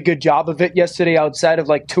a really good job of it yesterday outside of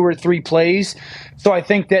like 2 or 3 plays. So I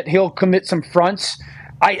think that he'll commit some fronts.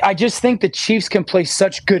 I just think the Chiefs can play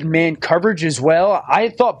such good man coverage as well. I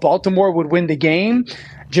thought Baltimore would win the game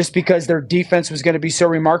just because their defense was going to be so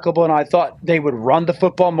remarkable, and I thought they would run the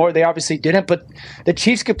football more. They obviously didn't, but the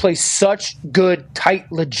Chiefs could play such good,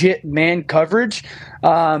 tight, legit man coverage.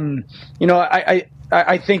 I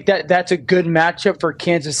think that's a good matchup for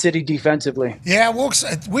Kansas City defensively. Yeah,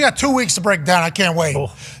 we got 2 weeks to break down. I can't wait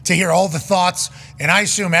to hear all the thoughts, and I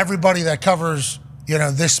assume everybody that covers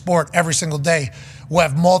this sport every single day will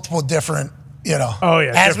have multiple different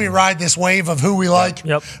as we ride this wave of who we like,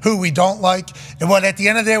 who we don't like. And at the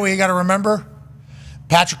end of the day, what you got to remember,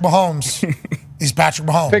 Patrick Mahomes is Patrick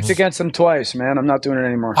Mahomes. Picked against him twice, man. I'm not doing it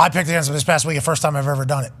anymore. I picked against him this past week, the first time I've ever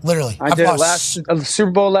done it. Literally. I did it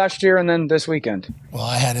Super Bowl last year and then this weekend. Well,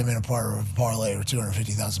 I had him in a parlay where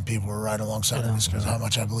 250,000 people were riding alongside him because of how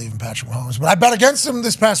much I believe in Patrick Mahomes. But I bet against him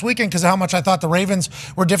this past weekend because of how much I thought the Ravens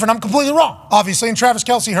were different. I'm completely wrong, obviously. And Travis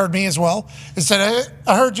Kelce heard me as well. He said, hey,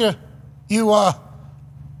 I heard you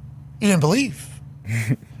didn't believe.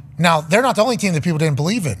 Now, they're not the only team that people didn't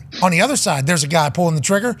believe in. On the other side, there's a guy pulling the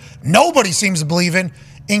trigger nobody seems to believe in,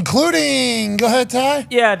 including, go ahead, Ty.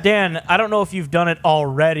 Yeah, Dan, I don't know if you've done it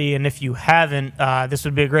already, and if you haven't, this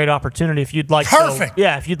would be a great opportunity if you'd like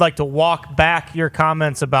if you'd like to walk back your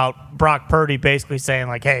comments about Brock Purdy basically saying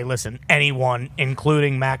like, hey, listen, anyone,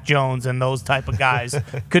 including Mac Jones and those type of guys,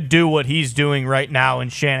 could do what he's doing right now in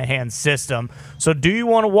Shanahan's system. So do you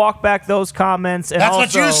want to walk back those comments? And that's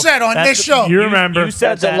what you said on this show. You remember. You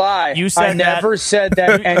said that's a lie. You said I never said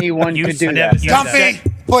that anyone could do that. Dumpy,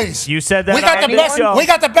 please. You said that we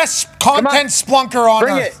got the best content splunker on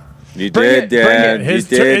earth. You did, Dan. His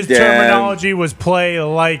terminology was play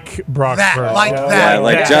like Brock Purdy. Like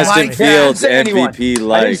Justin Fields, MVP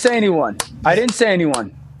like. I didn't say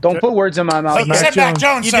anyone. Don't put words in my mouth. So you said Mac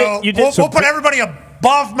Jones, we'll put everybody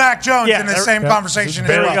above Mac Jones in the same conversation as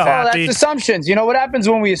well. Well, that's assumptions. You know what happens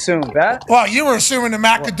when we assume that? Well, you were assuming that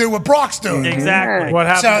Mac could do what Brock's doing. Exactly. What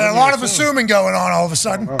happened? So a lot of assuming going on all of a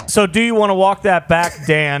sudden. So do you want to walk that back,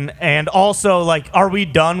 Dan? And also, like, are we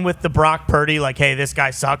done with the Brock Purdy? Like, hey, this guy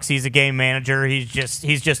sucks. He's a game manager. He's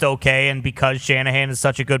just okay. And because Shanahan is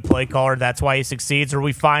such a good play caller, that's why he succeeds. Or are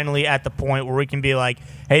we finally at the point where we can be like,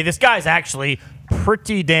 hey, this guy's actually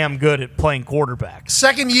pretty damn good at playing quarterback.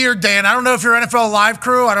 Second year, Dan. I don't know if your NFL Live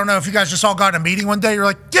crew, I don't know if you guys just all got in a meeting one day. You're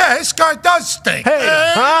like, yeah, this guy does stink. Hey,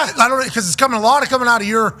 I don't know, because it's coming out of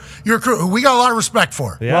your crew, who we got a lot of respect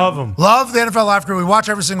for. Yeah. Love them. Love the NFL Live crew. We watch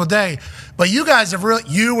every single day. But you guys have really,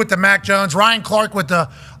 you with the Mac Jones, Ryan Clark with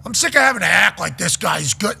the, I'm sick of having to act like this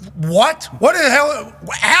guy's good. What? What the hell?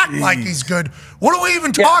 Act like he's good. What are we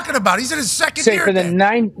even talking about? He's in his second year. For the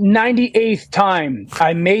 98th time,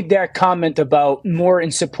 I made that comment about more in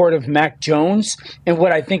support of Mac Jones and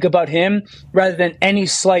what I think about him rather than any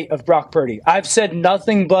slight of Brock Purdy. I've said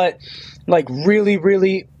nothing but like really,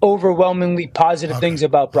 really overwhelmingly positive things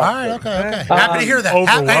about Brock Purdy. Okay. Happy to hear that. We're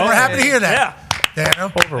happy to hear that. Yeah.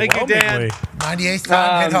 Thank you, Dan. 98th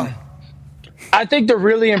time, hit home. I think the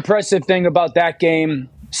really impressive thing about that game,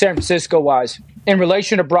 San Francisco-wise, in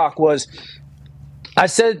relation to Brock was, I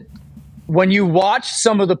said, when you watch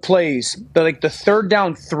some of the plays, the third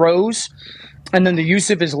down throws and then the use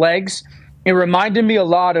of his legs, it reminded me a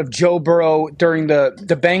lot of Joe Burrow during the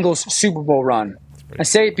Bengals Super Bowl run. I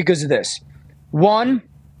say it because of this. One,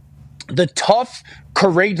 the tough,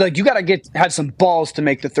 courage, like you got to have some balls to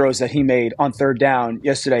make the throws that he made on third down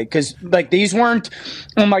yesterday. Because like these weren't,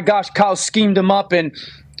 oh my gosh, Kyle schemed him up and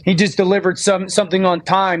he just delivered something on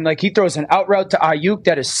time. Like he throws an out route to Ayuk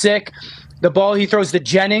that is sick. The ball he throws to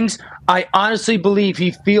Jennings, I honestly believe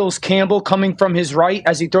he feels Campbell coming from his right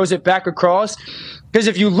as he throws it back across. Because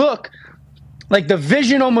if you look, like the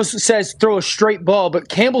vision almost says throw a straight ball, but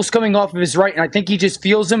Campbell's coming off of his right, and I think he just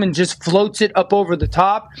feels him and just floats it up over the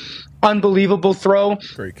top. Unbelievable throw.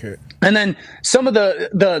 Great kick. And then some of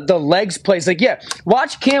the legs plays, like, yeah,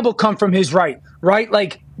 watch Campbell come from his right?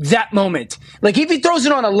 Like that moment. Like if he throws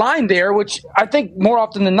it on a line there, which I think more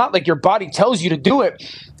often than not, like your body tells you to do it,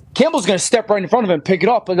 Campbell's going to step right in front of him and pick it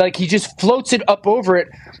up, but like he just floats it up over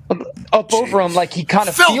him, like he kind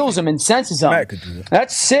of feels him and senses him. Matt could do that.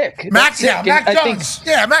 That's sick. Mac That's sick. Jones.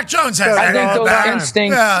 Mac Jones has I that. think those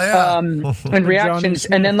instincts and reactions,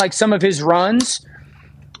 and then like some of his runs,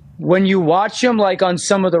 when you watch him, like on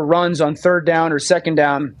some of the runs on third down or second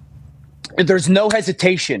down, there's no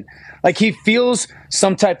hesitation. Like he feels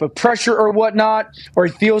some type of pressure or whatnot, or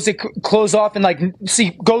he feels it close off, and like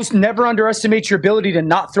never underestimates your ability to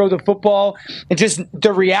not throw the football and just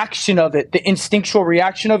the reaction of it, the instinctual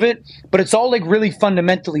reaction of it. But it's all like really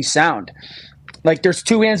fundamentally sound. Like there's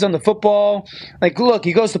two hands on the football. Like look,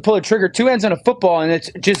 he goes to pull a trigger, two hands on a football, and it's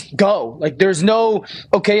just go. Like there's no,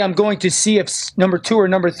 okay, I'm going to see if number 2 or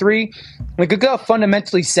number 3. Like look how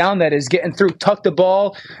fundamentally sound that is, getting through, tuck the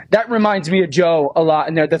ball. That reminds me of Joe a lot.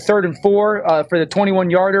 And the 3rd and 4 for the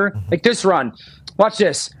 21-yarder. Like this run. Watch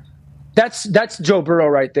this. That's Joe Burrow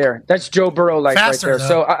right there. That's Joe Burrow Faster, right there.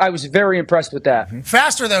 So I was very impressed with that.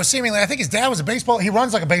 Faster, though, seemingly. I think his dad was a baseball. He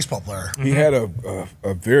runs like a baseball player. He had a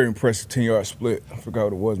very impressive 10-yard split. I forgot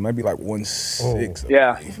what it was. Maybe like 1-6.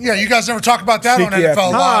 Yeah. Yeah, you guys never talk about that Sneaky on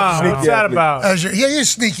NFL Live. What's that about? He's a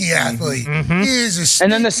sneaky athlete. He is a sneaky.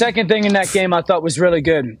 And then the second thing in that game I thought was really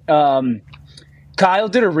good. Kyle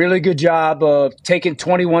did a really good job of taking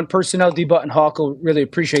 21 personnel. D-Button Hawk will really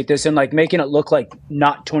appreciate this, and like making it look like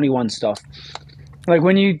not 21 stuff. Like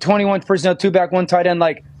when you 21 personnel, 2 back, 1 tight end,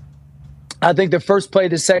 like I think the first play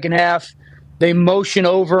of the second half, they motion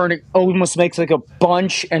over and it almost makes like a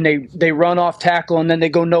bunch, and they run off tackle, and then they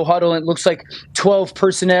go no huddle, and it looks like 12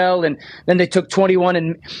 personnel, and then they took 21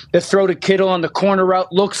 and the throw to Kittle on the corner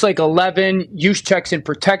route looks like 11, use checks in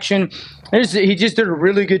protection. He just did a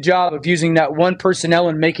really good job of using that one personnel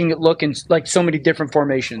and making it look in like so many different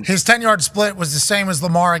formations. His 10-yard split was the same as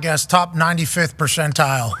Lamar, I guess, top 95th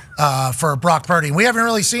percentile for Brock Purdy. We haven't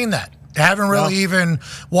really seen that. Haven't really even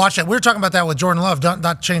watched it. We were talking about that with Jordan Love.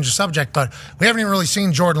 Not change the subject, but we haven't even really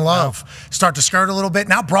seen Jordan Love start to skirt a little bit.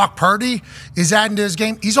 Now Brock Purdy is adding to his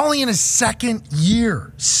game. He's only in his second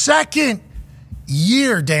year.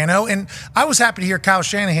 Dano. And I was happy to hear Kyle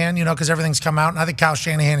Shanahan, because everything's come out. And I think Kyle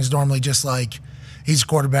Shanahan is normally just like, he's a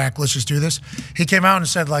quarterback, let's just do this. He came out and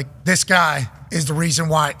said, like, this guy is the reason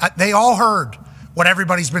why. They all heard what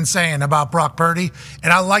everybody's been saying about Brock Purdy.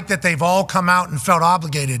 And I like that they've all come out and felt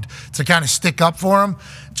obligated to kind of stick up for him.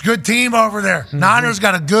 It's a good team over there. Niners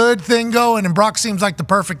got a good thing going, and Brock seems like the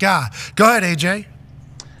perfect guy. Go ahead, AJ.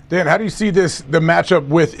 Dan, how do you see the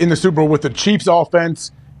matchup in the Super Bowl with the Chiefs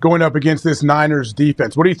offense going up against this Niners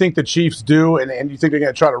defense? What do you think the Chiefs do? And do you think they're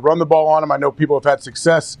going to try to run the ball on them? I know people have had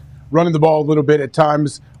success running the ball a little bit at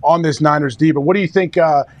times on this Niners D, but what do you think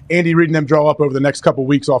Andy Reid and them draw up over the next couple of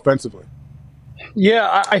weeks offensively?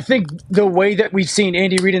 Yeah, I think the way that we've seen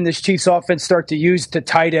Andy Reid and this Chiefs offense start to use the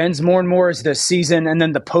tight ends more and more as the season and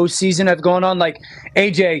then the postseason have gone on. Like,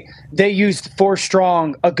 AJ, they used 4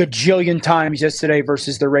 strong a gajillion times yesterday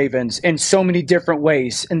versus the Ravens in so many different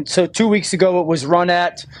ways. And so 2 weeks ago it was run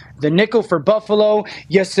at the nickel for Buffalo.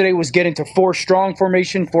 Yesterday was getting to 4 strong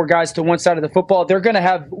formation, 4 guys to one side of the football. They're going to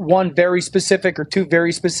have one very specific or 2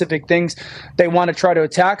 very specific things they want to try to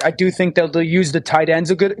attack. I do think they'll use the tight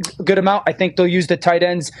ends a good amount. I think they'll use the tight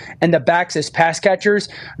ends and the backs as pass catchers.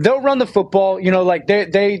 They'll run the football. Like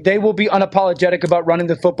they will be unapologetic about running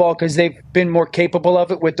the football because they've been more capable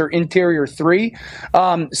of it with their interior 3.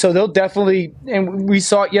 So they'll definitely, and we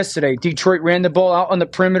saw it yesterday. Detroit ran the ball out on the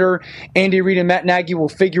perimeter. Andy Reid and Matt Nagy will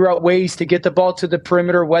figure out ways to get the ball to the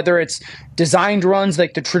perimeter, whether it's designed runs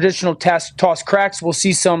like the traditional toss cracks. We'll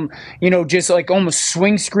see some, just like almost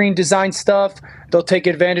swing screen design stuff. They'll take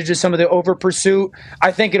advantage of some of the over pursuit.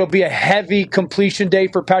 I think it'll be a heavy completion day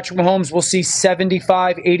for Patrick Mahomes. We'll see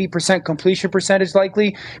 75, 80% completion percentage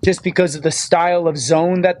likely just because of the style of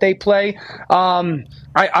zone that they play.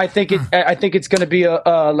 I think it's going to be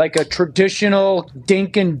like a traditional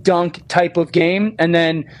dink and dunk type of game, and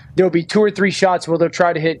then there'll be 2 or 3 shots where they'll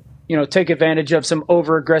try to hit, take advantage of some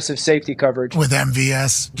over-aggressive safety coverage. With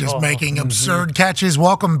MVS just making absurd catches.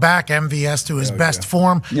 Welcome back, MVS, to his best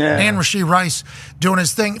form. Yeah. And Rashee Rice doing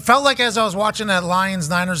his thing. Felt like as I was watching that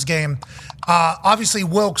Lions-Niners game, obviously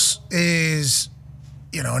Wilkes is,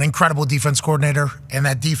 an incredible defense coordinator, and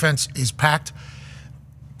that defense is packed.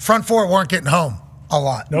 front four weren't getting home a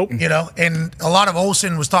lot. Nope. You know, and a lot of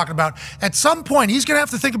Olsen was talking about at some point he's going to have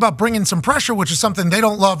to think about bringing some pressure, which is something they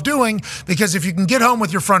don't love doing, because if you can get home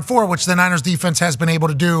with your front four, which the Niners defense has been able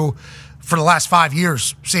to do for the last 5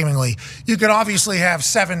 years, seemingly, you could obviously have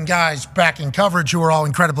 7 guys back in coverage who are all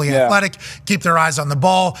incredibly athletic, keep their eyes on the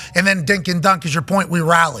ball, and then dink and dunk is your point. We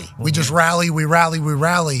rally. We just rally, we rally, we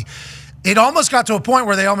rally. It almost got to a point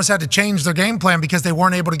where they almost had to change their game plan because they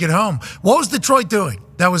weren't able to get home. What was Detroit doing?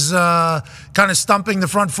 That was kind of stumping the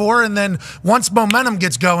front four, and then once momentum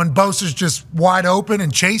gets going, Bosa's just wide open,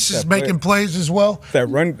 and Chase is making plays as well. That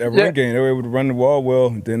run game, they were able to run the ball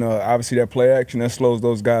well. Then obviously that play action, that slows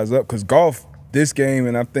those guys up. Because Goff, this game,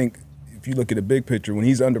 and I think if you look at the big picture, when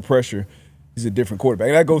he's under pressure, he's a different quarterback.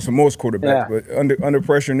 And that goes for most quarterbacks, but under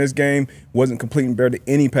pressure in this game, wasn't completing barely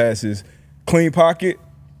any passes. Clean pocket,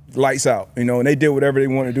 lights out, you know, and they did whatever they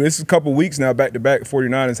want to do. This is a couple weeks now back-to-back.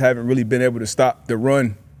 49ers haven't really been able to stop the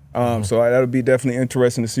run. So that'll be definitely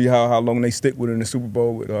interesting to see how long they stick with it in the Super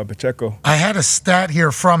Bowl with Pacheco. I had a stat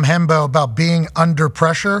here from Hembo about being under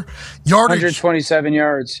pressure. Yardage. 127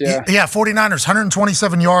 yards, yeah. Yeah, 49ers,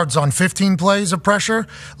 127 yards on 15 plays of pressure.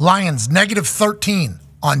 Lions, negative 13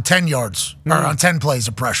 on 10 yards, or on 10 plays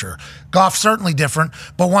of pressure. Goff, certainly different.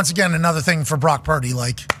 But once again, another thing for Brock Purdy,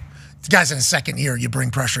 like, the guy's in his second year. You bring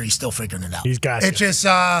pressure, he's still figuring it out. He's got it. It's just,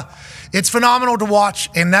 it's phenomenal to watch.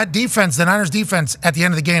 And that defense, the Niners defense, at the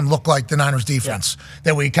end of the game looked like the Niners defense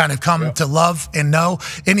that we kind of come to love and know.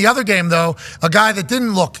 In the other game, though, a guy that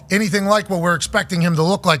didn't look anything like what we're expecting him to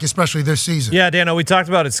look like, especially this season. Yeah, Dano, we talked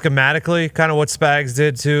about it schematically, kind of what Spags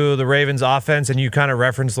did to the Ravens offense, and you kind of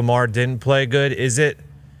referenced Lamar didn't play good.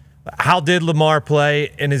 How did Lamar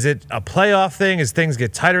play, and is it a playoff thing? As things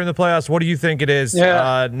get tighter in the playoffs, what do you think it is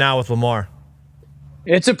now with Lamar?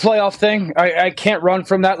 It's a playoff thing. I can't run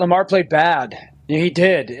from that. Lamar played bad. He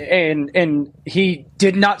did, and he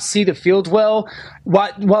did not see the field well.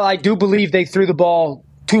 While I do believe they threw the ball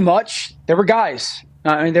too much, there were guys.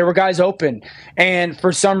 There were guys open, and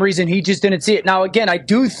for some reason he just didn't see it. Now, again, I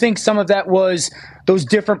do think some of that was those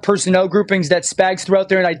different personnel groupings that Spags threw out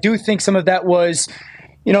there, and I do think some of that was,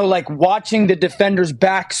 you know, like watching the defenders'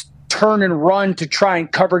 backs turn and run to try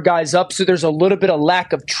and cover guys up. So there's a little bit of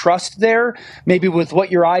lack of trust there, maybe with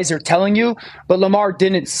what your eyes are telling you. But Lamar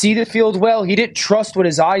didn't see the field well. He didn't trust what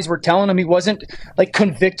his eyes were telling him. He wasn't like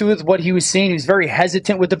convicted with what he was seeing. He was very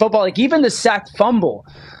hesitant with the football. Like even the sacked fumble,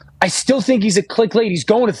 I still think he's a click late. He's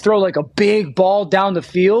going to throw like a big ball down the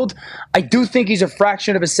field. I do think he's a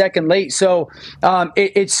fraction of a second late. So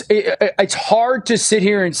it's hard to sit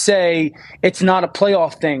here and say it's not a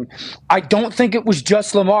playoff thing. I don't think it was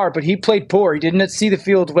just Lamar, but he played poor. He didn't see the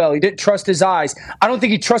field well. He didn't trust his eyes. I don't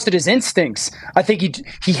think he trusted his instincts. I think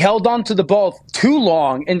he held on to the ball too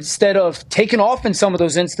long instead of taking off in some of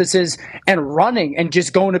those instances and running and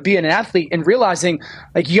just going to be an athlete and realizing,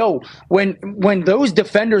 like, yo, when those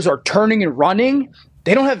defenders are turning and running,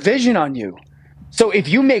 they don't have vision on you. So if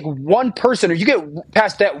you make one person or you get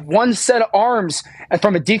past that one set of arms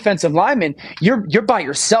from a defensive lineman, you're by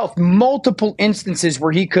yourself. Multiple instances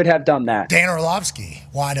where he could have done that. Dan Orlovsky,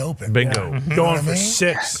 wide open. Bingo. Going for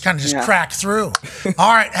 6. Kind of just cracked through.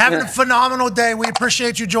 All right, having a phenomenal day. We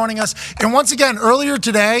appreciate you joining us. And once again, earlier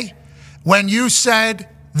today, when you said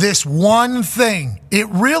this one thing, it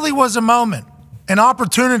really was a moment, an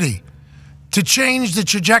opportunity to change the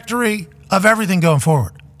trajectory of everything going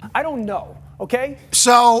forward. I don't know, okay?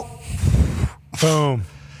 So, boom.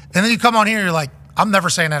 And then you come on here, you're like, I'm never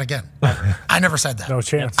saying that again. I never said that. No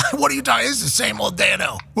chance. What are you talking? This is the same old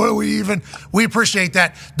Dano. What are we even? We appreciate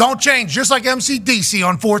that. Don't change, just like MCDC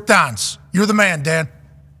on 4th downs. You're the man, Dan.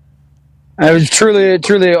 It was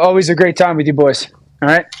truly always a great time with you boys. All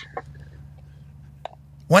right?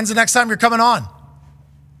 When's the next time you're coming on?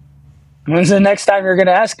 When's the next time you're going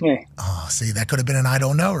to ask me? Oh, see, that could have been an I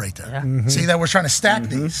don't know right there. Yeah. See, that we're trying to stack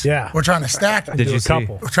these. Yeah. We're trying to stack them. Did you see?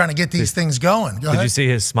 We're trying to get these things going. Go Did ahead. you see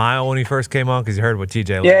his smile when he first came on? Because you heard what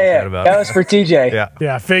TJ said about. That was for TJ.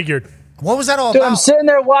 Yeah, I figured. What was that all Dude, about? I'm sitting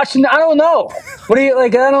there watching. I don't know. What do you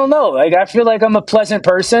like? I don't know. Like, I feel like I'm a pleasant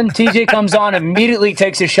person. TJ comes on, immediately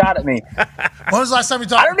takes a shot at me. When was the last time you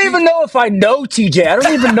talked? I don't even know if I know TJ. I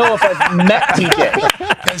don't even know if I've met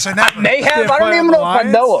TJ. Okay, so now, I may have. I don't even know if I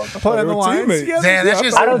know him. Playing the Lions. Dan, that's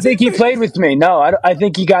just, I don't think he played with me. No, I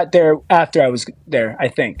think he got there after I was there, I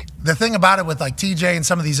think. the thing about it with like TJ and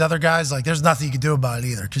some of these other guys, like there's nothing you could do about it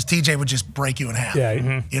either because TJ would just break you in half. Yeah.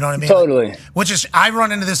 You know what I mean? Totally. Like, which is, I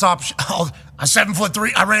run into this option. I'm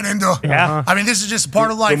 7'3". I ran into. Yeah. I mean, this is just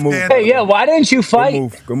part of life, man. Hey, yeah. Why didn't you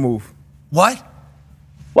fight? Good move. What?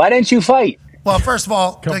 Why didn't you fight? Well, first of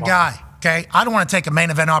all, good guy. Okay, I don't want to take a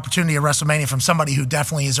main event opportunity at WrestleMania from somebody who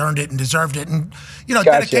definitely has earned it and deserved it, and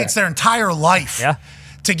dedicates their entire life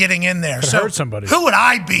to getting in there. Could hurt somebody. Who would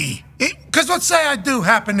I be? Because let's say I do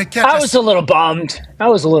happen to catch. I was a little bummed.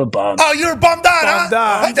 Oh, you were bummed out,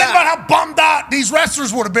 huh? Think about how bummed out these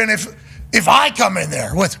wrestlers would have been if I come in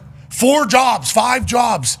there with 4 jobs, 5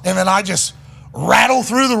 jobs, and then I just rattle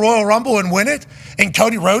through the Royal Rumble and win it, and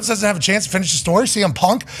Cody Rhodes doesn't have a chance to finish the story. CM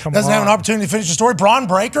Punk doesn't have an opportunity to finish the story. Braun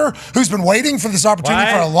Breaker, who's been waiting for this opportunity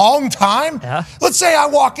for a long time. Yeah. Let's say I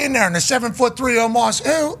walk in there and the 7'3" Omos,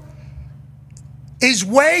 who is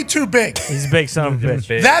way too big. He's a big son of a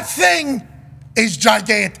bitch. That thing is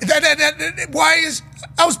gigantic.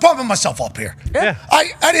 I was pumping myself up here. Yeah.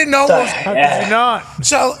 I didn't know. How could you not?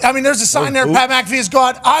 So, I mean, there's a sign there, Pat McAfee is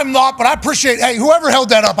God. I'm not, but I appreciate, hey, whoever held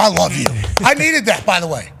that up, I love you. I needed that, by the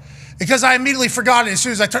way, because I immediately forgot it as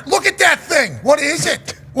soon as I turned. Look at that thing. What is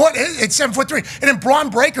it? What is it? It's 7'3". And then Braun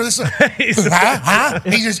Breaker, this is he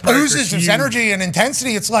just oozes his energy and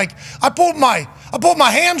intensity. It's like I pulled my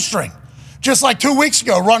hamstring just like 2 weeks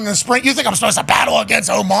ago running the sprint. You think I'm supposed to battle against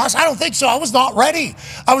Omos? I don't think so. I was not ready.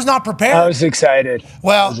 I was not prepared. I was excited.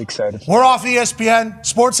 Well, we're off ESPN.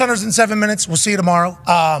 Sports Center's in 7 minutes. We'll see you tomorrow.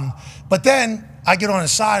 But then I get on the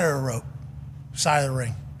side of the rope, side of the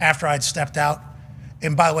ring, after I'd stepped out.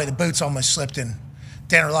 And by the way, the boots almost slipped in.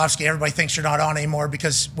 Dan Orlovsky, everybody thinks you're not on anymore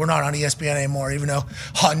because we're not on ESPN anymore, even though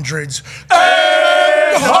hundreds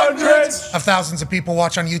of thousands of people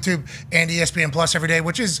watch on YouTube and ESPN Plus every day,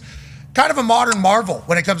 which is kind of a modern marvel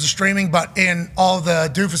when it comes to streaming, but in all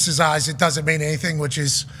the doofus' eyes, it doesn't mean anything, which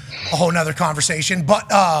is a whole nother conversation. But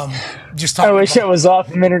just talking. I wish it was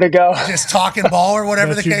off a minute ago. Just talking ball or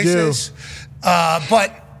whatever the case is.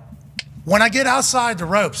 But when I get outside the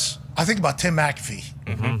ropes, I think about Tim McAfee.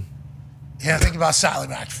 Mm-hmm. Yeah, I think about Sally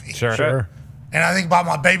McAfee. Sure. And I think about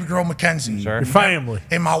my baby girl Mackenzie. Your family.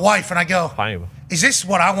 And my wife. And I go, is this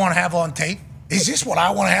what I want to have on tape? Is this what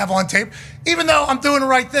I want to have on tape? Even though I'm doing the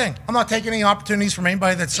right thing. I'm not taking any opportunities from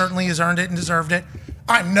anybody that certainly has earned it and deserved it.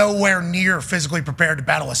 I'm nowhere near physically prepared to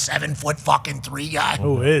battle a 7'3" guy.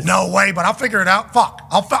 Who is? No way, but I'll figure it out. Fuck.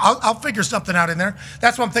 I'll figure something out in there.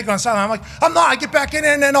 That's what I'm thinking on Saturday. I'm like, I'm not. I get back in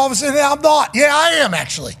there and then all of a sudden, I'm not. Yeah, I am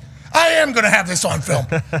actually. I am going to have this on film.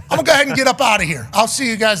 I'm going to go ahead and get up out of here. I'll see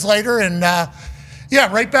you guys later. And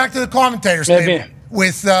right back to the commentators table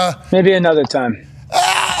with maybe another time.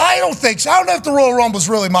 I don't think so. I don't know if the Royal Rumble is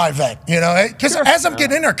really my event, because as I'm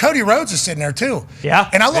getting in there, Cody Rhodes is sitting there too. Yeah.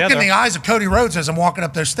 And I look in the eyes of Cody Rhodes as I'm walking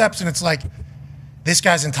up those steps, and it's like, this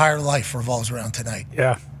guy's entire life revolves around tonight.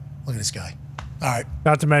 Yeah. Look at this guy. All right.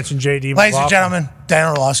 Not to mention JD. Ladies and gentlemen, Dan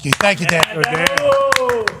Orlovsky. Thank you, Dan.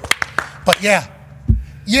 But yeah,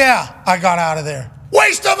 I got out of there.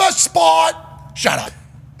 Waste of a spot. Shut up.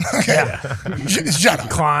 Okay. Shut up.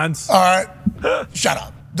 Clowns. All right. Shut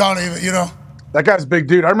up. Don't even, That guy's a big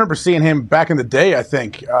dude. I remember seeing him back in the day, I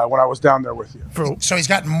think, when I was down there with you. So he's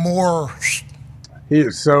gotten more. He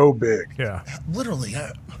is so big. Yeah. Literally.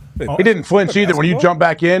 He didn't flinch either. When you jump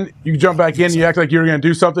back in, you act like you were going to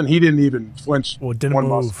do something. He didn't even flinch. Well, didn't one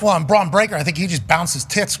move. muscle. Well, on Braun Breaker, I think he just bounced his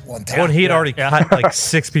tits one time. Well, he had already cut like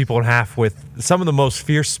 6 people in half with some of the most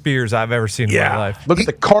fierce spears I've ever seen in my life. Look at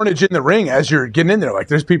the carnage in the ring as you're getting in there. Like,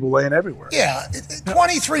 there's people laying everywhere. Yeah.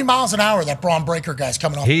 23 miles an hour, that Braun Breaker guy's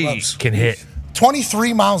coming off the ropes. He can hit.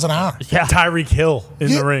 23 miles an hour. Yeah. Tyreek Hill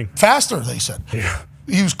in the ring. Faster, they said. Yeah.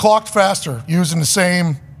 He was clocked faster using the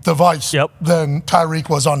same device than Tyreek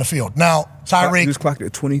was on the field. Now, Tyreek. He was clocked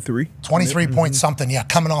at 23? 23 point something,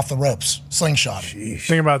 coming off the ropes. Slingshot.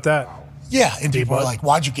 Think about that. Yeah, and people are like,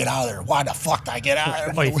 why'd you get out of there? Why the fuck did I get out of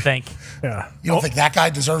there? What do you think? Yeah. You don't think that guy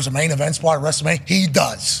deserves a main event spot at WrestleMania? He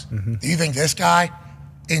does. Mm-hmm. Do you think this guy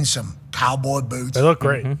in some cowboy boots? They look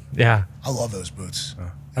great. Yeah. I love those boots.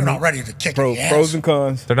 They're not ready to kick the ass. Pros and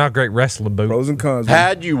cons. They're not great wrestling boots. Pros and cons.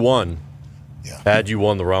 Had you won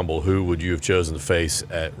the Rumble, who would you have chosen to face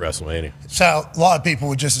at WrestleMania? So a lot of people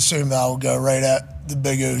would just assume that I would go right at the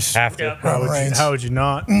Big Oos. Have to. How would you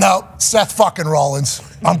not? No, Seth fucking Rollins.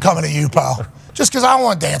 I'm coming to you, pal. Just because I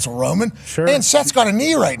want to dance with Roman. Sure. And Seth's got a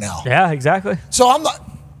knee right now. Yeah, exactly. So I'm not.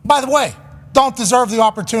 By the way, don't deserve the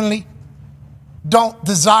opportunity. Don't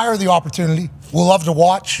desire the opportunity. We'll love to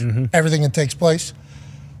watch everything that takes place.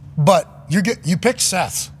 But you pick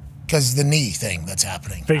Seth because the knee thing that's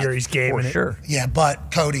happening. Figure he's gaming it. Sure. Yeah,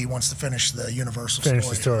 but Cody wants to finish the Universal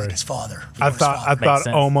story. Like his father. I thought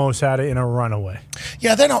Omos had it in a runaway.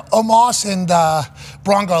 Yeah, then Omos and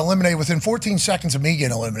Braun got eliminated within 14 seconds of me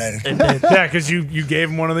getting eliminated. Yeah, because you gave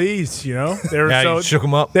him one of these, They were you shook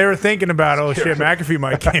him up. They were thinking about, oh shit,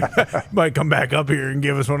 McAfee might come back up here and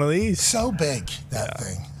give us one of these. So big, that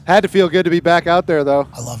thing. Had to feel good to be back out there, though.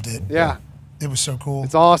 I loved it. Yeah. It was so cool.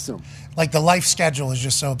 It's awesome. like the life schedule is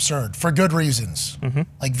just so absurd for good reasons.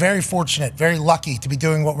 Like very fortunate, very lucky to be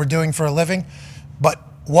doing what we're doing for a living. But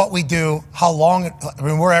what we do, how long, I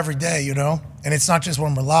mean, we're every day, you know? And it's not just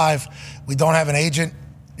when we're live. We don't have an agent,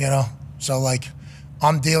 you know? So like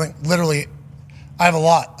I'm dealing, literally, I have a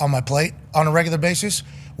lot on my plate on a regular basis,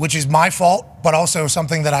 which is my fault, but also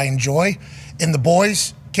something that I enjoy. And the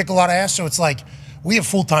boys kick a lot of ass, so it's like we have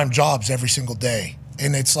full-time jobs every single day.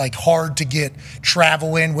 And it's like hard to get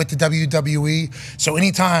travel in with the WWE. So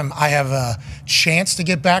anytime I have a chance to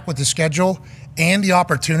get back with the schedule and the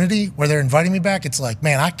opportunity where they're inviting me back, it's like,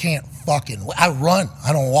 man, I can't I run.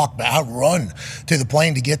 I don't walk back. I run to the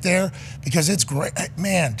plane to get there because it's great.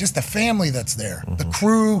 Man, just the family that's there, the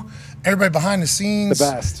crew, everybody behind the scenes. The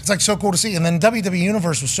best. It's like so cool to see. And then WWE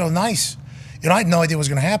Universe was so nice. You know, I had no idea what was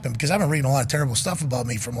going to happen because I've been reading a lot of terrible stuff about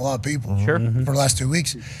me from a lot of people for the last 2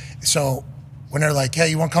 weeks. So when they're like, hey,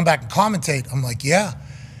 you want to come back and commentate? I'm like, yeah.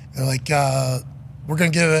 They're like, we're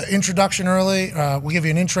going to give an introduction early. We'll give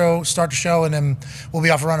you an intro, start the show, and then we'll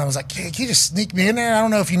be off and running. I was like, hey, can you just sneak me in there? I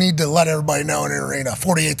don't know if you need to let everybody know in an arena,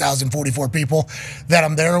 48,044 people, that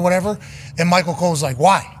I'm there or whatever. And Michael Cole was like,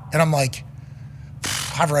 why? And I'm like,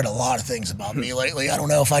 I've read a lot of things about me lately. I don't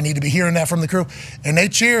know if I need to be hearing that from the crew. And they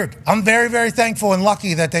cheered. I'm very, very thankful and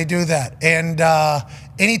lucky that they do that. And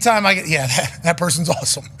anytime I get, that person's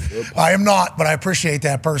awesome. I am not, but I appreciate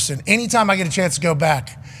that person. Anytime I get a chance to go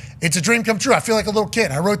back, it's a dream come true. I feel like a little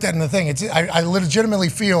kid. I wrote that in the thing. I legitimately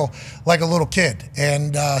feel like a little kid.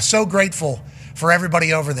 And so grateful for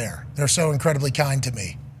everybody over there. They're so incredibly kind to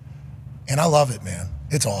me. And I love it, man.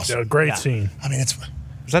 It's awesome. Yeah, great scene. I mean, it's...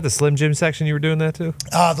 Was that the Slim Jim section you were doing that too?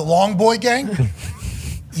 The Long Boy Gang.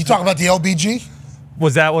 You talk about the LBG?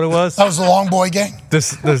 Was that what it was? That was the Long Boy Gang.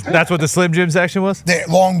 That's what the Slim Jim section was? The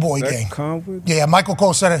Long Boy Gang. Yeah, Michael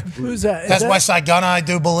Cole said it. Who's that? That's West Side Gunna, I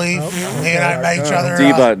do believe. He and I met each other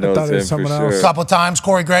D-Bot knows him for sure. a couple of times.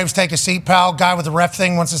 Corey Graves, take a seat, pal. Guy with the ref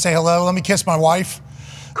thing wants to say hello. Let me kiss my wife.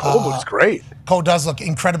 Cole looks great. Cole does look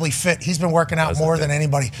incredibly fit. He's been working out more than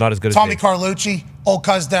anybody. Not as good as Tommy Dave. Carlucci, old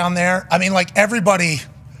cuz down there. I mean, like everybody.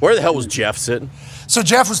 Where the hell was Jeff sitting? So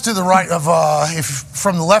Jeff was to the right of,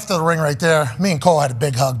 from the left of the ring right there. Me and Cole had a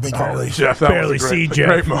big hug, big hug. Jeff, that Barely was a see great, Jeff.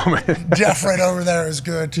 great moment. Jeff right over there is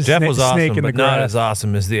good. Jeff was snake awesome, in the but not grass. as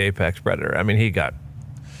awesome as the Apex Predator. I mean,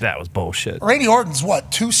 that was bullshit. Randy Orton's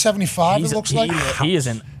what, 275 it looks like? He is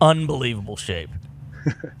in unbelievable shape.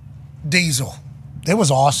 Diesel. It was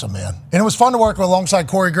awesome, man. And it was fun to work alongside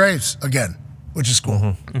Corey Graves again, which is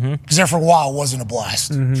cool. Because there for a while it wasn't a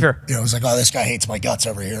blast. Sure. You know, it was like, oh, this guy hates my guts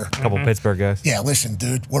over here. A couple Pittsburgh guys. Yeah, listen,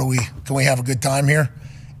 dude, can we have a good time here?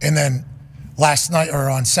 And then last night, or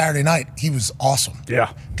on Saturday night, he was awesome.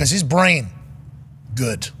 Yeah. Because his brain,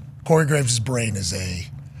 good. Corey Graves' brain is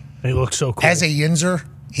He looks so cool. as a Yinzer,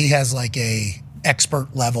 he has like a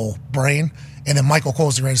expert level brain. And then Michael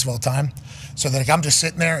Cole's the greatest of all time. So like I'm just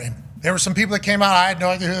sitting there, and there were some people that came out, I had no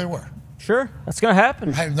idea who they were. Sure, that's gonna happen.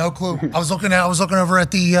 I have no clue. I was looking over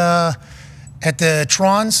at the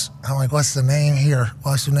Trons. I'm like, what's the name here?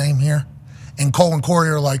 What's the name here? And Cole and Corey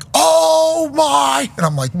are like, oh my, and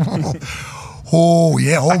I'm like, oh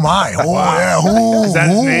yeah, oh my, oh yeah, oh. Is that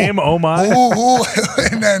his name? Oh my.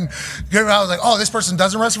 And then I was like, oh, this person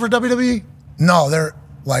doesn't wrestle for WWE? No, they're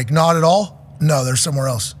like not at all. No, they're somewhere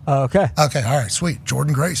else. Okay. Okay, all right, sweet.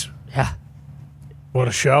 Jordan Grace. Yeah. What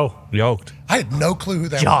a show. Yoked. I had no clue who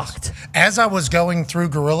that Jocked. was. As I was going through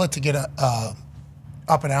Gorilla to get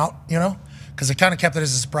up and out, you know, because I kind of kept it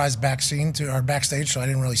as a surprise backstage, so I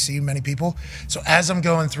didn't really see many people. So as I'm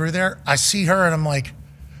going through there, I see her and I'm like,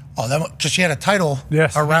 oh, because she had a title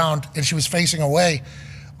around and she was facing away.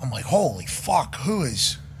 I'm like, holy fuck, who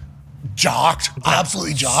is jocked?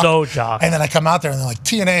 Absolutely jocked. So jocked. And then I come out there and they're like,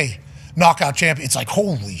 TNA knockout champion. It's like,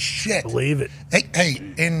 holy shit. Believe it.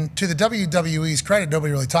 Hey, and to the WWE's credit,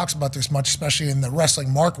 nobody really talks about this much, especially in the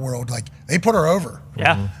wrestling mark world. Like, they put her over.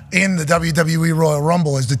 Yeah. In the WWE Royal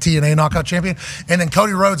Rumble as the TNA knockout champion. And then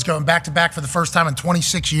Cody Rhodes going back-to-back for the first time in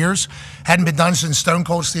 26 years. Hadn't been done since Stone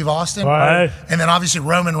Cold Steve Austin. Right. And then obviously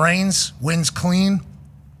Roman Reigns wins clean.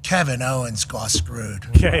 Kevin Owens got screwed.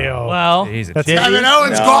 KO. Well, Kevin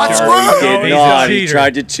Owens got screwed. He did not. He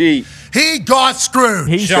tried to cheat. He got screwed.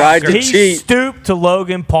 He tried to cheat. Stooped to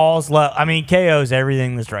Logan Paul's level. I mean, KO's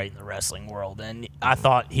everything that's right in the wrestling world, and I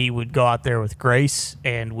thought he would go out there with grace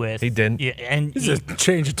and with. He didn't. Yeah, and Is it a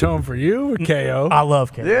change of tone for you or KO? I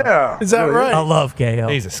love KO. Yeah. Is that right? I love KO.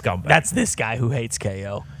 He's a scumbag. That's this guy who hates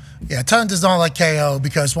KO. Yeah, Tone does not like KO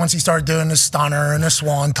because once he started doing the stunner and the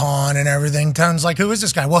swanton and everything, Tone's like, who is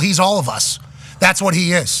this guy? Well, he's all of us. That's what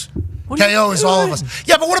he is. KO is all of us.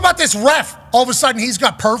 Yeah, but what about this ref? All of a sudden, he's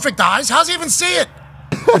got perfect eyes. How's he even see it?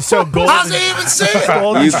 So golden. How's he even see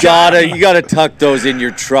it? You gotta tuck those in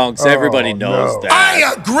your trunks. Everybody knows that.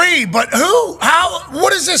 I agree, but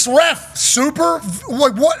what is this ref? Super?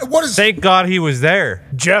 What is? Thank God he was there.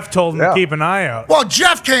 Jeff told him to keep an eye out. Well,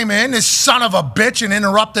 Jeff came in, this son of a bitch, and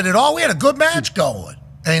interrupted it all. We had a good match going.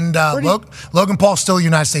 And Logan Paul's still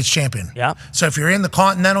United States champion. Yeah. So if you're in the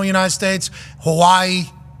continental United States, Hawaii,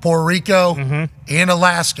 Puerto Rico, and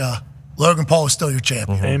Alaska, Logan Paul is still your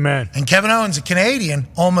champion. Amen. And Kevin Owens, a Canadian,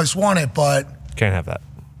 almost won it, but Can't have that.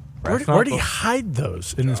 Where'd he hide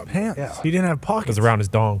those in his pants? Yeah. He didn't have pockets. It was around his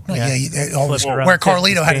dong. where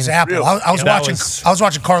Carlito had his apple. I was watching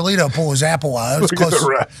Carlito pull his apple out. It was close.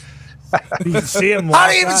 You can see him.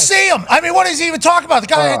 I didn't even see him. I mean, what does he even talk about? The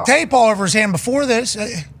guy had tape all over his hand before this.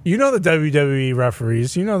 You know the WWE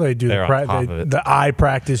referees. You know they do the eye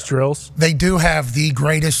practice drills. They do have the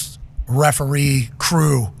greatest referee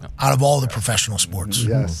crew out of all the professional sports.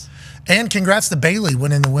 Yes. And congrats to Bailey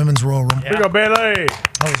winning the Women's Royal Rumble. Here we go, Bailey.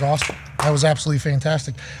 That was awesome. That was absolutely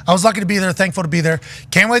fantastic. I was lucky to be there, thankful to be there.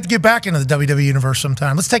 Can't wait to get back into the WWE universe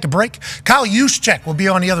sometime. Let's take a break. Kyle Juszczyk will be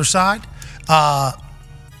on the other side.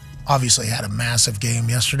 Obviously had a massive game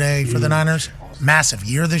yesterday for the Niners. Massive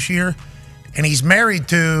year this year. And he's married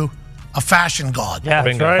to a fashion god. Yeah,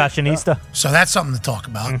 that's right. Fashionista. So that's something to talk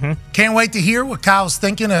about. Can't wait to hear what Kyle's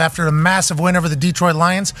thinking after a massive win over the Detroit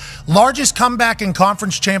Lions. Largest comeback in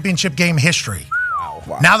conference championship game history.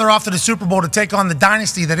 Wow. Now they're off to the Super Bowl to take on the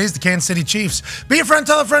dynasty that is the Kansas City Chiefs. Be a friend,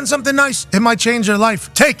 tell a friend something nice. It might change their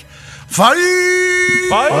life. Take 5.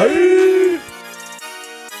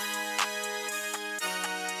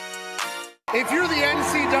 If you're the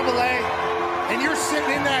NCAA and you're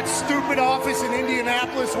sitting in that stupid office in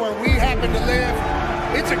Indianapolis where we happen to live,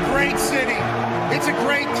 it's a great city. It's a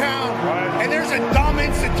great town. And there's a dumb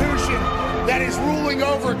institution that is ruling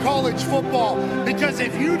over college football. Because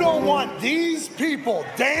if you don't want these people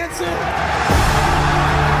dancing...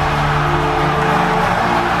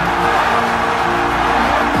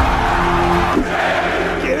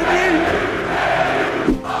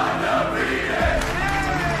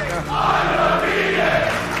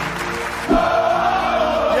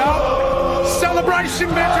 Celebration,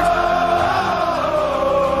 bitches!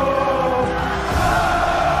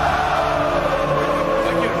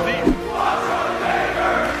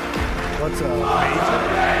 What's up?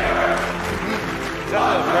 Is that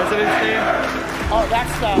the president's name? Oh,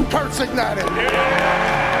 that's Kurt Signatic.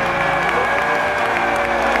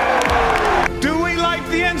 Do we like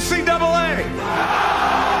the NCAA?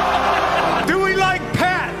 Do we like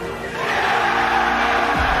Pat?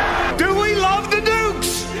 Do we love the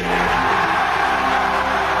Dukes?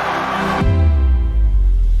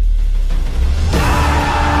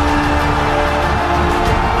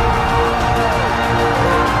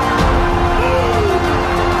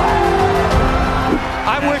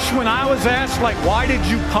 I wish when I was asked, like, why did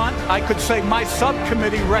you punt? I could say my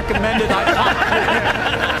subcommittee recommended I punt.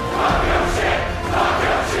 Talk your shit. Talk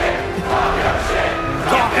your shit. Talk your shit.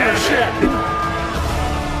 Talk your shit.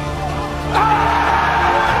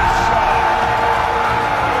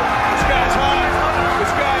 This guy's hot.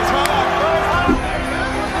 This guy's hot.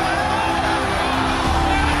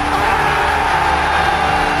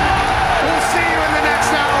 We'll see you in the next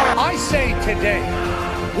hour. I say today,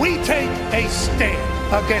 we take a stand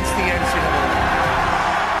against the NCAA.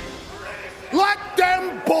 Let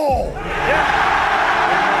them bull.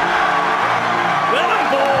 Let them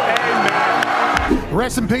bull. Amen.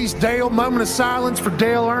 Rest in peace, Dale. Moment of silence for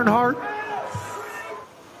Dale Earnhardt.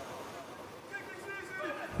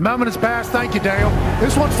 Moment has passed. Thank you, Dale.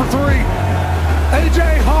 This one's for 3.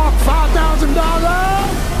 AJ Hawk, $5,000.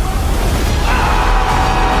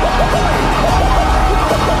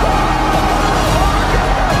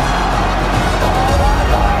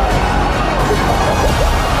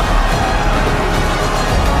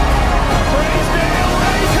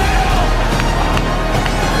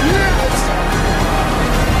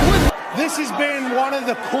 This has been one of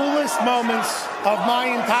the coolest moments of my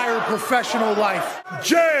entire professional life.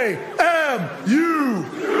 JMU!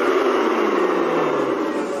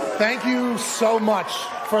 Thank you so much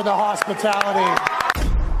for the hospitality.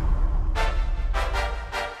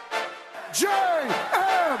 JMU!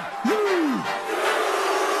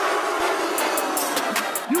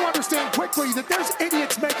 You understand quickly that there's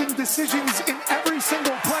idiots making decisions in every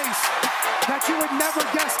single place that you would never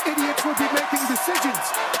guess idiots would be making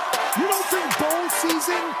decisions. You don't think bowl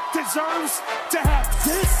season deserves to have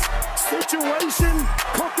this situation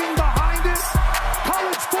cooking behind it?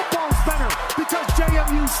 College football is better because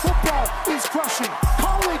JMU's football is crushing.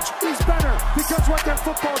 College is better because what their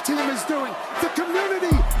football team is doing. The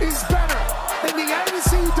community is better. And the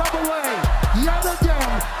NCAA, yet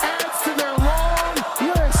again,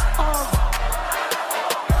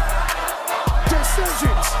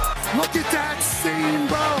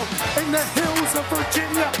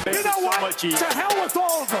 Chief. To hell with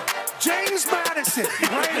all of them. James Madison,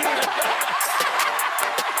 right here.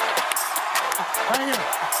 Right here.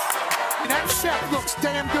 That chef looks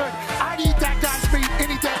damn good. I'd eat that guy's meat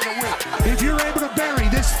any day of the week. If you're able to bury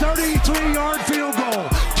this 33-yard field goal,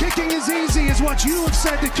 kicking is easy is what you have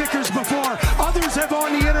said to kickers before. Others have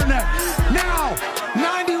on the internet. Now,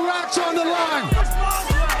 90 racks on the line.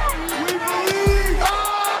 We believe.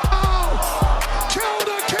 Oh! Kill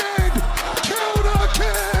the kid! Kill the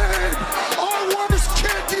kid! Our worst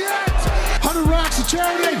kid yet! 100 racks of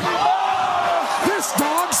charity. This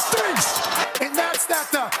dog stinks! And that's that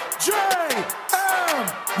the JMU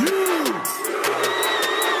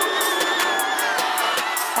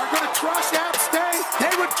are going to crush App State.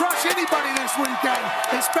 They would crush anybody this weekend,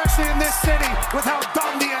 especially in this city with how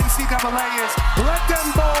dumb the NCAA is. Let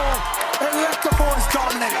them bowl and let the boys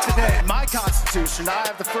dominate today. In my Constitution, I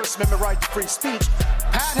have the First Amendment right to free speech.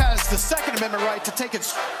 Pat has the Second Amendment right to take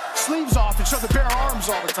its sleeves off and show the bare arms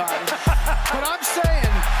all the time. But I'm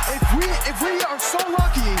saying, if we are so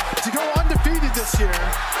lucky to go undefeated this year,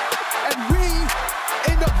 and we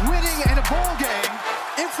end up winning in a bowl game,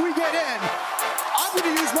 if we get in, I'm going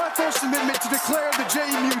to use my First Amendment to declare the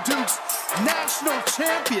JMU Dukes national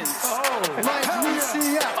champions. Like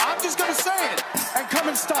UCF. I'm just going to say it, and come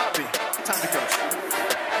and stop me. Time to go.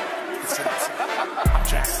 I'm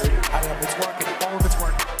jacked. It's working. All of it's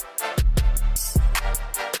working.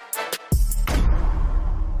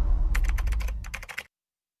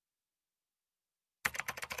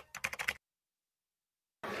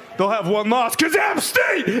 They'll have one loss because App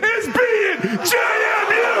State is beating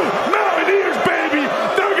JMU Mountaineers, baby.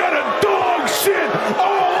 They're gonna dog shit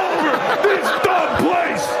all over this dumb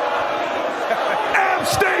place. App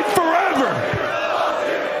State forever.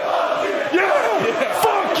 Yeah,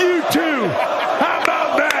 fuck you too. How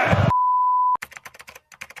about that?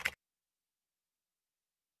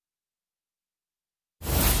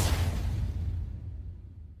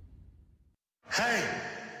 Hey,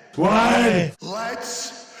 why?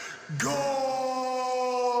 Let's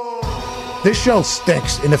go. This show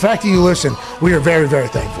stinks, and the fact that you listen, we are very, very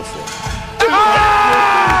thankful for.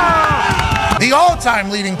 The all-time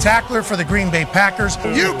leading tackler for the Green Bay Packers,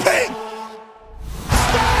 you pig!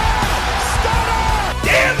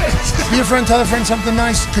 Damn it! Be a friend, tell a friend something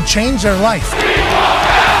nice could change their life.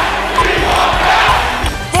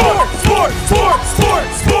 Sport!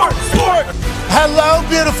 Hello,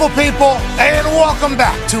 beautiful people, and welcome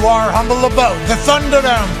back to our humble abode, the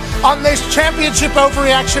Thunderdome, on this Championship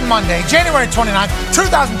Overreaction Monday, January 29th,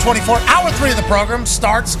 2024. Hour 3 of the program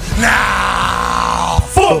starts now.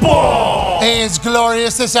 Football is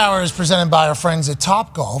glorious. This hour is presented by our friends at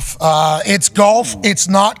Top Golf. It's golf. It's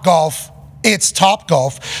not golf. It's Top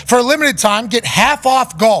Golf. For a limited time, get half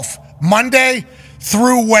off golf Monday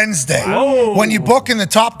through Wednesday when you book in the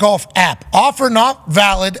Top Golf app. Offer not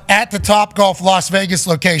valid at the Top Golf Las Vegas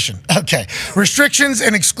location. Okay. Restrictions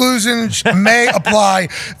and exclusions may apply.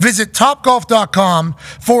 Visit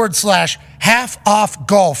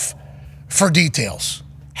topgolf.com/half-off-golf for details.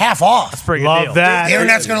 Half off. That's pretty good deal. Love that. The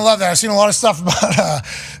internet's going to love that. I've seen a lot of stuff about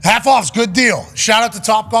half off's good deal. Shout out to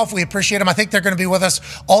Top Golf. We appreciate them. I think they're going to be with us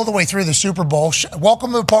all the way through the Super Bowl.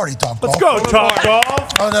 Welcome to the party, Top Golf. Let's go, Top Golf.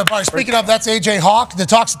 Speaking of, that's AJ Hawk. The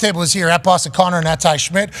Toxic Table is here at Boston Connor and at Ty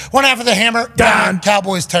Schmidt. One half of the Hammer, Dahn.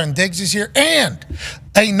 Cowboys Turn Diggs is here. And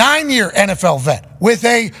a 9-year NFL vet with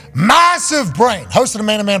a massive brain, hosting a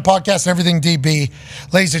man-to-man podcast and everything DB.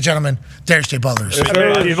 Ladies and gentlemen, Darius J. Butler.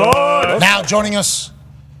 Now joining us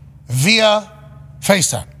via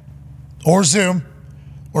FaceTime or Zoom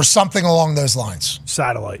or something along those lines.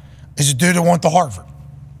 Satellite. Is a dude that went to Harvard.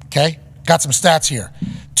 Okay? Got some stats here.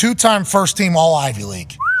 2-time first-team All-Ivy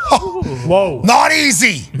League. Whoa. Not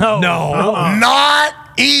easy. No. Not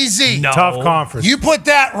easy. No. Tough conference. You put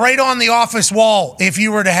that right on the office wall if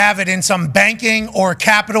you were to have it in some banking or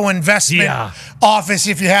capital investment office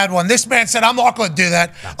if you had one. This man said, I'm not going to do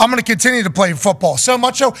that. I'm going to continue to play football. So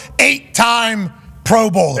much so, 8-time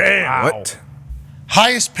Pro Bowler. Damn. What?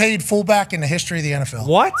 Highest paid fullback in the history of the NFL.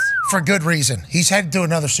 What? For good reason. He's headed to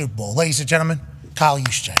another Super Bowl. Ladies and gentlemen, Kyle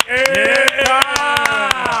Juszczyk.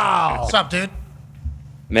 What's up, dude?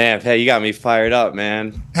 Man, hey, you got me fired up,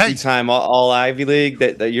 man. Hey. 2-time all Ivy League.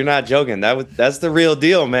 That you're not joking. That's the real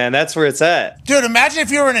deal, man. That's where it's at. Dude, imagine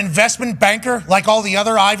if you were an investment banker like all the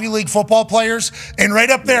other Ivy League football players, and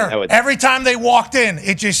right up there, every time they walked in,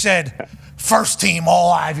 it just said, First team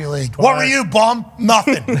All Ivy League. What were you, bum?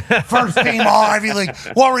 Nothing. First team All Ivy League.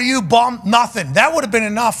 What were you, bum? Nothing. That would have been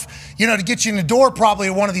enough, to get you in the door probably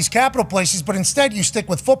at one of these capital places, but instead you stick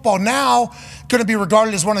with football. Now, going to be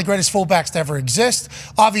regarded as one of the greatest fullbacks to ever exist.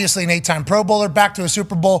 Obviously an 8-time Pro Bowler, back to a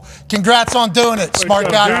Super Bowl. Congrats on doing it, smart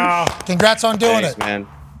guy. Congrats on doing it. Man.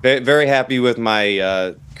 Very happy with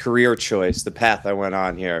my career choice, the path I went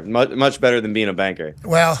on here. Much better than being a banker.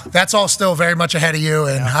 Well, that's all still very much ahead of you,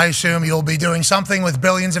 and I assume you'll be doing something with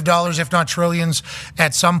billions of dollars, if not trillions,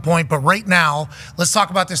 at some point. But right now, let's talk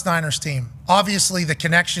about this Niners team. Obviously, the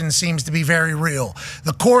connection seems to be very real.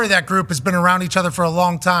 The core of that group has been around each other for a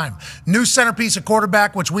long time. New centerpiece of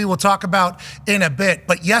quarterback, which we will talk about in a bit.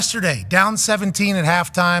 But yesterday, down 17 at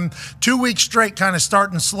halftime, 2 weeks straight kind of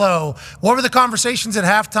starting slow. What were the conversations at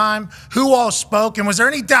halftime? Who all spoke? And was there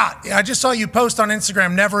any doubt? I just saw you post on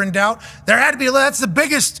Instagram, never in doubt. There had to be. That's the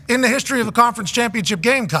biggest in the history of a conference championship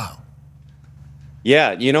game, Kyle.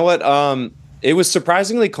 Yeah, you know what? It was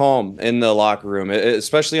surprisingly calm in the locker room,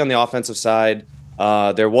 especially on the offensive side.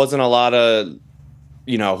 There wasn't a lot of,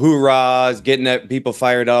 hoorahs, getting people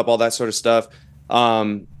fired up, all that sort of stuff.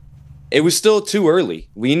 It was still too early.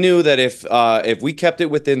 We knew that if we kept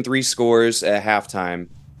it within 3 scores at halftime,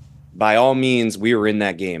 by all means, we were in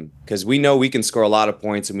that game because we know we can score a lot of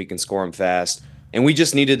points and we can score them fast. And we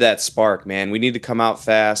just needed that spark, man. We need to come out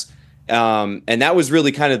fast. And that was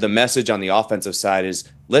really kind of the message on the offensive side is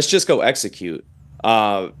let's just go execute.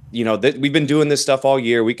 We've been doing this stuff all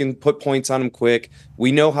year. We can put points on them quick.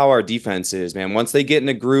 We know how our defense is, man. Once they get in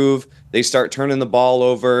a groove, they start turning the ball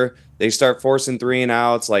over. They start forcing 3 and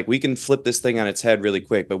outs. Like, we can flip this thing on its head really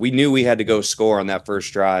quick. But we knew we had to go score on that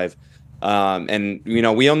first drive. We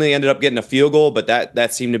only ended up getting a field goal, but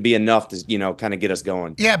that seemed to be enough to, kind of get us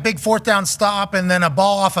going. Yeah, big 4th down stop and then a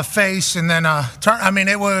ball off a face and then a turn. I mean,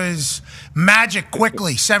 it was magic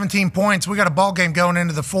quickly. 17 points. We got a ball game going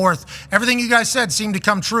into the 4th. Everything you guys said seemed to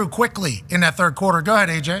come true quickly in that 3rd quarter. Go ahead,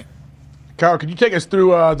 AJ. Kyle, could you take us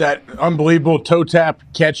through that unbelievable toe tap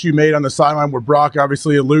catch you made on the sideline where Brock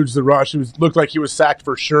obviously eludes the rush? It looked like he was sacked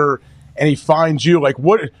for sure. And he finds you. Like,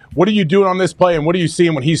 what are you doing on this play, and what are you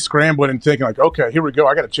seeing when he's scrambling and thinking, like, okay, here we go.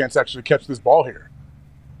 I got a chance to actually catch this ball here.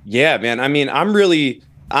 Yeah, man. I mean, I'm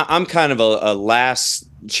kind of a last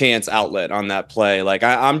chance outlet on that play. Like,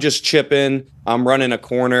 I'm just chipping. I'm running a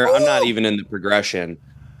corner. I'm not even in the progression.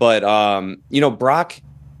 But, Brock,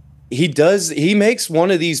 he makes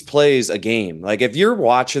one of these plays a game. Like, if you're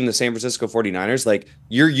watching the San Francisco 49ers, like,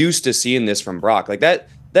 you're used to seeing this from Brock. Like,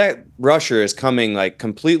 that rusher is coming like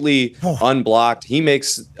completely unblocked. He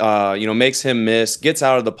makes him miss, gets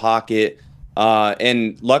out of the pocket.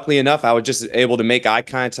 And luckily enough, I was just able to make eye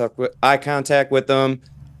contact with him.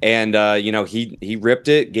 And, he ripped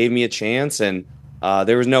it, gave me a chance. And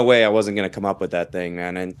there was no way I wasn't going to come up with that thing,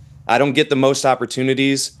 man. And I don't get the most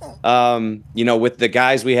opportunities. With the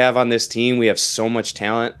guys we have on this team, we have so much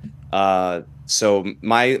talent. So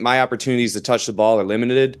my opportunities to touch the ball are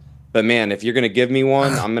limited. But, man, if you're going to give me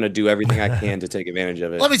one, I'm going to do everything I can to take advantage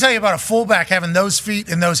of it. Let me tell you about a fullback having those feet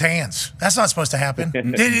and those hands. That's not supposed to happen.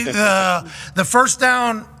 The first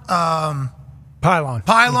down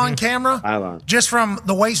pylon camera, just from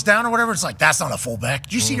the waist down or whatever, it's like, that's not a fullback.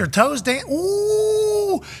 Did you see your toes dance?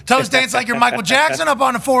 Ooh, toes dance like you're Michael Jackson up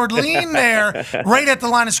on the forward lean there, right at the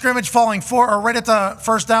line of scrimmage falling forward, or right at the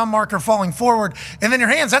first down marker falling forward. And then your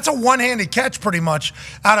hands, that's a one-handed catch pretty much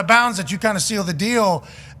out of bounds that you kind of seal the deal.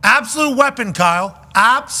 Absolute weapon, Kyle.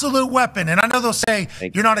 Absolute weapon. And I know they'll say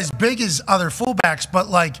you're not as big as other fullbacks, but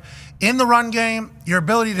like in the run game, your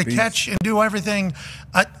ability to catch and do everything.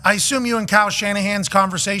 I assume you and Kyle Shanahan's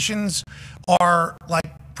conversations are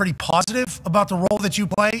like pretty positive about the role that you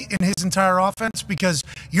play in his entire offense because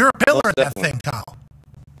you're a pillar at that thing, Kyle.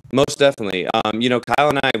 Most definitely. Kyle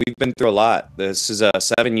and I, we've been through a lot. This is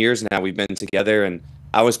 7 years now we've been together, and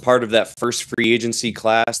I was part of that first free agency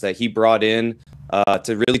class that he brought in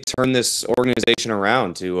to really turn this organization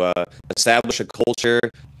around, to establish a culture,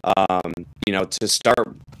 to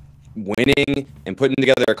start winning and putting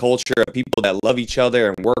together a culture of people that love each other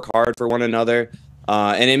and work hard for one another.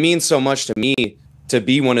 And it means so much to me to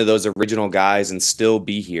be one of those original guys and still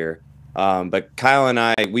be here. But Kyle and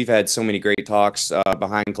I, we've had so many great talks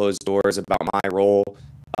behind closed doors about my role.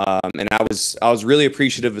 And I was really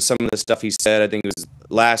appreciative of some of the stuff he said. I think it was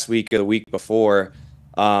last week or the week before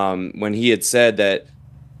when he had said that,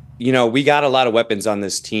 we got a lot of weapons on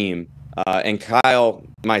this team. And Kyle,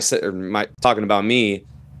 talking about me,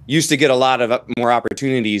 used to get a lot of more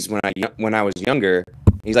opportunities when I was younger.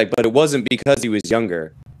 He's like, but it wasn't because he was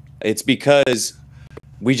younger. It's because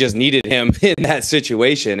we just needed him in that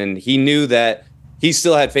situation. And he knew that he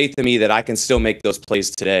still had faith in me that I can still make those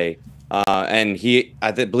plays today. And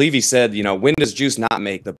I believe he said, when does Juice not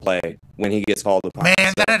make the play when he gets called upon?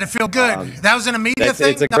 Man, that had to feel good. That was in a media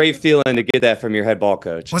thing? It's a great feeling to get that from your head ball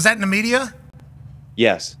coach. Was that in the media?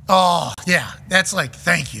 Yes. Oh, yeah. That's like,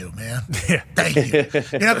 thank you, man. Thank you.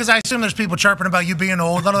 Because I assume there's people chirping about you being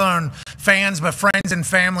old, let alone fans, but friends and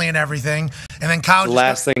family and everything. And then Kyle. The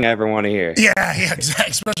last thing I ever want to hear. Yeah,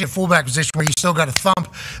 exactly. Especially a fullback position where you still got to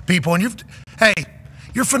thump people. And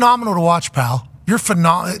you're phenomenal to watch, pal. You're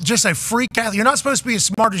phenomenal. Just a freak athlete. You're not supposed to be as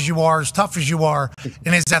smart as you are, as tough as you are,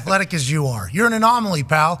 and as athletic as you are. You're an anomaly,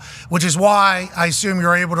 pal, which is why I assume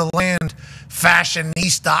you're able to land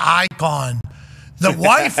fashionista icon. The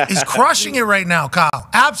wife is crushing it right now, Kyle.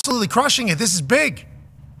 Absolutely crushing it. This is big.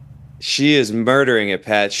 She is murdering it,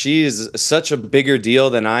 Pat. She is such a bigger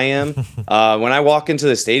deal than I am. When I walk into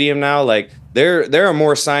the stadium now, there are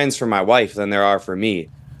more signs for my wife than there are for me.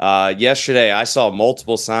 Yesterday, I saw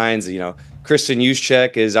multiple signs. Kristen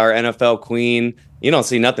Juszczyk is our NFL queen. You don't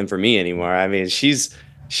see nothing for me anymore. I mean, she's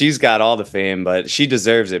got all the fame, but she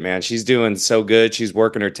deserves it, man. She's doing so good. She's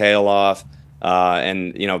working her tail off.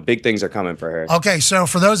 And big things are coming for her. Okay, so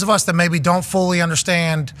for those of us that maybe don't fully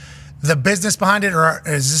understand the business behind it, or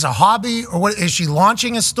is this a hobby, or what? Is she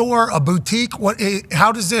launching a store, a boutique?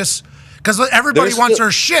 How does this? Because everybody wants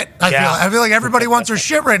her shit. I feel like everybody wants her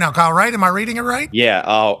shit right now, Kyle. Right? Am I reading it right? Yeah.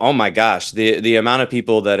 Oh my gosh. The amount of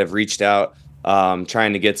people that have reached out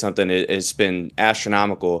trying to get something has been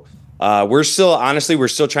astronomical. We're still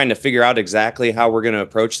trying to figure out exactly how we're going to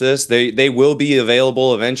approach this. They will be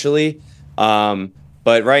available eventually.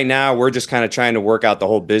 But right now we're just kind of trying to work out the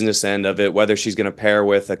whole business end of it, whether she's going to pair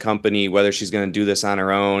with a company, whether she's going to do this on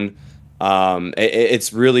her own.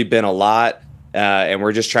 It's really been a lot. And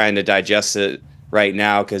we're just trying to digest it right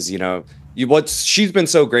now. Cause what she's been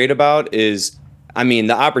so great about is,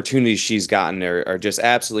 the opportunities she's gotten are just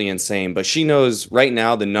absolutely insane, but she knows right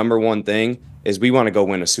now the number one thing is we want to go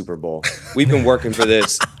win a Super Bowl. We've been working for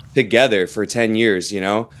this together for 10 years,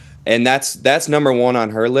 and that's number one on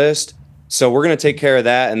her list. So we're going to take care of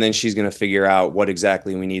that, and then she's going to figure out what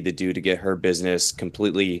exactly we need to do to get her business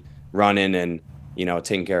completely running and,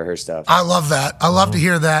 taking care of her stuff. I love that. I love to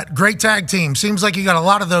hear that. Great tag team. Seems like you got a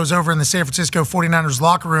lot of those over in the San Francisco 49ers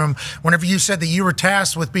locker room. Whenever you said that you were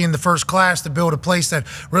tasked with being the first class to build a place that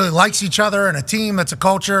really likes each other and a team that's a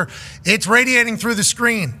culture, it's radiating through the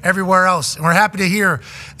screen everywhere else. And we're happy to hear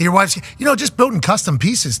that your wife's, just building custom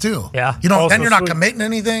pieces too. Yeah. Then you're not committing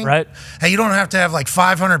anything. Right. Hey, you don't have to have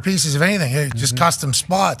 500 pieces of anything. Hey, just custom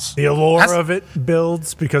spots. The allure of it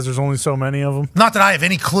builds because there's only so many of them. Not that I have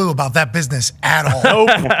any clue about that business at all. Nope.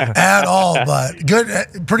 At all, but good,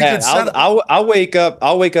 pretty good setup. I'll wake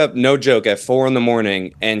up, no joke, at 4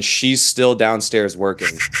 a.m. and she's still downstairs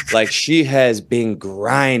working. She has been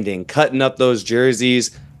grinding, cutting up those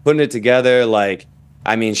jerseys, putting it together.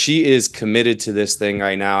 She is committed to this thing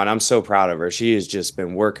right now, and I'm so proud of her. She has just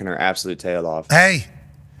been working her absolute tail off. Hey,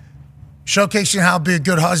 showcasing how to be a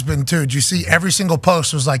good husband, too. Did you see every single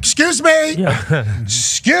post was like, excuse me,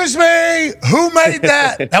 excuse me, who made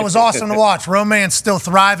that? That was awesome to watch. Romance still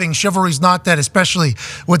thriving. Chivalry's not dead, especially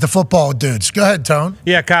with the football dudes. Go ahead, Tone.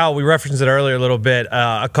 Yeah, Kyle, we referenced it earlier a little bit.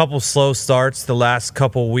 A couple slow starts the last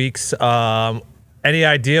couple weeks. Any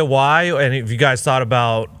idea why? And if you guys thought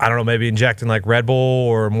about, I don't know, maybe injecting Red Bull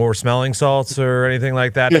or more smelling salts or anything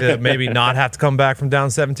like that to maybe not have to come back from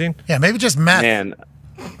down 17? Yeah, maybe just meth. Man,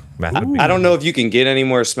 I don't know if you can get any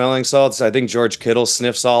more smelling salts. I think George Kittle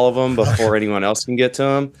sniffs all of them before anyone else can get to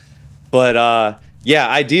them. But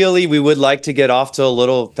ideally, we would like to get off to a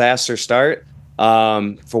little faster start.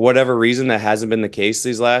 For whatever reason, that hasn't been the case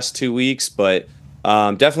these last 2 weeks. But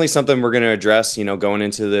definitely something we're going to address, going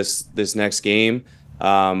into this next game.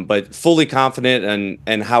 But fully confident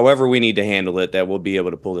and however we need to handle it, that we'll be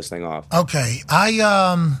able to pull this thing off. Okay,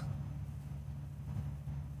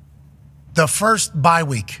 the first bye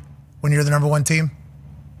week when you're the number one team.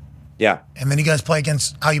 Yeah. And then you guys play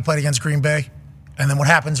against how you played against Green Bay. And then what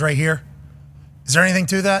happens right here? Is there anything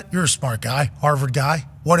to that? You're a smart guy, Harvard guy.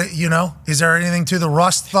 Is there anything to the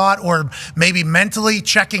rust thought or maybe mentally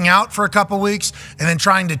checking out for a couple weeks and then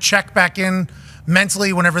trying to check back in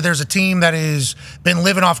mentally whenever there's a team that has been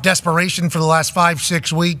living off desperation for the last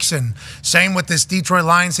 5-6 weeks? And same with this Detroit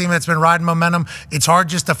Lions team that's been riding momentum. It's hard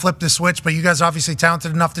just to flip the switch, but you guys are obviously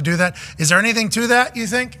talented enough to do that. Is there anything to that, you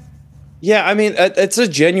think? Yeah, it's a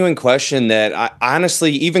genuine question that I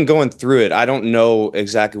honestly, even going through it, I don't know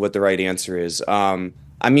exactly what the right answer is.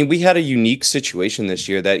 We had a unique situation this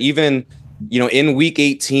year that even, in week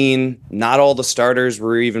 18, not all the starters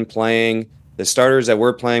were even playing. The starters that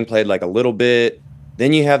were playing played a little bit.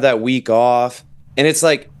 Then you have that week off. And it's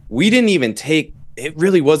we didn't even take it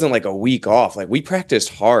really wasn't like a week off. Like we practiced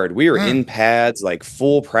hard. We were in pads, like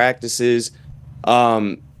full practices.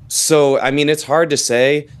 So I mean, it's hard to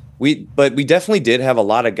say. But we definitely did have a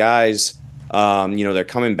lot of guys. They're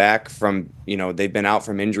coming back from, they've been out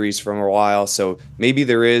from injuries for a while. So maybe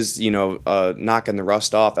there is, knocking the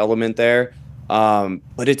rust off element there.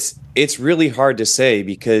 But it's really hard to say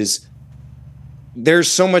because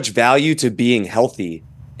there's so much value to being healthy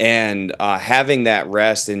and having that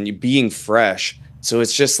rest and being fresh. So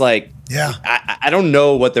it's just like, I don't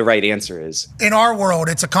know what the right answer is. In our world,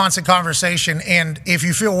 it's a constant conversation. And if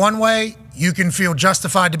you feel one way, you can feel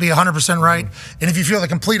justified to be 100% right. And if you feel the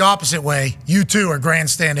complete opposite way, you too are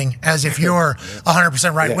grandstanding as if you're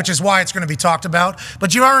 100% right, which is why it's going to be talked about.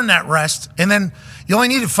 But you earned that rest. And then you only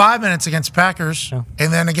needed 5 minutes against Packers.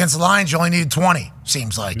 And then against the Lions, you only needed 20,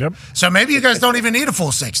 seems like. So maybe you guys don't even need a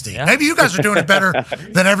full 60. Maybe you guys are doing it better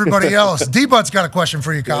than everybody else. D-Bud's got a question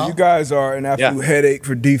for you, Kyle. You guys are an absolute headache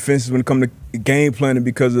for defenses when it comes to game planning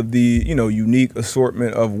because of the unique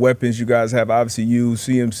assortment of weapons you guys have. Obviously, you,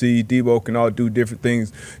 CMC, Debo can all do different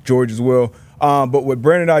things. George as well. But with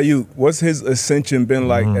Brandon Ayuk, what's his ascension been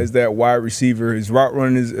like as that wide receiver? His route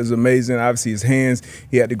running is amazing. Obviously, his hands.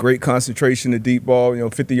 He had the great concentration, the deep ball,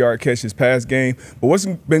 50-yard catch his pass game. But what's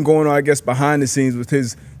been going on, I guess, behind the scenes with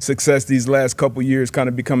his success these last couple years, kind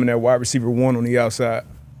of becoming that wide receiver one on the outside?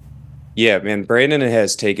 Yeah, man, Brandon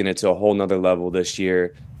has taken it to a whole nother level this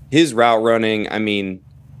year. His route running, I mean,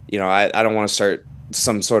 I don't want to start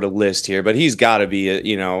some sort of list here, but he's got to be, at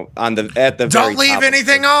the very top. Don't leave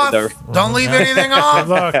anything off. Don't leave anything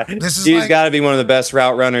off. He's got to be one of the best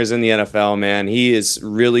route runners in the NFL, man. He is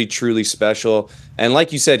really, truly special. And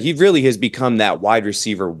like you said, he really has become that wide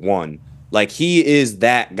receiver one. Like he is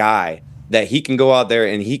that guy that he can go out there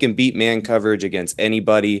and he can beat man coverage against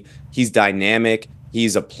anybody. He's dynamic.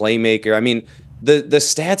 He's a playmaker. I mean, the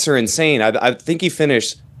stats are insane. I think he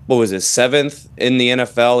finished, 7th in the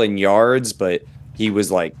NFL in yards, but he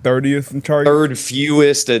was like 30th in target, third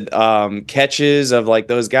fewest at catches of like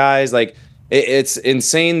those guys. Like it's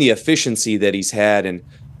insane the efficiency that he's had, and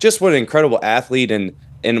just what an incredible athlete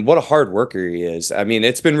and what a hard worker he is. I mean,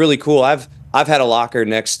 it's been really cool. I've had a locker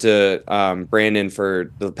next to Brandon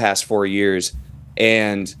for the past 4 years,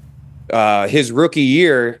 and his rookie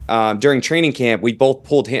year during training camp, we both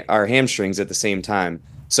pulled our hamstrings at the same time.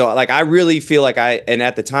 So, like, I really feel like and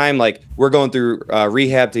at the time, like, we're going through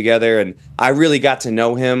rehab together, and I really got to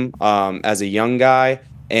know him as a young guy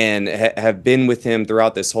and have been with him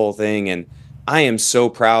throughout this whole thing. And I am so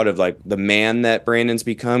proud of, like, the man that Brandon's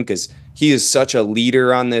become because he is such a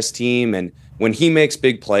leader on this team. And when he makes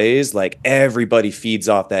big plays, like, everybody feeds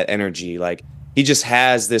off that energy. Like, he just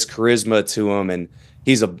has this charisma to him, and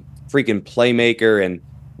he's a freaking playmaker. And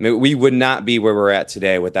we would not be where we're at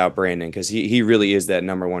today without Brandon because he really is that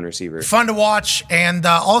number one receiver. Fun to watch, and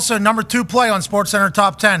also number 2 play on SportsCenter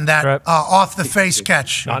Top 10, that off-the-face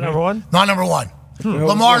catch. Not number one? Not number one.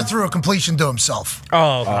 Lamar threw a completion to himself.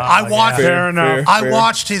 I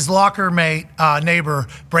watched his locker mate, neighbor,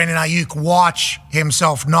 Brandon Ayuk, watch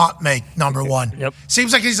himself not make number one.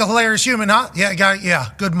 Seems like he's a hilarious human, huh? Yeah,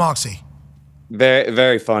 good moxie. Very,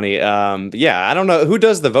 very funny. Yeah, I don't know who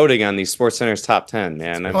does the voting on these SportsCenter's top 10,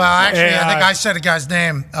 man. Well, actually, I think I said a guy's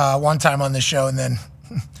name one time on this show, and then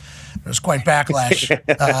there was quite backlash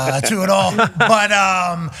to it all. But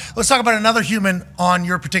let's talk about another human on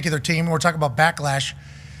your particular team. We're talking about backlash.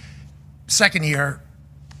 Second year,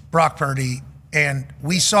 Brock Purdy, and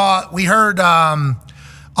we heard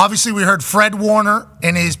Fred Warner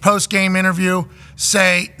in his post-game interview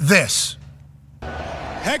say this.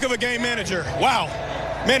 Heck of a game manager. Wow.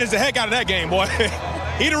 Managed the heck out of that game, boy.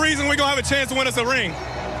 He the reason we're going to have a chance to win us a ring.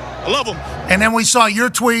 I love him. And then we saw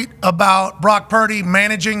your tweet about Brock Purdy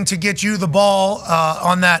managing to get you the ball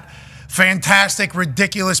on that fantastic,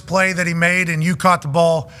 ridiculous play that he made, and you caught the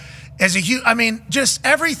ball. Just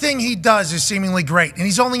everything he does is seemingly great. And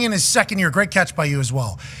he's only in his second year. Great catch by you as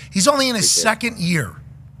well. He's only in his second year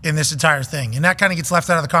in this entire thing. And that kind of gets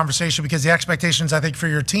left out of the conversation because the expectations, I think, for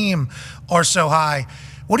your team are so high.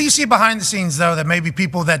 What do you see behind the scenes, though, that maybe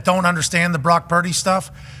people that don't understand the Brock Purdy stuff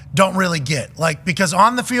don't really get? Like, because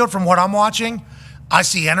on the field, from what I'm watching, I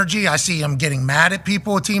see energy. I see him getting mad at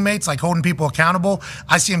people, teammates, like holding people accountable.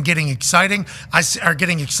 I see him getting excited. I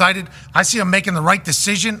see him making the right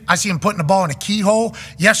decision. I see him putting the ball in a keyhole.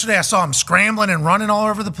 Yesterday, I saw him scrambling and running all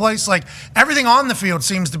over the place. Like, everything on the field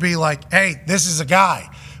seems to be like, hey, this is a guy.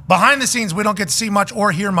 Behind the scenes, we don't get to see much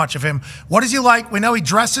or hear much of him. What is he like? We know he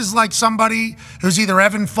dresses like somebody who's either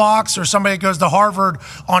Evan Fox or somebody that goes to Harvard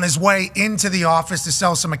on his way into the office to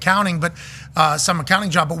sell some accounting, some accounting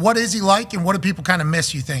job. But what is he like, and what do people kind of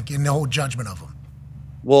miss, you think, in the whole judgment of him?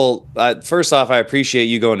 Well, first off, I appreciate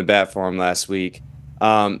you going to bat for him last week.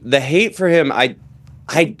 The hate for him, I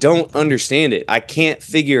don't understand it. I can't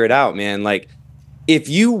figure it out, man. Like, if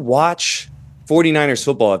you watch 49ers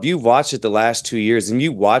football, if you've watched it the last 2 years and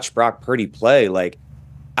you watch Brock Purdy play, like,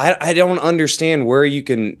 I don't understand where you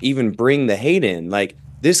can even bring the hate in. Like,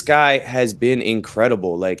 this guy has been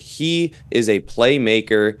incredible. Like, he is a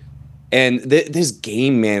playmaker, and this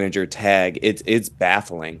game manager tag, it's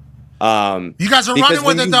baffling. You guys are running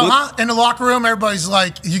with it, though, huh? In the locker room, everybody's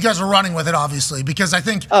like, you guys are running with it, obviously, because I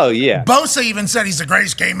think Bosa even said he's the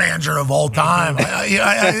greatest game manager of all time.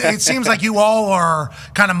 It seems like you all are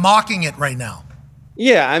kind of mocking it right now.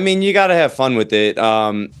 Yeah, I mean, you got to have fun with it.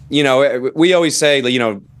 You know, we always say, you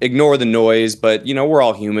know, ignore the noise, but, you know, we're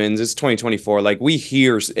all humans. It's 2024. Like, we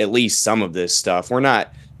hear at least some of this stuff. We're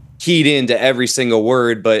not keyed into every single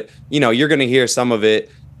word, but, you know, you're going to hear some of it.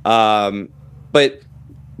 But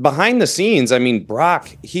behind the scenes, I mean, Brock,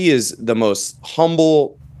 he is the most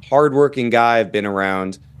humble, hardworking guy I've been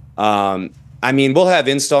around. I mean, we'll have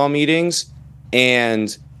install meetings,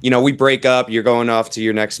 and, you know, we break up. You're going off to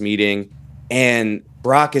your next meeting, and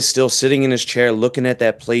Brock is still sitting in his chair looking at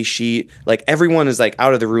that play sheet. Like, everyone is, like,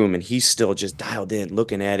 out of the room, and he's still just dialed in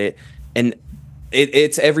looking at it. And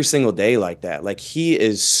it's every single day like that. Like, he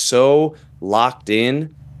is so locked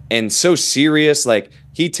in and so serious. Like,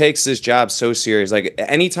 he takes this job so serious. Like,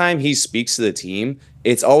 anytime he speaks to the team,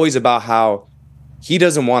 it's always about how he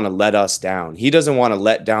doesn't want to let us down. He doesn't want to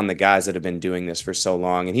let down the guys that have been doing this for so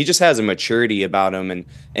long. And he just has a maturity about him and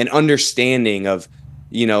an understanding of,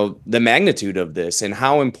 you know, the magnitude of this and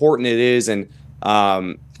how important it is, and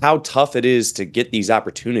how tough it is to get these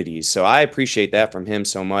opportunities. So I appreciate that from him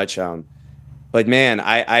so much. But man,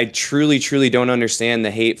 I truly, truly don't understand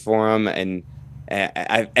the hate for him. And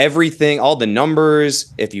everything, all the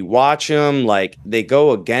numbers, if you watch them, like, they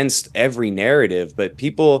go against every narrative. But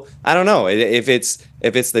people, I don't know if it's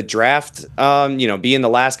the draft, you know, being the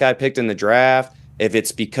last guy picked in the draft, if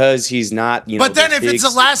it's because he's not, you know. But then if it's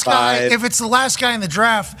the last guy in the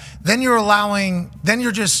draft, then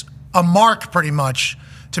you're just a mark pretty much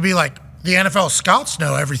to be like, the NFL scouts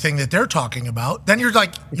know everything that they're talking about. Then you're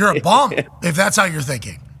a bum if that's how you're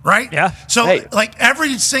thinking. Right? Yeah. So, like,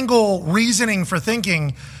 every single reasoning for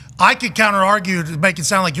thinking, I could counter-argue to make it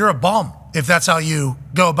sound like you're a bum if that's how you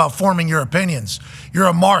go about forming your opinions. You're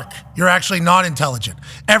a mark. You're actually not intelligent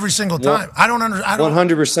every single time. I don't understand.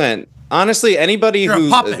 100%. Honestly, anybody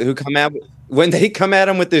who come out when they come at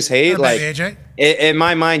him with this hate, like, AJ? In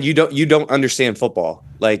my mind, you don't understand football.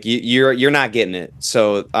 Like, you're not getting it.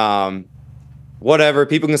 So, whatever,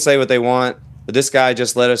 people can say what they want, but this guy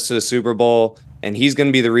just led us to the Super Bowl. And he's going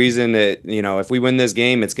to be the reason that, you know, if we win this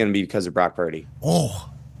game, it's going to be because of Brock Purdy. Oh,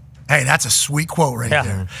 hey, that's a sweet quote right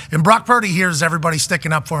there. And Brock Purdy hears everybody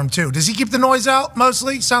sticking up for him, too. Does he keep the noise out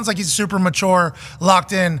mostly? Sounds like he's super mature,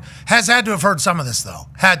 locked in. Has had to have heard some of this, though.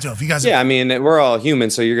 Had to have. You guys. Yeah, I mean, we're all human,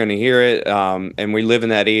 so you're going to hear it. And we live in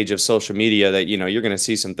that age of social media that, you know, you're going to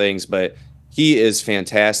see some things. But he is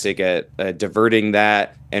fantastic at diverting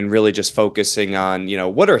that and really just focusing on, you know,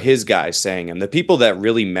 what are his guys saying? And the people that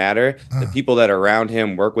really matter, the people that are around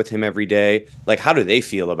him, work with him every day, like, how do they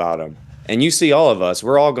feel about him? And you see all of us,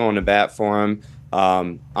 we're all going to bat for him,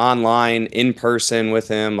 online, in person with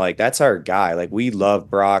him. Like, that's our guy. Like, we love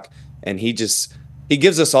Brock, and he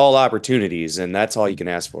gives us all opportunities, and that's all you can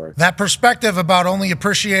ask for. That perspective about only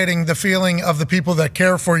appreciating the feeling of the people that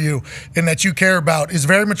care for you and that you care about is a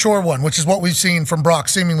very mature one, which is what we've seen from Brock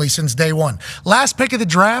seemingly since day one. Last pick of the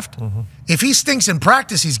draft, if he stinks in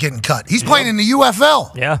practice, he's getting cut. He's playing in the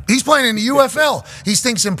UFL. Yeah. He's playing in the UFL. He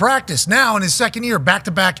stinks in practice. Now, in his second year,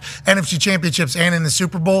 back-to-back NFC championships and in the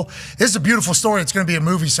Super Bowl. This is a beautiful story. It's going to be a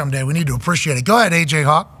movie someday. We need to appreciate it. Go ahead, AJ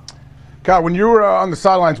Hawk. Kyle, when you were on the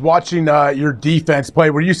sidelines watching your defense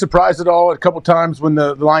play, were you surprised at all a couple times when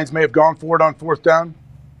the Lions may have gone for it on fourth down?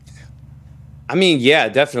 I mean, yeah,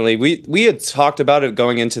 definitely. We had talked about it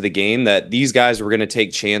going into the game that these guys were going to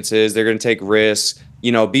take chances. They're going to take risks,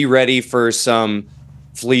 you know, be ready for some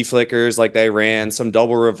flea flickers like they ran, some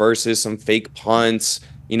double reverses, some fake punts,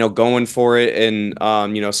 you know, going for it in,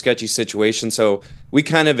 you know, sketchy situations. So we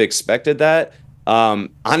kind of expected that.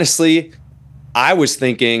 Honestly, I was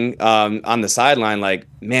thinking on the sideline, like,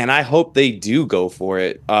 man, I hope they do go for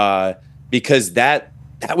it because that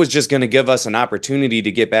was just going to give us an opportunity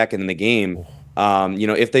to get back in the game. You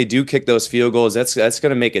know, if they do kick those field goals, that's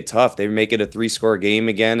going to make it tough. They make it a 3-score game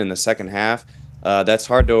again in the second half. That's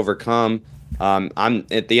hard to overcome. I'm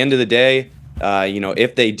at the end of the day, you know,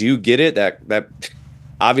 if they do get it, that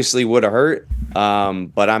obviously would have hurt.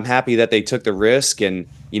 But I'm happy that they took the risk and,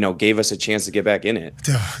 you know, gave us a chance to get back in it.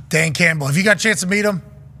 Dan Campbell, have you got a chance to meet him?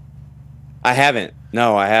 I haven't.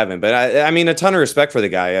 No, I haven't. But I mean, a ton of respect for the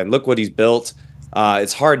guy. And look what he's built.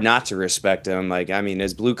 It's hard not to respect him. Like, I mean,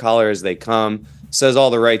 as blue collar as they come, says all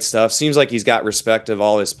the right stuff. Seems like he's got respect of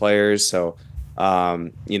all his players. So,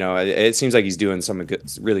 you know, it seems like he's doing some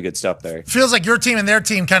really good stuff there. Feels like your team and their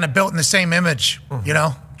team kind of built in the same image, you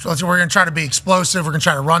know? So we're going to try to be explosive. We're going to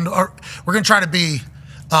try to run. Or we're going to try to be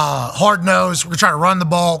hard-nosed. We're going to try to run the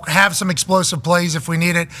ball, have some explosive plays if we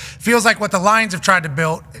need it. Feels like what the Lions have tried to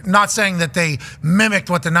build, not saying that they mimicked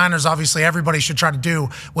what the Niners, obviously everybody should try to do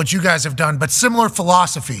what you guys have done, but similar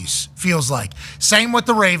philosophies, feels like. Same with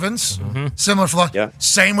the Ravens, similar philosophy. Yeah.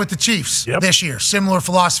 Same with the Chiefs this year, similar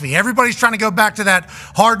philosophy. Everybody's trying to go back to that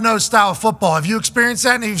hard-nosed style of football. Have you experienced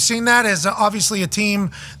that and have you seen that as obviously a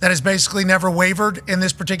team that has basically never wavered in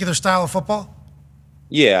this particular style of football?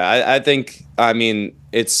 Yeah, I think, I mean,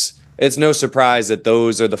 it's no surprise that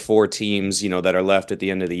those are the four teams, you know, that are left at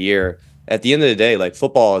the end of the year. At the end of the day, like,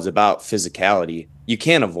 football is about physicality. You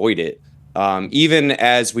can't avoid it. Even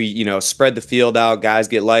as we, you know, spread the field out, guys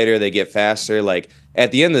get lighter, they get faster. Like,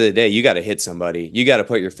 at the end of the day, you got to hit somebody. You got to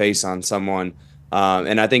put your face on someone.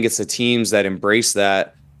 And I think it's the teams that embrace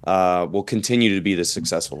that will continue to be the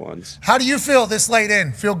successful ones. How do you feel this late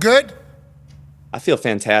in? Feel good? I feel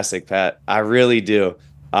fantastic, Pat. I really do.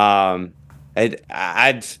 I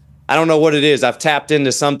don't know what it is. I've tapped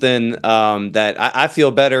into something that I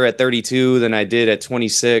feel better at 32 than I did at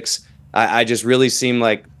 26. I just really seem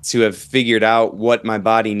like to have figured out what my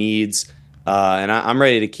body needs, and I'm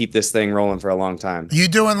ready to keep this thing rolling for a long time. You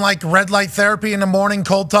doing like red light therapy in the morning,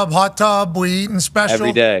 cold tub, hot tub, we eating special?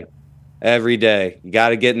 Every day. You got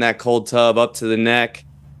to get in that cold tub up to the neck.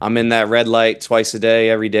 I'm in that red light twice a day,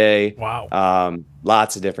 every day. Wow.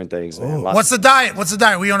 Lots of different things, man. What's the diet?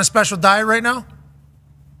 Are we on a special diet right now?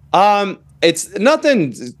 It's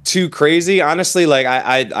nothing too crazy, honestly. Like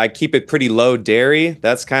I keep it pretty low dairy.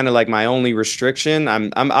 That's kind of like my only restriction.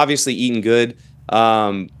 I'm obviously eating good.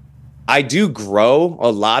 I do grow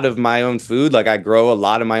a lot of my own food. Like I grow a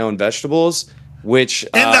lot of my own vegetables. Which in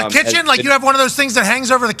the kitchen, like you have one of those things that hangs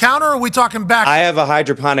over the counter, or are we talking back? I have a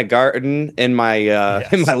hydroponic garden in my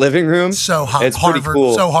in my living room. So it's Harvard, pretty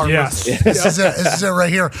cool. So Harvard. Yes. This is it right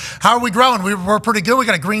here. How are we growing? We're pretty good. We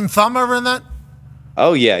got a green thumb over in that.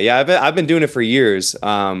 Oh yeah. I've been doing it for years.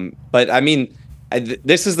 But I mean,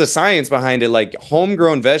 this is the science behind it. Like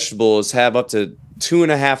homegrown vegetables have up to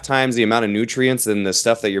 2.5 times the amount of nutrients than the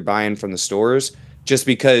stuff that you're buying from the stores, just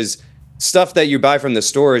because stuff that you buy from the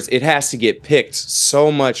stores, it has to get picked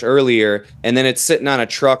so much earlier, and then it's sitting on a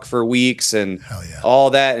truck for weeks and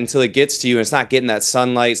all that until it gets to you, and it's not getting that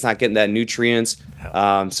sunlight, it's not getting that nutrients.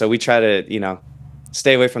 So we try to, you know,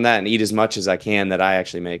 stay away from that and eat as much as I can that I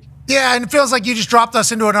actually make. Yeah, and it feels like you just dropped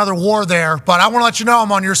us into another war there, but I want to let you know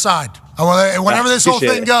I'm on your side. Whenever this whole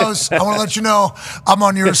thing goes, I want to let you know I'm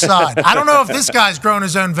on your side. I don't know if this guy's grown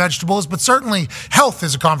his own vegetables, but certainly health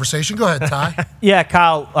is a conversation. Go ahead, Ty. Yeah,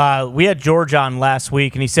 Kyle, we had George on last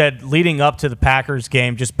week, and he said leading up to the Packers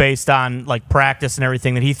game, just based on like practice and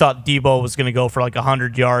everything, that he thought Debo was going to go for like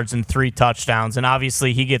 100 yards and 3 touchdowns, and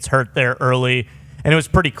obviously he gets hurt there early. And it was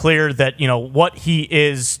pretty clear that, you know, what he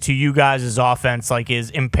is to you guys' offense, like,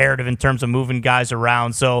 is imperative in terms of moving guys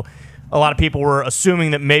around. So a lot of people were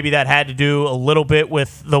assuming that maybe that had to do a little bit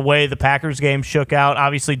with the way the Packers game shook out.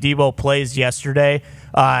 Obviously, Debo plays yesterday.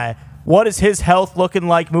 What is his health looking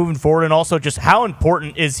like moving forward? And also just how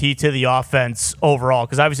important is he to the offense overall?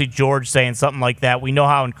 Because obviously George saying something like that, we know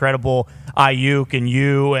how incredible Ayuk and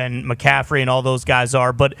you and McCaffrey and all those guys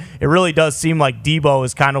are, but it really does seem like Debo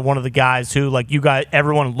is kind of one of the guys who, like, you guys,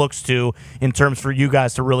 everyone looks to in terms for you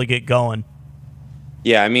guys to really get going.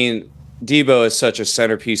 Yeah, I mean, Debo is such a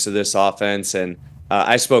centerpiece of this offense, and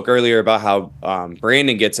I spoke earlier about how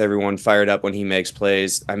Brandon gets everyone fired up when he makes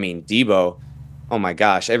plays. I mean, Debo, oh my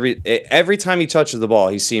gosh, every time he touches the ball,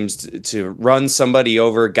 he seems to run somebody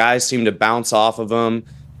over. Guys seem to bounce off of him.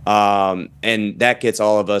 And that gets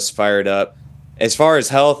all of us fired up. As far as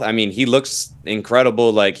health, I mean, he looks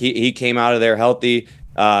incredible. Like he came out of there healthy.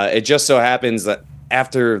 It just so happens that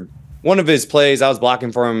after one of his plays, I was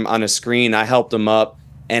blocking for him on a screen. I helped him up,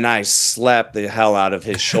 and I slapped the hell out of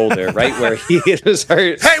his shoulder right where he was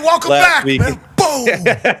hurt. Hey, welcome back, week. Man. Boom.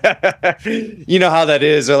 You know how that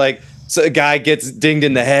is. Or like, so a guy gets dinged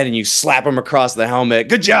in the head, and you slap him across the helmet.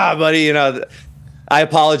 Good job, buddy. You know. I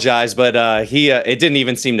apologize, but it didn't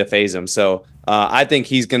even seem to faze him. So I think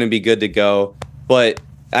he's going to be good to go. But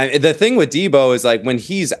the thing with Debo is, like, when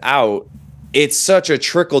he's out, it's such a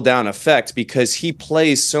trickle-down effect because he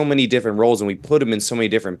plays so many different roles and we put him in so many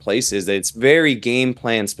different places that it's very game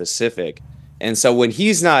plan specific. And so when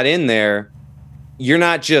he's not in there, you're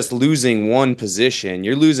not just losing one position,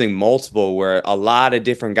 you're losing multiple, where a lot of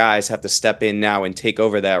different guys have to step in now and take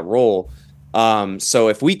over that role. So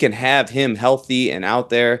if we can have him healthy and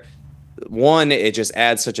out there, one, it just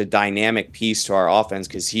adds such a dynamic piece to our offense,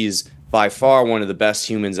 because he's by far one of the best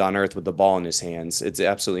humans on earth with the ball in his hands. It's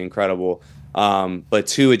absolutely incredible. But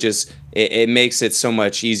two, it makes it so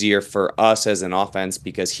much easier for us as an offense,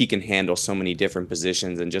 because he can handle so many different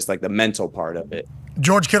positions and just like the mental part of it.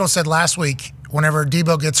 George Kittle said last week, whenever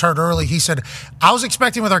Debo gets hurt early, he said, I was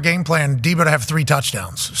expecting with our game plan, Debo to have 3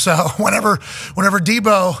 touchdowns. So whenever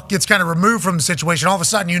Debo gets kind of removed from the situation, all of a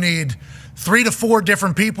sudden you need 3 to 4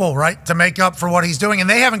 different people, right, to make up for what he's doing. And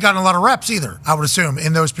they haven't gotten a lot of reps either, I would assume,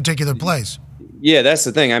 in those particular plays. Yeah, that's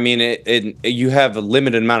the thing. I mean, you have a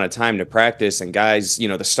limited amount of time to practice, and guys,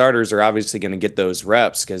 the starters are obviously going to get those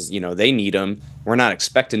reps because, they need them. We're not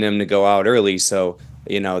expecting them to go out early. So,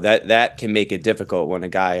 that can make it difficult when a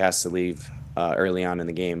guy has to leave early on in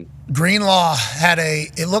the game. Greenlaw had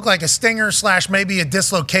it looked like a stinger / maybe a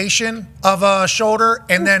dislocation of a shoulder.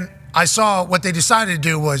 And then I saw what they decided to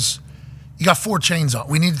do was, you got 4 chains on.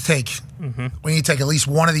 We need to take at least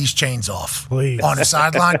one of these chains off on the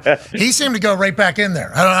sideline. He seemed to go right back in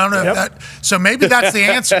there. I don't know. So maybe that's the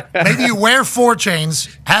answer. Maybe you wear 4 chains,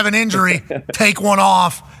 have an injury, take one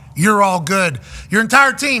off, you're all good. Your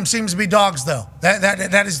entire team seems to be dogs, though.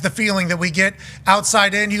 That is the feeling that we get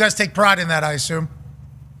outside in. You guys take pride in that, I assume.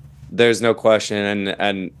 There's no question.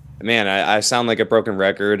 And man, I sound like a broken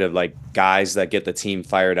record of like guys that get the team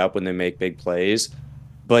fired up when they make big plays.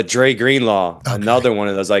 But Dre Greenlaw, another one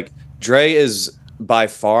of those. Like, Dre is by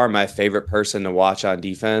far my favorite person to watch on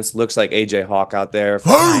defense. Looks like AJ Hawk out there.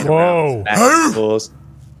 Whoa!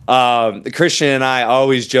 Christian and I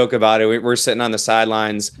always joke about it. We're sitting on the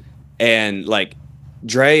sidelines, and like,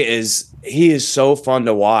 Dre is so fun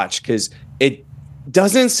to watch because it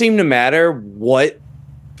doesn't seem to matter what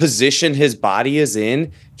position his body is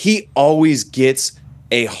in. He always gets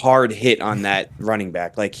a hard hit on that running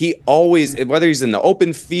back. Like, he always, whether he's in the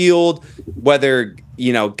open field, whether,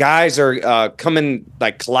 guys are coming,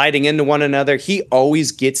 like, colliding into one another, he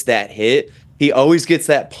always gets that hit. He always gets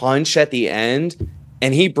that punch at the end.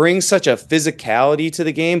 And he brings such a physicality to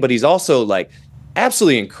the game, but he's also, like,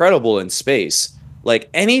 absolutely incredible in space. Like,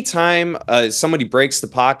 anytime somebody breaks the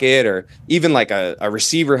pocket, or even like a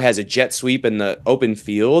receiver has a jet sweep in the open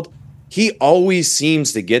field, he always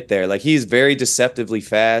seems to get there. Like, he's very deceptively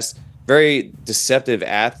fast, very deceptive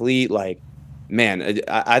athlete. Like, man,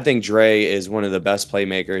 I think Dre is one of the best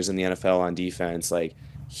playmakers in the NFL on defense. Like,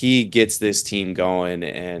 he gets this team going,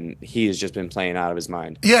 and he has just been playing out of his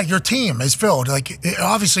mind. Yeah, your team is filled. Like,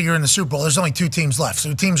 obviously, you're in the Super Bowl. There's only 2 teams left, so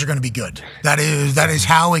the teams are going to be good. That is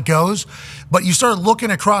how it goes. But you start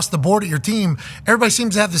looking across the board at your team, everybody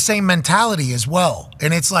seems to have the same mentality as well.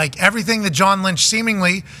 And it's like everything that John Lynch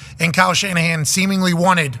seemingly and Kyle Shanahan seemingly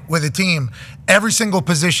wanted with a team, every single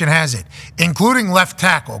position has it, including left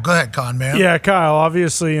tackle. Go ahead, Con, man. Yeah, Kyle,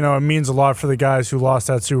 obviously, it means a lot for the guys who lost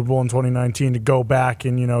that Super Bowl in 2019 to go back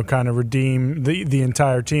and, kind of redeem the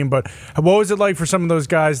entire team. But what was it like for some of those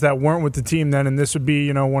guys that weren't with the team then, and this would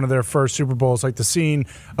be, one of their first Super Bowls? Like, the scene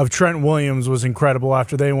of Trent Williams was incredible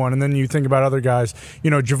after they won. And then you think about other guys,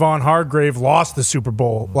 Javon Hargrave lost the Super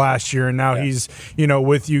Bowl last year, and now he's,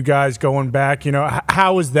 with you guys going back.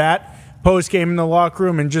 How is that post-game in the locker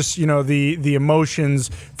room, and just, the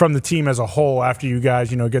emotions from the team as a whole after you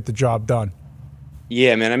guys, get the job done?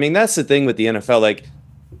 Yeah, man. I mean, that's the thing with the NFL. Like,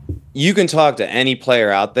 you can talk to any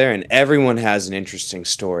player out there, and everyone has an interesting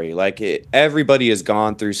story. Like, everybody has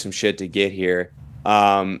gone through some shit to get here.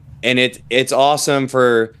 And it's awesome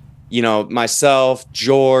for, myself,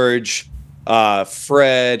 George,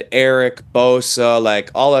 Fred, Eric, Bosa, like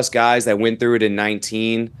all us guys that went through it in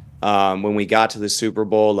 19 when we got to the Super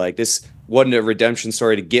Bowl. Like, this wasn't a redemption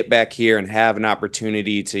story to get back here and have an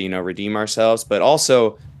opportunity to, redeem ourselves, but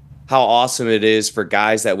also how awesome it is for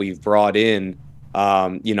guys that we've brought in,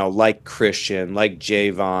 like Christian, like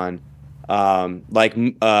Javon, like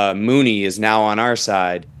Mooney is now on our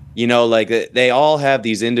side. Like, they all have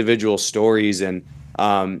these individual stories. And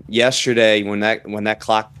yesterday when that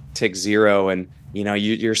clock ticked 0 and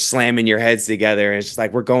you're slamming your heads together, and it's just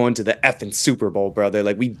like, we're going to the effing Super Bowl, brother.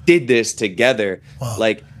 Like, we did this together. Wow.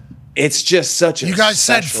 Like, it's just such a. You guys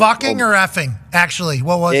said fucking or effing? Actually,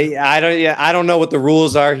 what was it? I don't know what the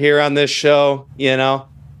rules are here on this show.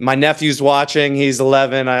 My nephew's watching. He's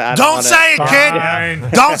 11. Don't say it,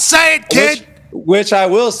 kid. Don't say it, kid. Which I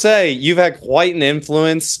will say, you've had quite an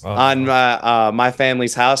influence on my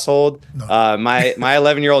family's household. My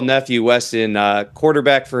 11-year-old nephew, Weston,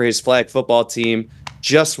 quarterback for his flag football team,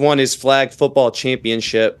 just won his flag football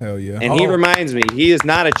championship. Hell yeah. And he reminds me, he is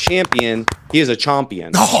not a champion, he is a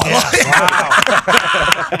champion. Oh,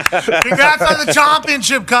 Congrats on the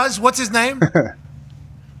championship, cuz. What's his name?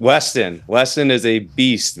 Weston. Weston is a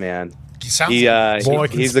beast, man. He's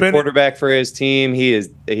the quarterback for his team. He is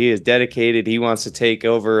dedicated. He wants to take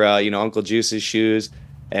over Uncle Juice's shoes,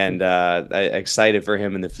 and excited for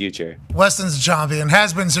him in the future. Weston's a champion.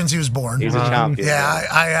 Has been since he was born. He's a champion. Yeah,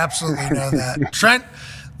 I absolutely know that. Trent,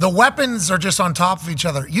 the weapons are just on top of each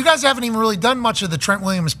other. You guys haven't even really done much of the Trent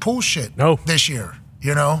Williams pool shit this year,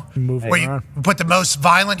 where you put the most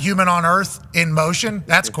violent human on earth in motion.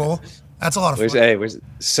 That's cool. That's a lot of fun. We're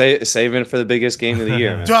saving it for the biggest game of the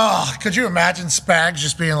year, man. Could you imagine Spags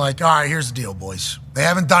just being like, all right, here's the deal, boys. They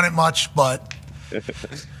haven't done it much, but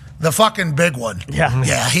the fucking big one.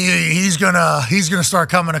 Yeah, he's gonna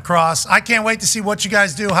start coming across. I can't wait to see what you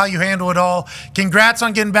guys do, how you handle it all. Congrats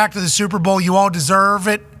on getting back to the Super Bowl. You all deserve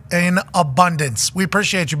it in abundance. We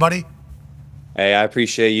appreciate you, buddy. Hey, I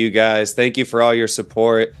appreciate you guys. Thank you for all your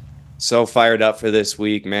support. So fired up for this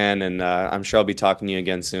week, man, and I'm sure I'll be talking to you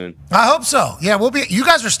again soon. I hope so. Yeah, we'll be. You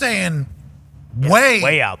guys are staying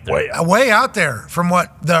way out there, way out there from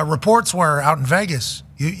what the reports were out in Vegas.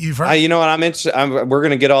 You've heard. You know what? I'm interested. We're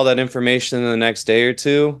gonna get all that information in the next day or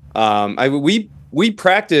two. We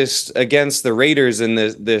practiced against the Raiders in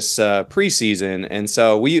this preseason, and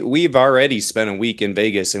so we've already spent a week in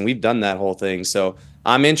Vegas, and we've done that whole thing. So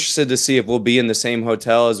I'm interested to see if we'll be in the same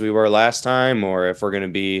hotel as we were last time, or if we're gonna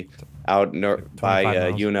be out by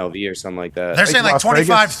UNLV or something like that. They're saying like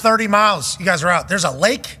 25, 30 miles. You guys are out. There's a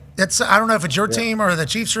lake. I don't know if it's your team or the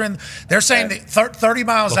Chiefs are in. They're saying that 30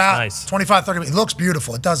 miles out, nice. 25, 30. It looks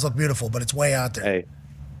beautiful. It does look beautiful, but it's way out there. Hey,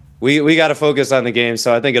 we got to focus on the game,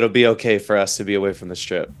 so I think it'll be okay for us to be away from the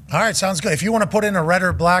strip. All right, sounds good. If you want to put in a red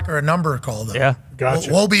or black or a number call, though, yeah,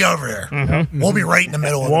 gotcha. We'll be over there. Mm-hmm. We'll be right in the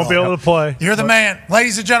middle. Won't be able to play. You're the man,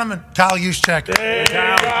 ladies and gentlemen. Kyle Juszczyk.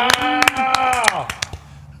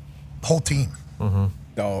 Whole team. Mm-hmm.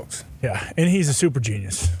 Dogs. Yeah, and he's a super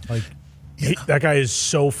genius. That guy is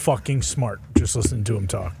so fucking smart. Just listening to him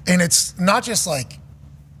talk. And it's not just like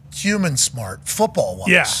human smart, football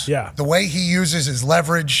wise. Yeah. The way he uses his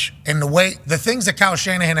leverage and the things that Kyle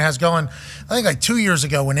Shanahan has going. I think like 2 years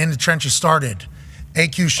ago when In the Trenches started,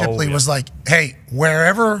 AQ Shipley was like, hey,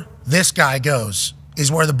 wherever this guy goes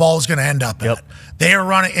is where the ball's going to end up at. They are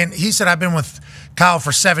running. And he said, I've been with Kyle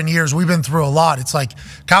for 7 years. We've been through a lot. It's like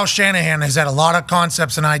Kyle Shanahan has had a lot of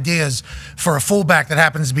concepts and ideas for a fullback that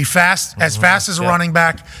happens to be fast as a running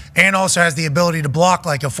back, and also has the ability to block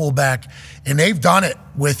like a fullback. And they've done it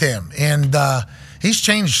with him. And he's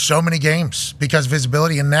changed so many games because of his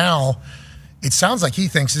ability. And now it sounds like he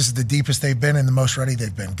thinks this is the deepest they've been and the most ready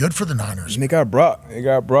they've been. Good for the Niners. And they got Brock.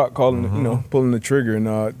 Calling, pulling the trigger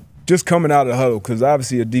and just coming out of the huddle, because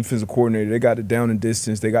obviously a defensive coordinator, they got the down and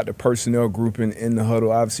distance, they got the personnel grouping in the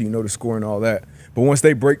huddle. Obviously, the score and all that. But once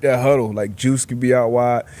they break that huddle, like Juice can be out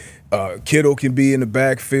wide, Kittle can be in the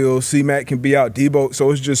backfield, C-Mac can be out, Debo.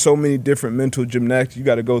 So it's just so many different mental gymnastics you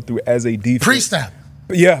got to go through as a defense. Pre-snap.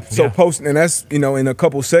 Yeah, so posting, and that's, in a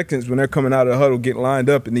couple seconds when they're coming out of the huddle, getting lined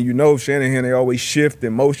up, and then Shanahan, they always shift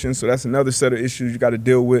in motion, so that's another set of issues you got to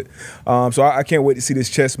deal with. So I can't wait to see this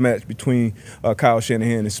chess match between Kyle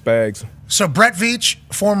Shanahan and Spags. So Brett Veach,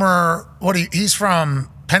 former, he's from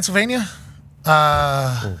Pennsylvania?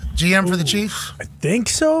 GM for the Chiefs? I think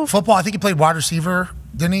so. Football, I think he played wide receiver.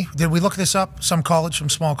 Didn't he? Did we look this up? Some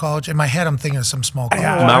small college. In my head, I'm thinking of some small college.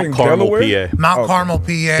 Mount Carmel, PA. Mount Carmel, PA.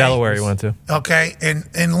 Delaware he went to. Okay.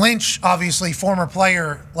 And Lynch, obviously, former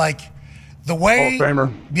player, like the way. Hall of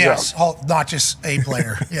Famer. Yes. Not just a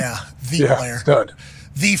player. Yeah. The player. Stud.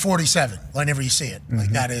 The 47, whenever you see it.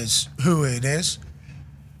 Like that is who it is.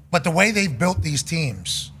 But the way they've built these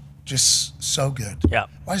teams, just so good. Yeah.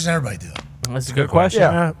 Why doesn't everybody do it? That's a good question.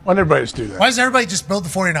 Yeah. Why don't everybody just do that? Why doesn't everybody just build the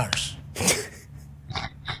 49ers?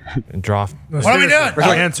 And draw. What are we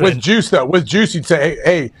doing? With Juice, though, you'd say,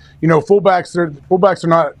 hey,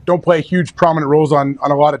 fullbacks don't play huge prominent roles on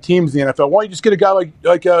a lot of teams in the NFL. Why don't you just get a guy like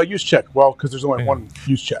Juszczyk? Well, because there's only one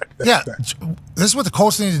Juszczyk. This is what the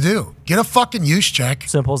Colts need to do. Get a fucking Juszczyk.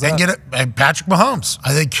 Simple as that. And Patrick Mahomes,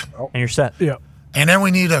 I think. And you're set. Yeah. And then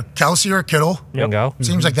we need a Kelsey or a Kittle. Bingo.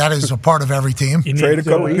 Seems like that is a part of every team. Trade a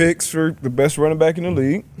couple picks for the best running back in the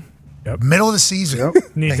league. Middle of the season,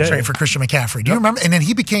 they trade for Christian McCaffrey. Do you remember? And then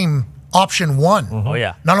he became option one. Oh,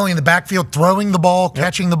 yeah. Not only in the backfield, throwing the ball,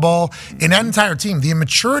 catching the ball. In that entire team, the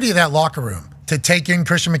immaturity of that locker room to take in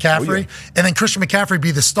Christian McCaffrey and then Christian McCaffrey be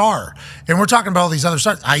the star. And we're talking about all these other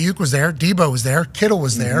stars. Ayuk was there. Debo was there. Kittle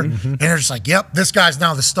was there. And they're just like, yep, this guy's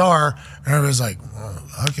now the star. And everybody's like,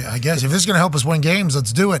 okay, I guess if this is going to help us win games,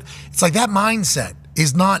 let's do it. It's like that mindset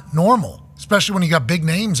is not normal, especially when you got big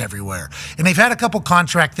names everywhere. And they've had a couple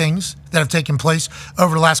contract things that have taken place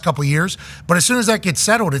over the last couple of years. But as soon as that gets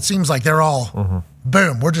settled, it seems like they're all,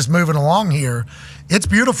 boom, we're just moving along here. It's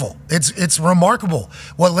beautiful. It's remarkable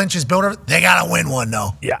what Lynch has built. They got to win one,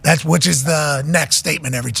 though. Yeah. Which is the next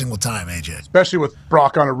statement every single time, AJ. Especially with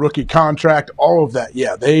Brock on a rookie contract, all of that.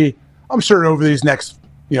 Yeah, I'm sure over these next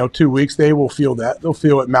 2 weeks, they will feel that. They'll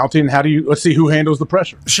feel it mounting. Let's see who handles the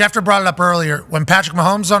pressure. Schefter brought it up earlier. When Patrick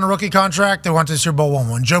Mahomes is on a rookie contract, they went to the Super Bowl, won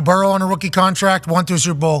one. Joe Burrow on a rookie contract, won to a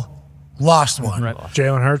Super Bowl, lost one. Right.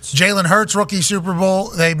 Jalen Hurts, rookie Super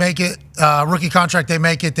Bowl, they make it. Rookie contract, they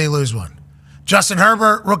make it, they lose one. Justin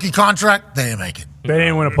Herbert, rookie contract, they didn't make it. They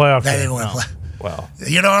didn't win a playoff They game. didn't win a play. Well,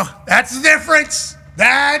 That's the difference.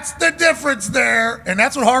 That's the difference there. And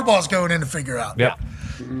that's what Harbaugh's going in to figure out. Yep.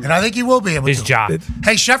 And I think he will be able to. His job.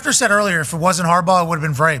 Hey, Schefter said earlier, if it wasn't Harbaugh, it would have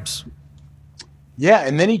been Vrabes. Yeah,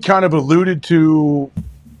 and then he kind of alluded to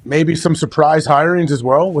maybe some surprise hirings as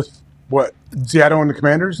well with Seattle and the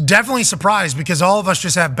Commanders? Definitely surprised because all of us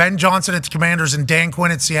just have Ben Johnson at the Commanders and Dan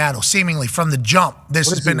Quinn at Seattle, seemingly from the jump. This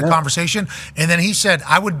has been the conversation. And then he said,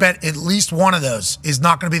 I would bet at least one of those is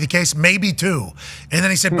not going to be the case, maybe two. And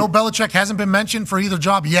then he said, Bill Belichick hasn't been mentioned for either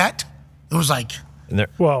job yet. It was like...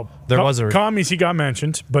 Commies, he got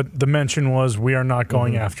mentioned, but the mention was we are not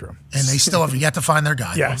going after him. And they still have yet to find their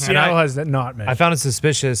guy. Yeah, Seattle has that not mentioned. I found it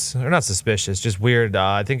suspicious, or not suspicious, just weird.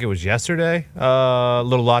 I think it was yesterday.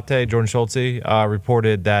 Little Latte, Jordan Schultze,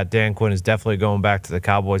 reported that Dan Quinn is definitely going back to the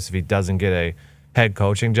Cowboys if he doesn't get a head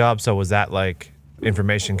coaching job. So was that like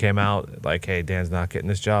information came out like, hey, Dan's not getting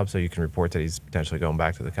this job, so you can report that he's potentially going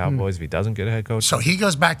back to the Cowboys if he doesn't get a head coach? So he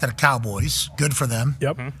goes back to the Cowboys. Good for them.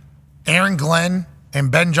 Yep. Aaron Glenn and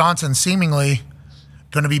Ben Johnson seemingly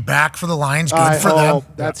going to be back for the Lions. Good for them.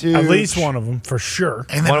 That's huge. At least one of them, for sure.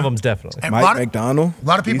 And then- one of them's definitely. And Mike McDonald. A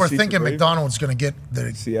lot of people are DC thinking to Vrabel. McDonald's going to get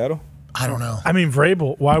the Seattle. I don't know. I mean,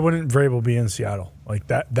 Vrabel. Why wouldn't Vrabel be in Seattle? Like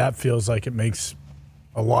that. That feels like it makes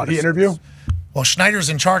a lot of interview. sense. Well, Schneider's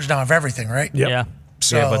in charge now of everything, right? Yep. Yeah.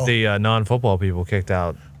 So, Yeah, but the non-football people kicked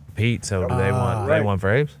out Pete, so do they want right. they want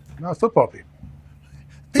Braves? No, football people.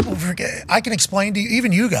 people forget. I can explain to you,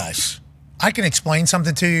 even you guys. I can explain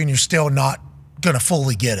something to you, and you're still not going to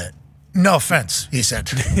fully get it. No offense, he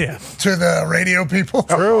said. Yeah. To the radio people.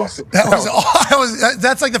 True.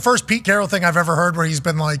 That's like the first Pete Carroll thing I've ever heard where he's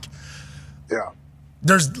been like, Yeah.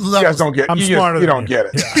 there's You levels. guys don't get. I'm you smarter you than don't you. get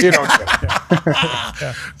it. You don't get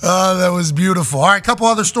it. That was beautiful. All right, a couple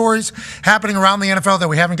other stories happening around the NFL that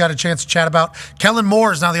we haven't got a chance to chat about. Kellen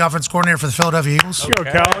Moore is now the offense coordinator for the Philadelphia Eagles. Go,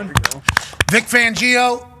 Kellen. Vic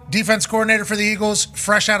Fangio, defense coordinator for the Eagles,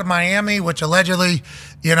 fresh out of Miami, which allegedly,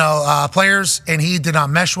 players and he did not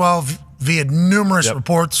mesh well via numerous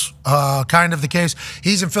reports, kind of the case.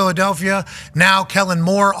 He's in Philadelphia. Now Kellen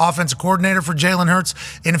Moore, offensive coordinator for Jalen Hurts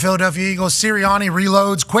in the Philadelphia Eagles. Sirianni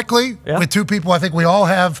reloads quickly with two people I think we all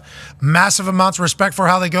have massive amounts of respect for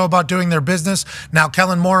how they go about doing their business. Now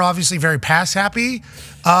Kellen Moore, obviously very pass-happy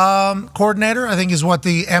coordinator, I think is what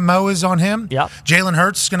the MO is on him. Yep. Jalen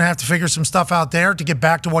Hurts is going to have to figure some stuff out there to get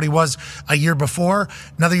back to what he was a year before.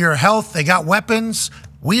 Another year of health. They got weapons.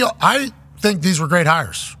 I think these were great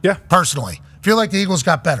hires. Yeah. Personally. Feel like the Eagles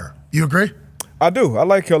got better. You agree? I do. I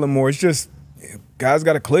like Kellen Moore. It's just guys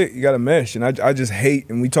got to click. You got to mesh. And I just hate,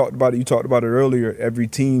 and we talked about it, you talked about it earlier, every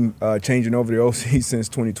team changing over the OC since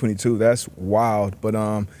 2022. That's wild. But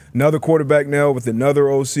another quarterback now with another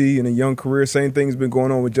OC and a young career. Same thing's been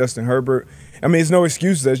going on with Justin Herbert. I mean, it's no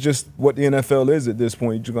excuses. That's just what the NFL is at this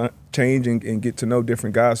point. You're going to change and get to know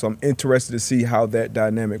different guys. So I'm interested to see how that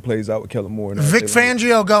dynamic plays out with Kellen Moore. Vic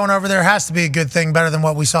Fangio going over there has to be a good thing, better than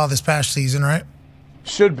what we saw this past season, right?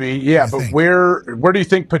 Should be, yeah. But where do you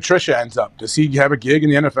think Patricia ends up? Does he have a gig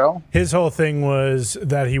in the NFL? His whole thing was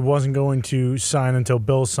that he wasn't going to sign until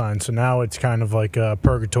Bill signed. So now it's kind of like a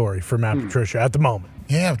purgatory for Matt Patricia at the moment.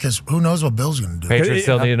 Yeah, because who knows what Bill's going to do. Patriots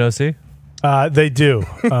still need an OC? They do.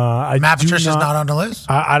 Matt Patricia's not on the list?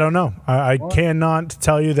 I don't know. I cannot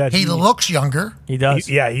tell you that He looks younger. He does.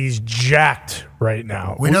 He's jacked right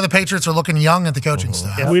now. We know the Patriots are looking young at the coaching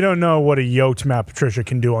staff. We don't know what a yoked Matt Patricia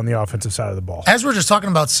can do on the offensive side of the ball. As we're just talking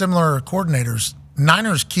about similar coordinators,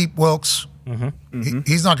 Niners keep Wilkes.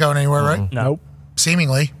 He's not going anywhere, right? Nope.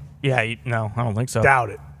 Seemingly. Yeah, no, I don't think so. Doubt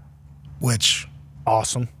it. Which,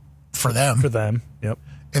 awesome. For them. For them, yep.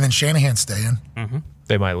 And then Shanahan's staying.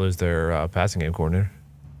 They might lose their passing game coordinator,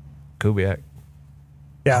 Kubiak.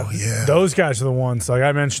 Yeah, those guys are the ones. Like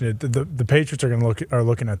I mentioned it, the Patriots are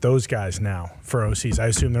looking at those guys now for OCs. I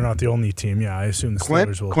assume they're not the only team. Yeah, I assume the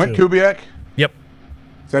Steelers will Clint too. Kubiak? Yep.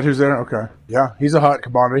 Is that who's there? Okay. Yeah, he's a hot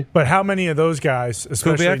commodity. But how many of those guys,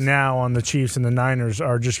 especially Kubiak? now on the Chiefs and the Niners,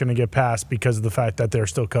 are just going to get passed because of the fact that they're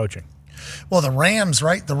still coaching? Well, the Rams,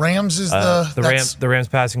 right? The Rams is the Rams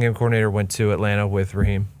passing game coordinator went to Atlanta with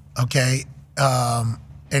Raheem. Okay. And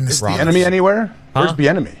the Is the Steelers- enemy anywhere? Where's the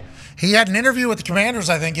enemy? He had an interview with the Commanders,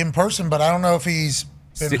 I think, in person, but I don't know if he's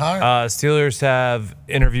been hired. Steelers have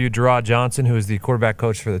interviewed Gerard Johnson, who is the quarterback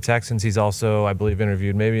coach for the Texans. He's also, I believe,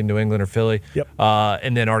 interviewed maybe in New England or Philly. Yep.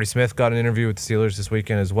 And then Artie Smith got an interview with the Steelers this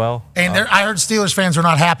weekend as well. And I heard Steelers fans are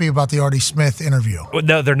not happy about the Artie Smith interview. Well,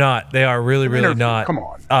 no, they're not. They are really, really not. Come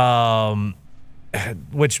on.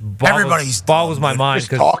 Which Everybody's boggles my mind Just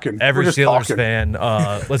because talking. every We're just Steelers talking. fan.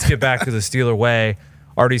 Let's get back to the Steeler way.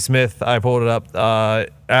 Artie Smith, I pulled it up,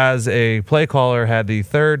 as a play caller, had the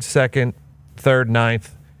third, second, third,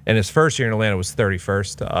 ninth, and his first year in Atlanta was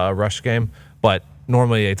 31st rush game, but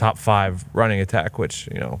normally a top 5 running attack, which,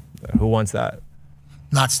 who wants that?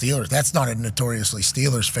 Not Steelers. That's not a notoriously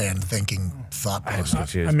Steelers fan thinking thought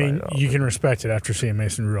process. I mean, you can respect it after seeing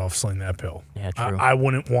Mason Rudolph sling that pill. Yeah, true. I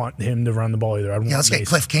wouldn't want him to run the ball either. I'd want Let's get Mason.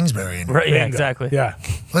 Cliff Kingsbury in. Right, yeah, Bingo. exactly. Yeah.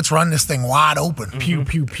 Let's run this thing wide open. Pew,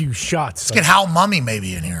 pew, pew shots. Let's get Hal Mummy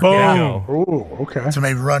maybe in here. Boom. Ooh, okay. To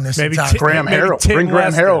maybe run this Maybe entire Graham maybe Harrell. Tim Bring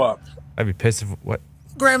Graham Lester. Harrell up. I'd be pissed if what?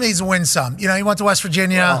 Graham needs to win some. He went to West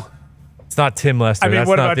Virginia. It's not Tim Lester. I mean, That's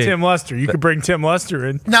what not about the- Tim Lester? You could bring Tim Lester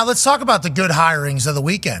in. Now let's talk about the good hirings of the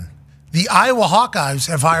weekend. The Iowa Hawkeyes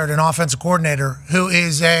have hired an offensive coordinator who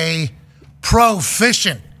is a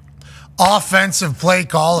proficient offensive play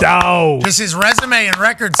caller. No. Just his resume and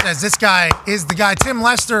record says this guy is the guy. Tim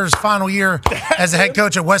Lester's final year as a head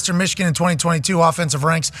coach at Western Michigan in 2022, offensive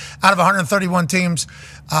ranks out of 131 teams,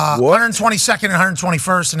 122nd and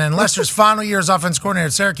 121st. And then Lester's final year as offensive coordinator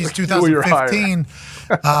at Syracuse, 2015.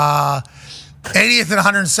 80th and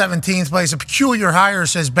 117th place. A peculiar hire,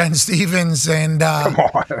 says Ben Stevens. And Come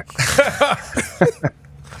on.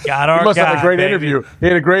 Got our He must guy. have a great baby. interview. He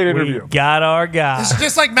had a great interview. We got our guy. This is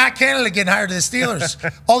just like Matt Canada getting hired to the Steelers.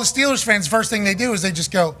 All the Steelers fans, first thing they do is they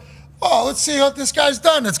just go, oh, let's see what this guy's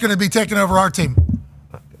done that's going to be taking over our team.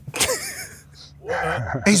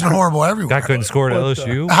 He's been horrible everywhere. Guy couldn't score at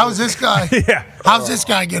LSU. How's this guy? How's this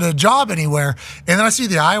guy get a job anywhere? And then I see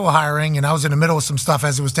the Iowa hiring, and I was in the middle of some stuff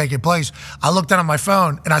as it was taking place. I looked down on my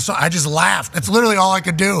phone, and I just laughed. That's literally all I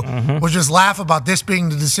could do was just laugh about this being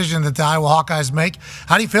the decision that the Iowa Hawkeyes make.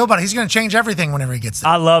 How do you feel about it? He's going to change everything whenever he gets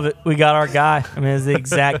there. I love it. We got our guy. I mean, it's the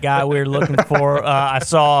exact guy we were looking for. I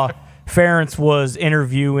saw Ferentz was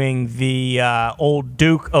interviewing the old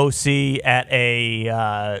Duke OC at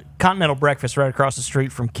a continental breakfast right across the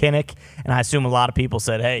street from Kinnick, and I assume a lot of people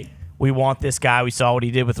said, hey, we want this guy. We saw what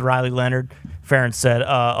he did with Riley Leonard. Ferentz said,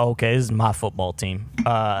 okay, this is my football team.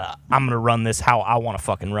 I'm going to run this how I want to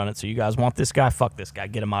fucking run it. So you guys want this guy? Fuck this guy.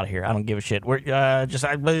 Get him out of here. I don't give a shit.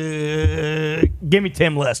 Give me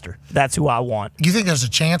Tim Lester. That's who I want. Do you think there's a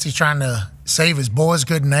chance he's trying to save his boy's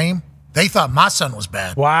good name? They thought my son was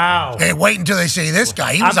bad. Wow. Hey, wait until they see this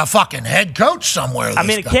guy. He was a fucking head coach somewhere. I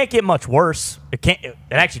mean, it this guy. can't get much worse. It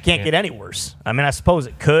actually can't get any worse. I mean, I suppose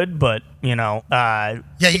it could, but yeah,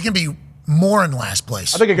 you can be more in last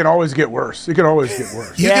place. I think it can always get worse. It can always get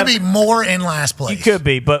worse. You can be more in last place. You could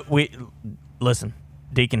be, but listen.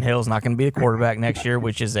 Deacon Hill's not going to be the quarterback next year,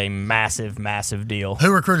 which is a massive, massive deal.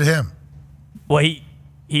 Who recruited him? Well,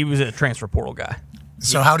 he was a transfer portal guy.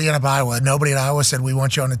 So how do you end up Iowa? Nobody at Iowa said we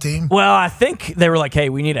want you on the team. Well, I think they were like, "Hey,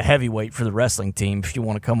 we need a heavyweight for the wrestling team. If you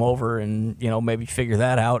want to come over and maybe figure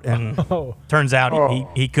that out." And turns out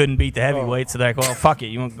he couldn't beat the heavyweight, so they're like, "Well, fuck it.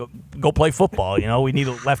 You want to go play football? We need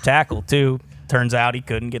a left tackle too." Turns out he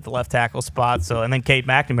couldn't get the left tackle spot. So and then Cade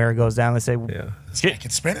McNamara goes down. They say, This guy can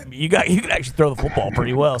spin it. You can actually throw the football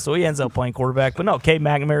pretty well." So he ends up playing quarterback. But no, Cade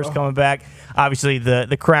McNamara's coming back. Obviously,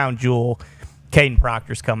 the crown jewel. Caden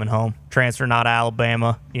Proctor's coming home, transferring out of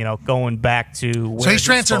Alabama, going back to where So he's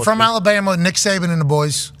transferring from Alabama, Nick Saban and the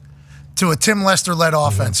boys, to a Tim Lester-led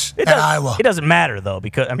offense at Iowa. It doesn't matter, though,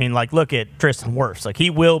 because, look at Tristan Wirfs. He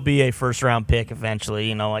will be a first-round pick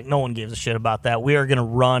eventually. No one gives a shit about that. We are going to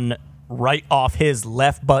run right off his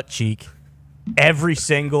left butt cheek every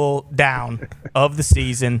single down of the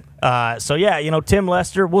season. So, yeah, Tim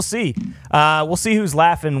Lester, we'll see. We'll see who's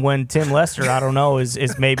laughing when Tim Lester, I don't know, is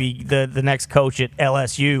maybe the next coach at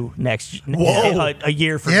LSU a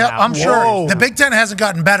year from now. Yeah, I'm sure. The Big Ten hasn't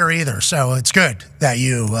gotten better either, so it's good that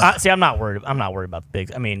you... See, I'm not worried about the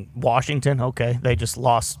Big... Washington, okay. They just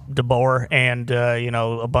lost DeBoer and,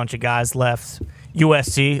 a bunch of guys left.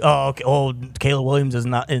 USC, okay. Caleb Williams is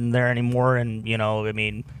not in there anymore, and,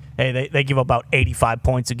 hey, they give about 85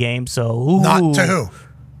 points a game, so... Ooh. Not to who?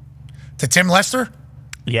 To Tim Lester?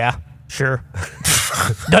 Yeah. Sure.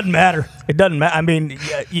 Doesn't matter. It doesn't matter. I mean,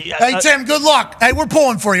 hey, Tim, good luck. Hey, we're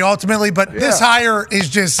pulling for you ultimately, but this hire is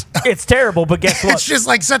just. It's terrible, but guess what? It's just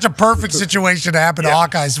like such a perfect situation to happen to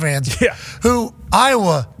Hawkeyes fans. Yeah. Who,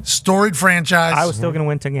 Iowa, storied franchise. Iowa's still going to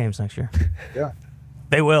win 10 games next year. Yeah.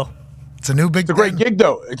 They will. It's a new big It's a great gig,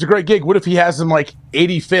 though. It's a great gig. What if he has him like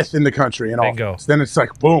 85th in the country and all? Then it's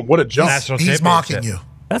like, boom, what a jump. He's mocking you.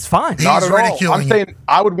 That's fine. Not He's at all. ridiculing I'm saying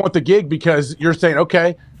I would want the gig because you're saying,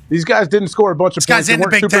 okay, these guys didn't score a bunch of This guy's points. They in the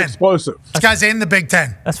weren't Big super Ten. explosive. This guy's in the Big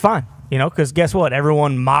Ten. That's fine. You know, because guess what?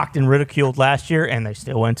 Everyone mocked and ridiculed last year, and they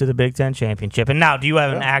still went to the Big Ten championship. And now, do you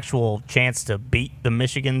have an actual chance to beat the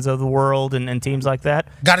Michigans of the world and teams like that?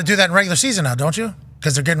 Got to do that in regular season now, don't you?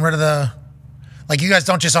 Because they're getting rid of the. Like, you guys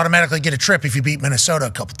don't just automatically get a trip if you beat Minnesota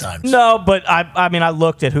a couple times. No, but I mean, I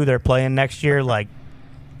looked at who they're playing next year. Like,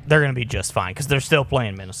 they're going to be just fine because they're still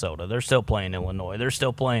playing Minnesota. They're still playing Illinois. They're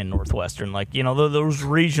still playing Northwestern. Like, you know, those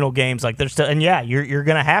regional games, like, they're still. And yeah, you're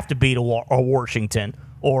going to have to beat a Washington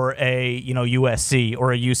or a USC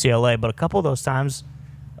or a UCLA. But a couple of those times,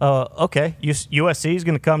 okay, USC is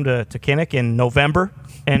going to come to Kinnick in November.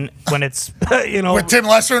 And when it's, with Tim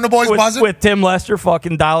Lester and the boys buzzing? With Tim Lester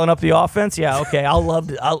fucking dialing up the offense, yeah, okay,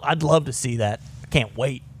 I'd love to see that. I can't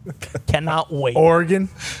wait. Cannot wait. Oregon.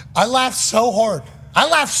 I laughed so hard.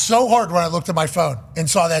 When I looked at my phone and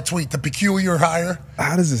saw that tweet, the peculiar hire.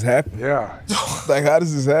 How does this happen? Yeah. Like, how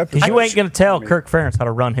does this happen? Because you ain't going to tell Kirk Ferentz how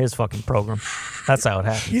to run his fucking program. That's how it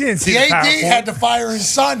happened. You didn't see The AD had to fire his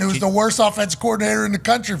son, who's the worst offensive coordinator in the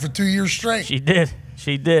country for 2 years straight. She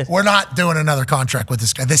did. We're not doing another contract with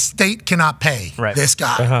this guy. The state cannot pay this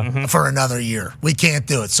guy for another year. We can't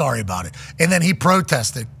do it. Sorry about it. And then he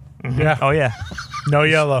protested. Yeah. Oh, yeah. No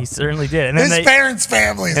yellow. He certainly did. And then His parents'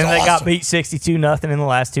 family is And awesome. they got beat 62-0 in the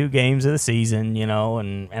last 2 games of the season,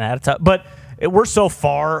 and had a tough. But we're so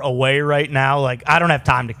far away right now. Like, I don't have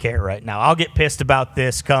time to care right now. I'll get pissed about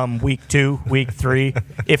this come week 2, week 3.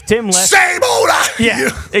 If Tim Lester, same old. Yeah,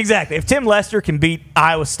 exactly. If Tim Lester can beat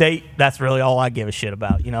Iowa State, that's really all I give a shit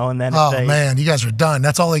about, And then man, you guys are done.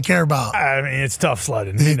 That's all they care about. I mean, it's tough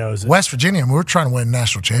sledding. He knows it. West Virginia, we're trying to win a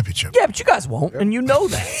national championship. Yeah, but you guys won't, and you know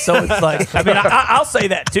that. So it's like, I mean, I'll say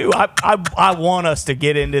that too. I want us to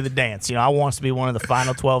get into the dance. I want us to be one of the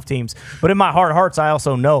final 12 teams. But in my heart of hearts, I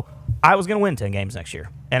also know I was going to win 10 games next year.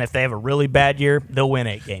 And if they have a really bad year, they'll win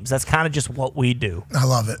 8 games. That's kind of just what we do. I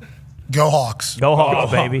love it. Go Hawks. Go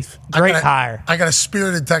Hawks, baby. Great hire. I got a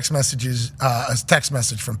spirited text message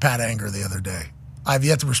from Pat Anger the other day. I've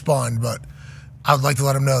yet to respond, but I would like to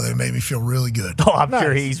let him know that it made me feel really good. Oh, I'm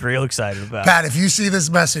sure he's real excited about it. Pat, if you see this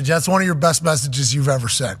message, that's one of your best messages you've ever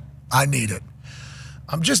sent. I need it.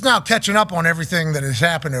 I'm just now catching up on everything that has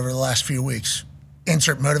happened over the last few weeks.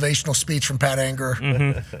 Insert motivational speech from Pat Anger,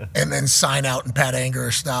 and then sign out in Pat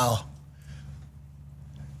Anger style.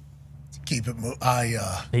 Keep it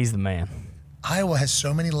he's the man. Iowa has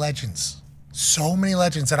so many legends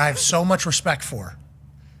that I have so much respect for.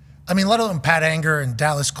 I mean, let alone Pat Anger and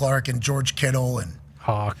Dallas Clark and George Kittle and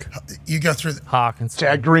Hawk. You go through Hawk and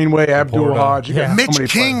Jack Greenway, Abdul Hodge. Yeah. Mitch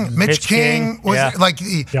King was like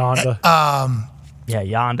Yonda.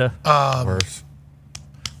 Yonda.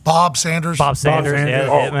 Bob Sanders. Yeah,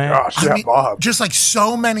 oh, gosh, yeah, Bob. Just like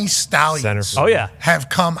so many stallions have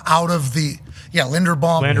come out of the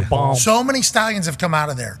Linderbaum. So many stallions have come out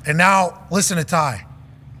of there. And now, listen to Ty.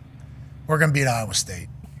 We're going to beat Iowa State.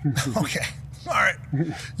 Okay. All right.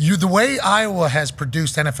 The way Iowa has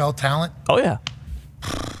produced NFL talent. Oh, yeah.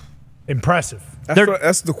 Impressive.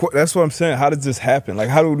 That's what I'm saying. How does this happen? Like,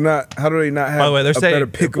 how do they not have By the way, they're a saying, better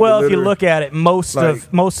pick? Well, if you look at it, most of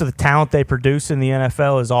the talent they produce in the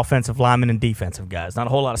NFL is offensive linemen and defensive guys. Not a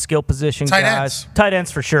whole lot of skill position guys. Tight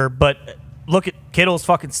ends for sure, but look at Kittle's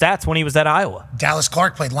fucking stats when he was at Iowa. Dallas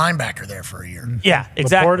Clark played linebacker there for a year. Yeah,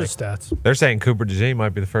 exactly. Laporta's stats. They're saying Cooper DeJean might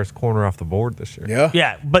be the first corner off the board this year.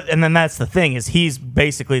 Yeah, and then that's the thing is he's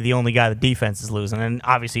basically the only guy the defense is losing, and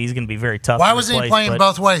obviously he's going to be very tough. Why wasn't he playing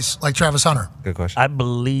both ways like Travis Hunter? Good question.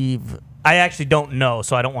 I actually don't know,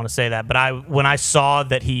 so I don't want to say that. But when I saw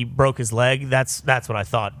that he broke his leg, that's what I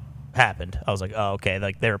thought happened. I was like, oh, okay,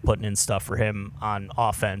 like they were putting in stuff for him on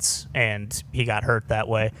offense, and he got hurt that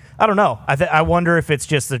way. I don't know. I wonder if it's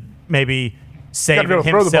just maybe saving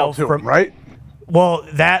himself from him, right. Well,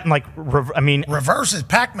 that and like reverse is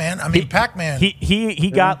Pac-Man. Pac-Man.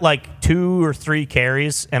 He got like 2 or 3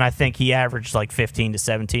 carries, and I think he averaged like 15 to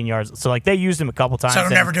 17 yards. So like they used him a couple times. So they're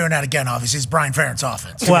never doing that again. Obviously, it's Brian Ferentz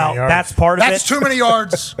offense. Well, that's part of it. That's too many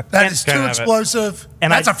yards. That is too explosive.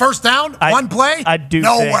 And that's a first down. One play. I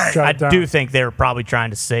do think they were probably trying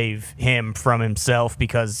to save him from himself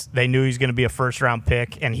because they knew he was going to be a first-round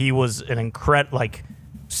pick, and he was an incredible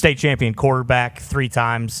state champion quarterback 3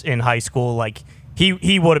 times in high school. Like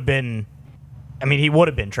he would have been. I mean, he would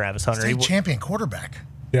have been Travis Hunter. State champion quarterback.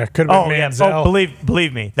 Yeah, could have been Manziel.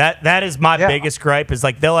 Believe me, that is my biggest gripe. Is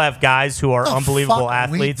like they'll have guys who are The unbelievable fuck are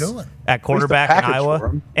we athletes doing? at quarterback in package for Iowa,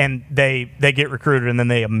 'em. and they get recruited, and then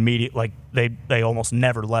they immediately they almost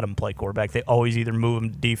never let them play quarterback. They always either move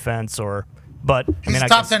them to defense or. But He's I mean, a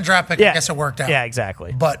top 10 draft pick. I guess it worked out. Yeah,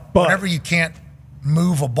 exactly. But whenever you can't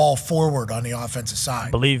move a ball forward on the offensive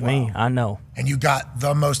side, Believe me, I know. and you got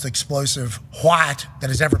the most explosive white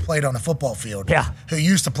that has ever played on a football field, Yeah. who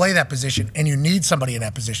used to play that position, and you need somebody in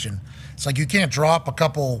that position. It's like you can't drop a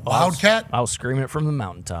couple Wildcat. I was screaming it from the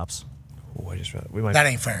mountaintops. Oh, we might That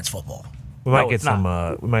ain't fair. It's football. we might No, get it's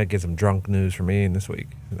some we might get some drunk news from Ian this week.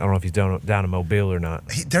 I don't know if he's down in Mobile or not.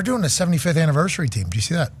 They're doing the 75th anniversary team. Do you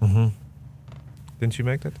see that? Mm-hmm. Didn't you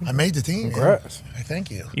make that team? I made the team. Congrats. Yeah.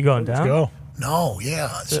 Thank you. You going down? Go. No, yeah.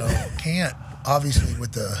 So can't obviously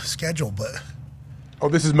with the schedule, but Oh,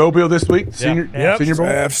 this is Mobile this week. Senior Bowl.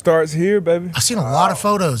 Draft starts here, baby. I've seen a lot of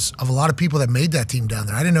photos of a lot of people that made that team down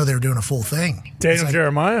there. I didn't know they were doing a full thing. Daniel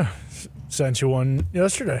Jeremiah sent you one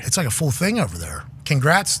yesterday. It's like a full thing over there.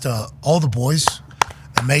 Congrats to all the boys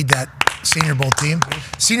that made that Senior Bowl team.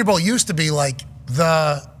 Senior Bowl used to be like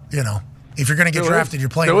if you're going to get drafted, you're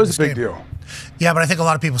playing. That in was this a big game. deal. Yeah, but I think a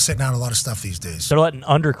lot of people sitting out a lot of stuff these days. They're letting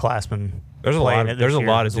underclassmen. There's a play lot. in it Of, there's this a year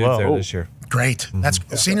lot of as dudes well. there this year. Great. That's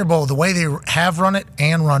Senior Bowl. The way they have run it,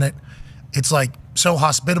 it's like so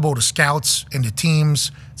hospitable to scouts and to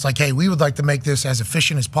teams. It's like, hey, we would like to make this as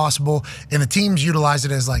efficient as possible. And the teams utilize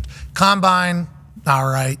it as like combine. All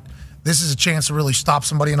right. This is a chance to really stop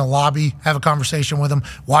somebody in a lobby, have a conversation with them,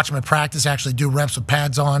 watch them at practice, actually do reps with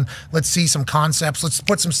pads on. Let's see some concepts. Let's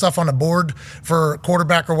put some stuff on the board for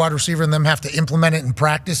quarterback or wide receiver and them have to implement it in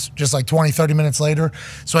practice just like 20, 30 minutes later.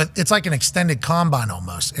 So it's like an extended combine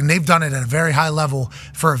almost. And they've done it at a very high level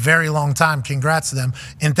for a very long time. Congrats to them.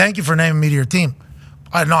 And thank you for naming me to your team.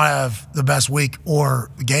 I did not have the best week or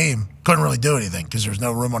game. Couldn't really do anything because there's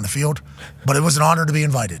no room on the field. But it was an honor to be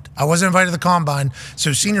invited. I wasn't invited to the Combine,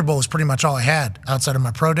 so Senior Bowl was pretty much all I had outside of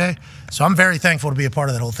my pro day. So I'm very thankful to be a part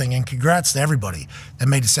of that whole thing. And congrats to everybody that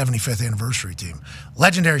made the 75th anniversary team.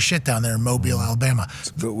 Legendary shit down there in Mobile, Alabama. It's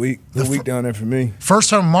a good week. Good week down there for me. First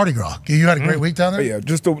time Mardi Gras. You had a great week down there? Oh, yeah,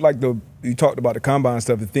 just you talked about the Combine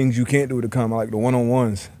stuff, the things you can't do with the Combine, like the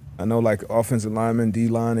one-on-ones. I know like offensive linemen,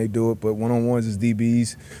 D-line, they do it, but one-on-ones is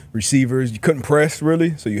DBs, receivers. You couldn't press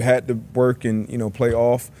really, so you had to work and, play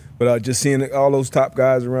off. But just seeing all those top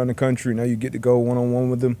guys around the country, now you get to go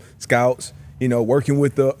one-on-one with them, scouts, working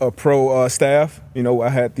with a pro staff. I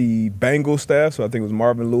had the Bengals staff, so I think it was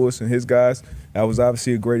Marvin Lewis and his guys. That was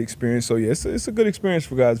obviously a great experience. So, yeah, it's a good experience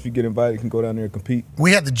for guys if you get invited, can go down there and compete.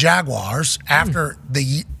 We had the Jaguars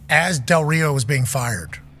as Del Rio was being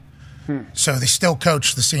fired. So they still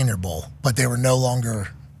coached the Senior Bowl, but they were no longer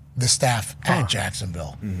the staff at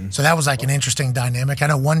Jacksonville. So that was like an interesting dynamic. I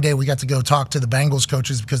know one day we got to go talk to the Bengals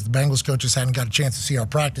coaches because the Bengals coaches hadn't got a chance to see our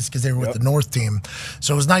practice because they were with the North team.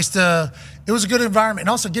 So it was nice it was a good environment. And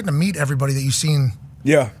also getting to meet everybody that you've seen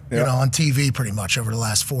on TV pretty much over the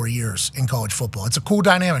last 4 years in college football. It's a cool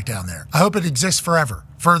dynamic down there. I hope it exists forever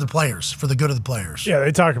for the players, for the good of the players. Yeah,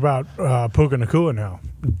 they talk about Puka Nacua now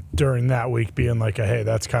during that week being like, hey,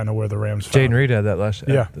 that's kind of where the Rams found. Jaden Reed had that last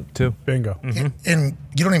too. Bingo. And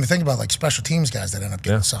you don't even think about like special teams guys that end up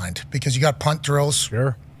getting signed because you got punt drills.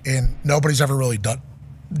 Sure. And nobody's ever really done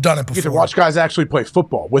it before. You get to watch guys actually play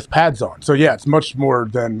football with pads on. So, yeah, it's much more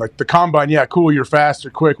than like the Combine. Yeah, cool, you're fast,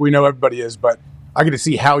 you're quick. We know everybody is, but I get to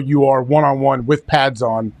see how you are one-on-one with pads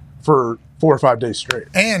on for 4 or 5 days straight.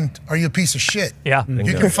 And are you a piece of shit? Yeah.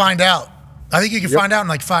 You can find out. I think you can find out in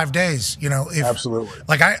like 5 days, if Absolutely.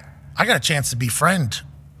 Like I got a chance to befriend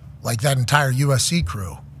like that entire USC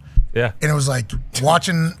crew. Yeah. And it was like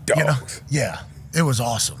watching, it was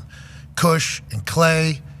awesome. Kush and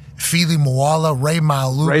Clay, Feely Moala, Ray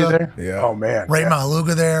Maluga. Ray there? Yeah. Oh, man. Ray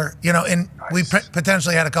Maluga there. And we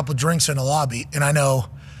potentially had a couple drinks in the lobby. And I know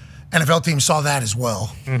NFL teams saw that as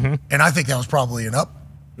well. And I think that was probably an up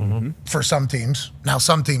for some teams. Now,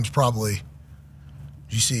 some teams probably,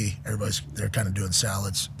 you see, they're kind of doing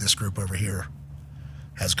salads. This group over here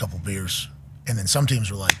has a couple beers. And then some teams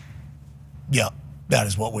were like, yeah, that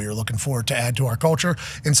is what we are looking forward to add to our culture.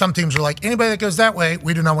 And some teams are like, anybody that goes that way,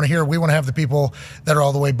 we do not want to hear. We want to have the people that are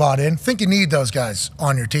all the way bought in. I think you need those guys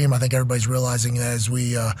on your team. I think everybody's realizing as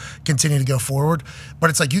we continue to go forward. But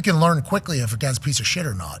it's like you can learn quickly if a guy's a piece of shit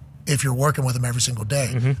or not if you're working with them every single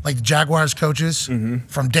day. Like the Jaguars coaches,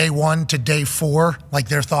 from day 1 to day 4, like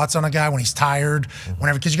their thoughts on a guy when he's tired,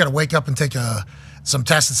 whenever, because you got to wake up and take a some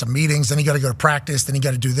tests and some meetings. Then you got to go to practice. Then you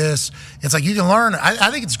got to do this. It's like you can learn.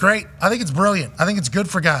 I think it's great. I think it's brilliant. I think it's good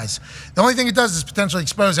for guys. The only thing it does is potentially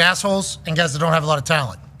expose assholes and guys that don't have a lot of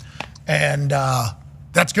talent. And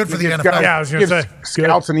that's good for the NFL. Yeah, I was going to say.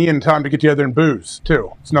 Scouts and Ian time to get together and booze,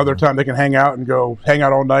 too. It's another time they can hang out and go hang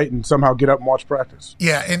out all night and somehow get up and watch practice.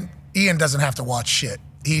 Yeah, and Ian doesn't have to watch shit.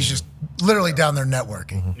 He's just literally down there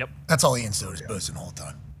networking. Yep. That's all Ian's doing is boozing the whole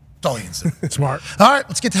time. That's all Ian's doing. Smart. All right,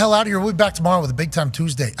 let's get the hell out of here. We'll be back tomorrow with a Big Time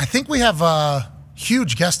Tuesday. I think we have a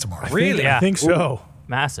huge guest tomorrow. Really? I think so.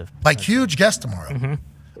 Massive. Like, huge guest tomorrow.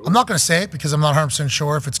 I'm not going to say it because I'm not 100%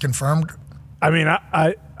 sure if it's confirmed. I mean,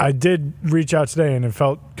 I did reach out today and it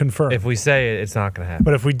felt confirmed. If we say it, it's not going to happen.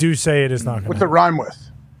 But if we do say it, it's not going to What's it rhyme with?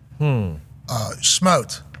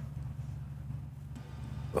 Smote.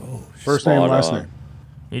 Oh, first name, last name.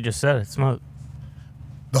 You just said it. Smoke.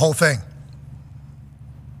 The whole thing.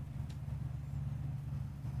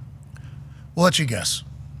 We'll let you guess.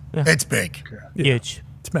 Yeah. It's big. Huge.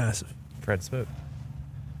 It's massive. Fred Smoke.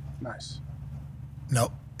 Nice.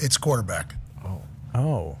 Nope. It's quarterback. Oh.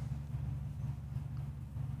 All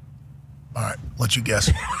right. Let you guess.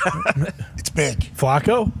 It's big.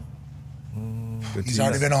 Flacco? He's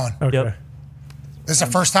already been on. Okay. Yep. This is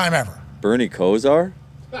the first time ever. Bernie Kosar?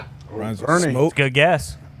 Bernie. It's a good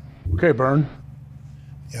guess. Okay, Bern.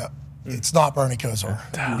 Yeah. It's not Bernie Kosar.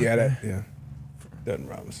 Yeah. Doesn't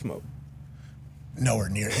rhyme with smoke. Nowhere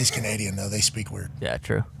near. He's Canadian, though. They speak weird. Yeah,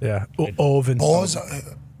 true. Yeah. Oven.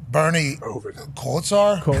 Bernie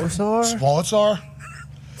Kosar? Kosar?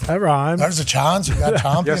 That rhymes. There's a chance. You got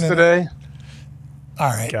champion. Yesterday. All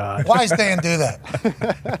right. God. Why does Dan do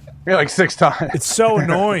that? Yeah, like 6 times. It's so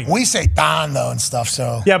annoying. We say Dahn, though, and stuff,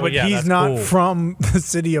 so. Yeah, but he's that's not cool. from the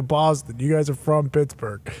city of Boston. You guys are from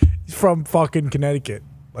Pittsburgh. He's from fucking Connecticut.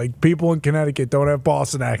 Like, people in Connecticut don't have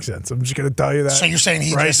Boston accents. I'm just going to tell you that. So you're saying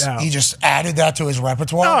he now. just added that to his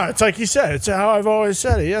repertoire? No, it's like you said. It's how I've always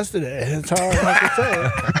said it yesterday. It's how I like to say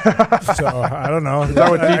it. So I don't know. Is that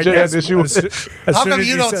what DJ had issue with? How come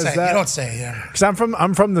you don't say it? You don't say it, yeah. Because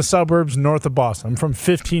I'm from the suburbs north of Boston. I'm from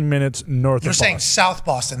 15 minutes north You're of saying Boston. South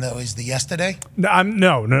Boston, though, is the yesterday?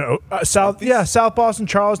 No. South Boston,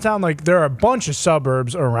 Charlestown. Like, there are a bunch of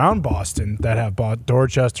suburbs around Boston that have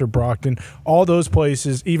Dorchester, Brockton, all those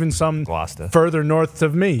places, even some further north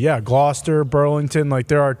of me. Yeah, Gloucester, Burlington. Like,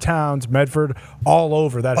 there are towns, Medford, all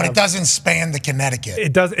over that. But it doesn't span the Connecticut.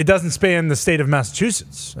 It doesn't span the state of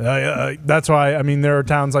Massachusetts. That's why, I mean, there are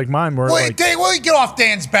towns like mine where. Wait, Dave, will you get off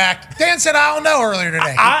Dan's back? Dan said, I don't know earlier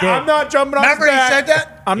today. I'm not jumping on his back. Remember he said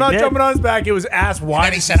that? I'm not jumping on his back. It was asked why. And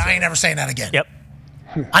then he said, I ain't never saying that again. Yep.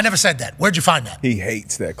 I never said that. Where'd you find that? He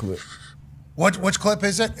hates that clip. Which clip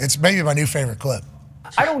is it? It's maybe my new favorite clip.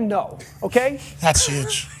 I don't know, okay? That's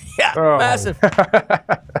huge. Yeah, massive.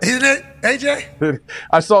 Isn't it, AJ?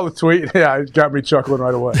 I saw the tweet. Yeah, it got me chuckling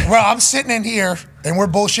right away. Well, I'm sitting in here, and we're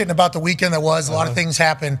bullshitting about the weekend that was. A lot of things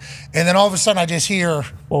happened. And then all of a sudden, I just hear,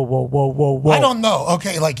 Whoa. I don't know.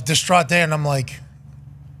 Okay, like distraught Dan. And I'm like,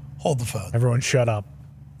 hold the phone. Everyone shut up.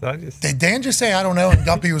 Did Dan just say, I don't know? And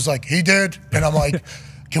Gumpy was like, he did. And I'm like,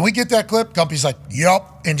 can we get that clip? Gumpy's like,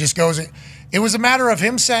 yup. And just goes, it was a matter of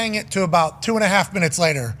him saying it to about 2.5 minutes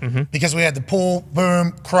later because we had the pull,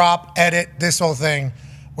 boom, crop, edit, this whole thing.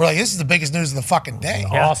 We're like, this is the biggest news of the fucking day.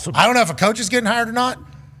 Awesome. I don't know if a coach is getting hired or not,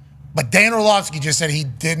 but Dan Orlovsky just said he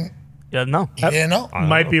didn't. Yeah, no. He didn't know.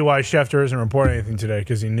 Might be why Schefter isn't reporting anything today,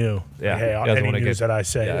 because he knew. Yeah, Hey, he doesn't any wanna news get- that I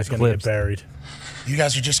say yeah, is going to get clips. buried. You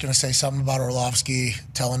guys are just going to say something about Orlovsky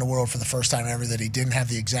telling the world for the first time ever that he didn't have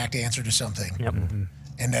the exact answer to something. Yep.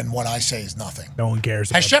 And then what I say is nothing. No one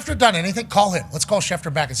cares. Has about Schefter done anything? Call him. Let's call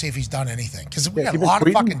Schefter back and see if he's done anything. Because we got a lot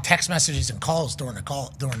of fucking text messages and calls during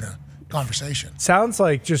the conversation. Sounds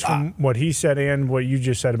like just from what he said and what you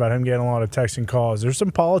just said about him getting a lot of texts and calls, there's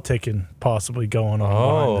some politicking possibly going on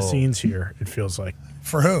behind the scenes here, it feels like.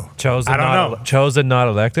 For who? Chosen, I don't know. Chosen, not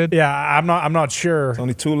elected. Yeah, I'm not sure.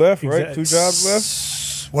 Only 2 left, right? 2 jobs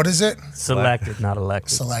left. What is it? Selected, not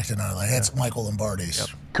elected. Selected, not elected. That's Michael Lombardi's.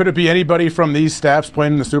 Could it be anybody from these staffs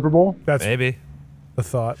playing in the Super Bowl? That's Maybe. the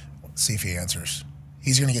thought. Let's see if he answers.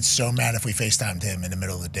 He's going to get so mad if we FaceTimed him in the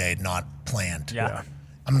middle of the day, not planned. Yeah.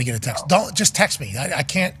 I'm going to get a text. Don't just text me. I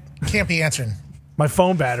can't be answering. My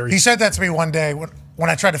phone battery. He said that to me one day when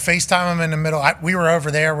I tried to FaceTime him in the middle. We were over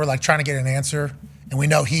there. We're like trying to get an answer. And we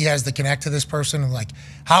know he has the connect to this person. And like,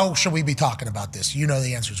 how should we be talking about this? You know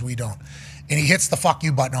the answers. We don't. And he hits the fuck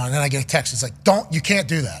you button on. And then I get a text. It's like, you can't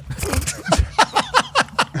do that.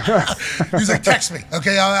 He's like, text me.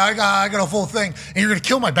 Okay, I got a full thing. And you're going to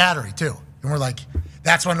kill my battery too. And we're like,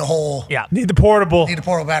 that's when the whole. Yeah. Need the portable. Need the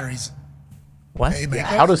portable batteries. What? Hey,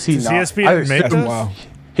 How does he not? CSP didn't make Took him a this? while.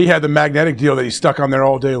 he had the magnetic deal that he stuck on there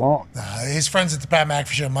all day long. His friends at the Pat McAfee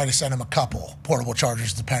Show might have sent him a couple portable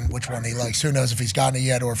chargers, depending which one he likes. Who knows if he's gotten it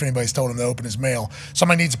yet or if anybody's told him to open his mail.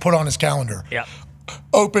 Somebody needs to put on his calendar. Yeah.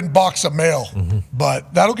 Open box of mail.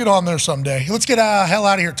 But that'll get on there someday. Let's get hell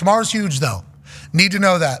out of here. Tomorrow's huge, though. Need to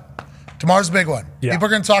know that. Tomorrow's a big one. Yeah. People are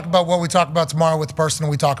going to talk about what we talk about tomorrow with the person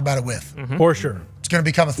we talk about it with. For sure. It's going to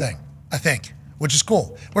become a thing, I think, which is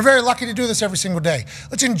cool. We're very lucky to do this every single day.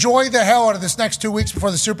 Let's enjoy the hell out of this next 2 weeks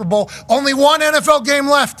before the Super Bowl. Only one NFL game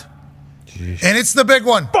left. Jeez. And it's the big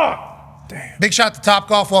one. Damn. Big shout to Top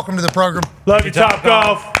Golf. Welcome to the program. Love you, Top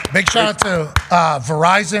Golf. Big shout out to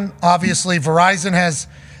Verizon. Obviously, Verizon has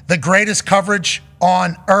the greatest coverage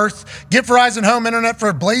on earth. Get Verizon home internet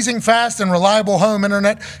for blazing fast and reliable home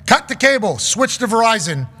internet. Cut the cable. Switch to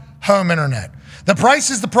Verizon home internet. The price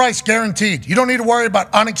is the price, guaranteed. You don't need to worry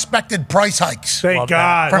about unexpected price hikes. Thank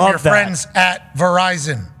God. From Love your that. friends at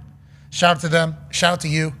Verizon. Shout out to them. Shout out to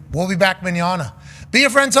you. We'll be back manana. Be a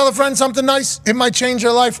friend. Tell a friend something nice. It might change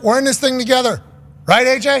your life. We're in this thing together. Right,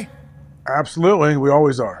 AJ? Absolutely. We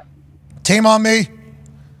always are. Team on me.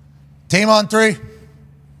 Team on three.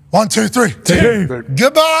 1, 2, 3. Team.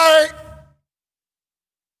 Goodbye.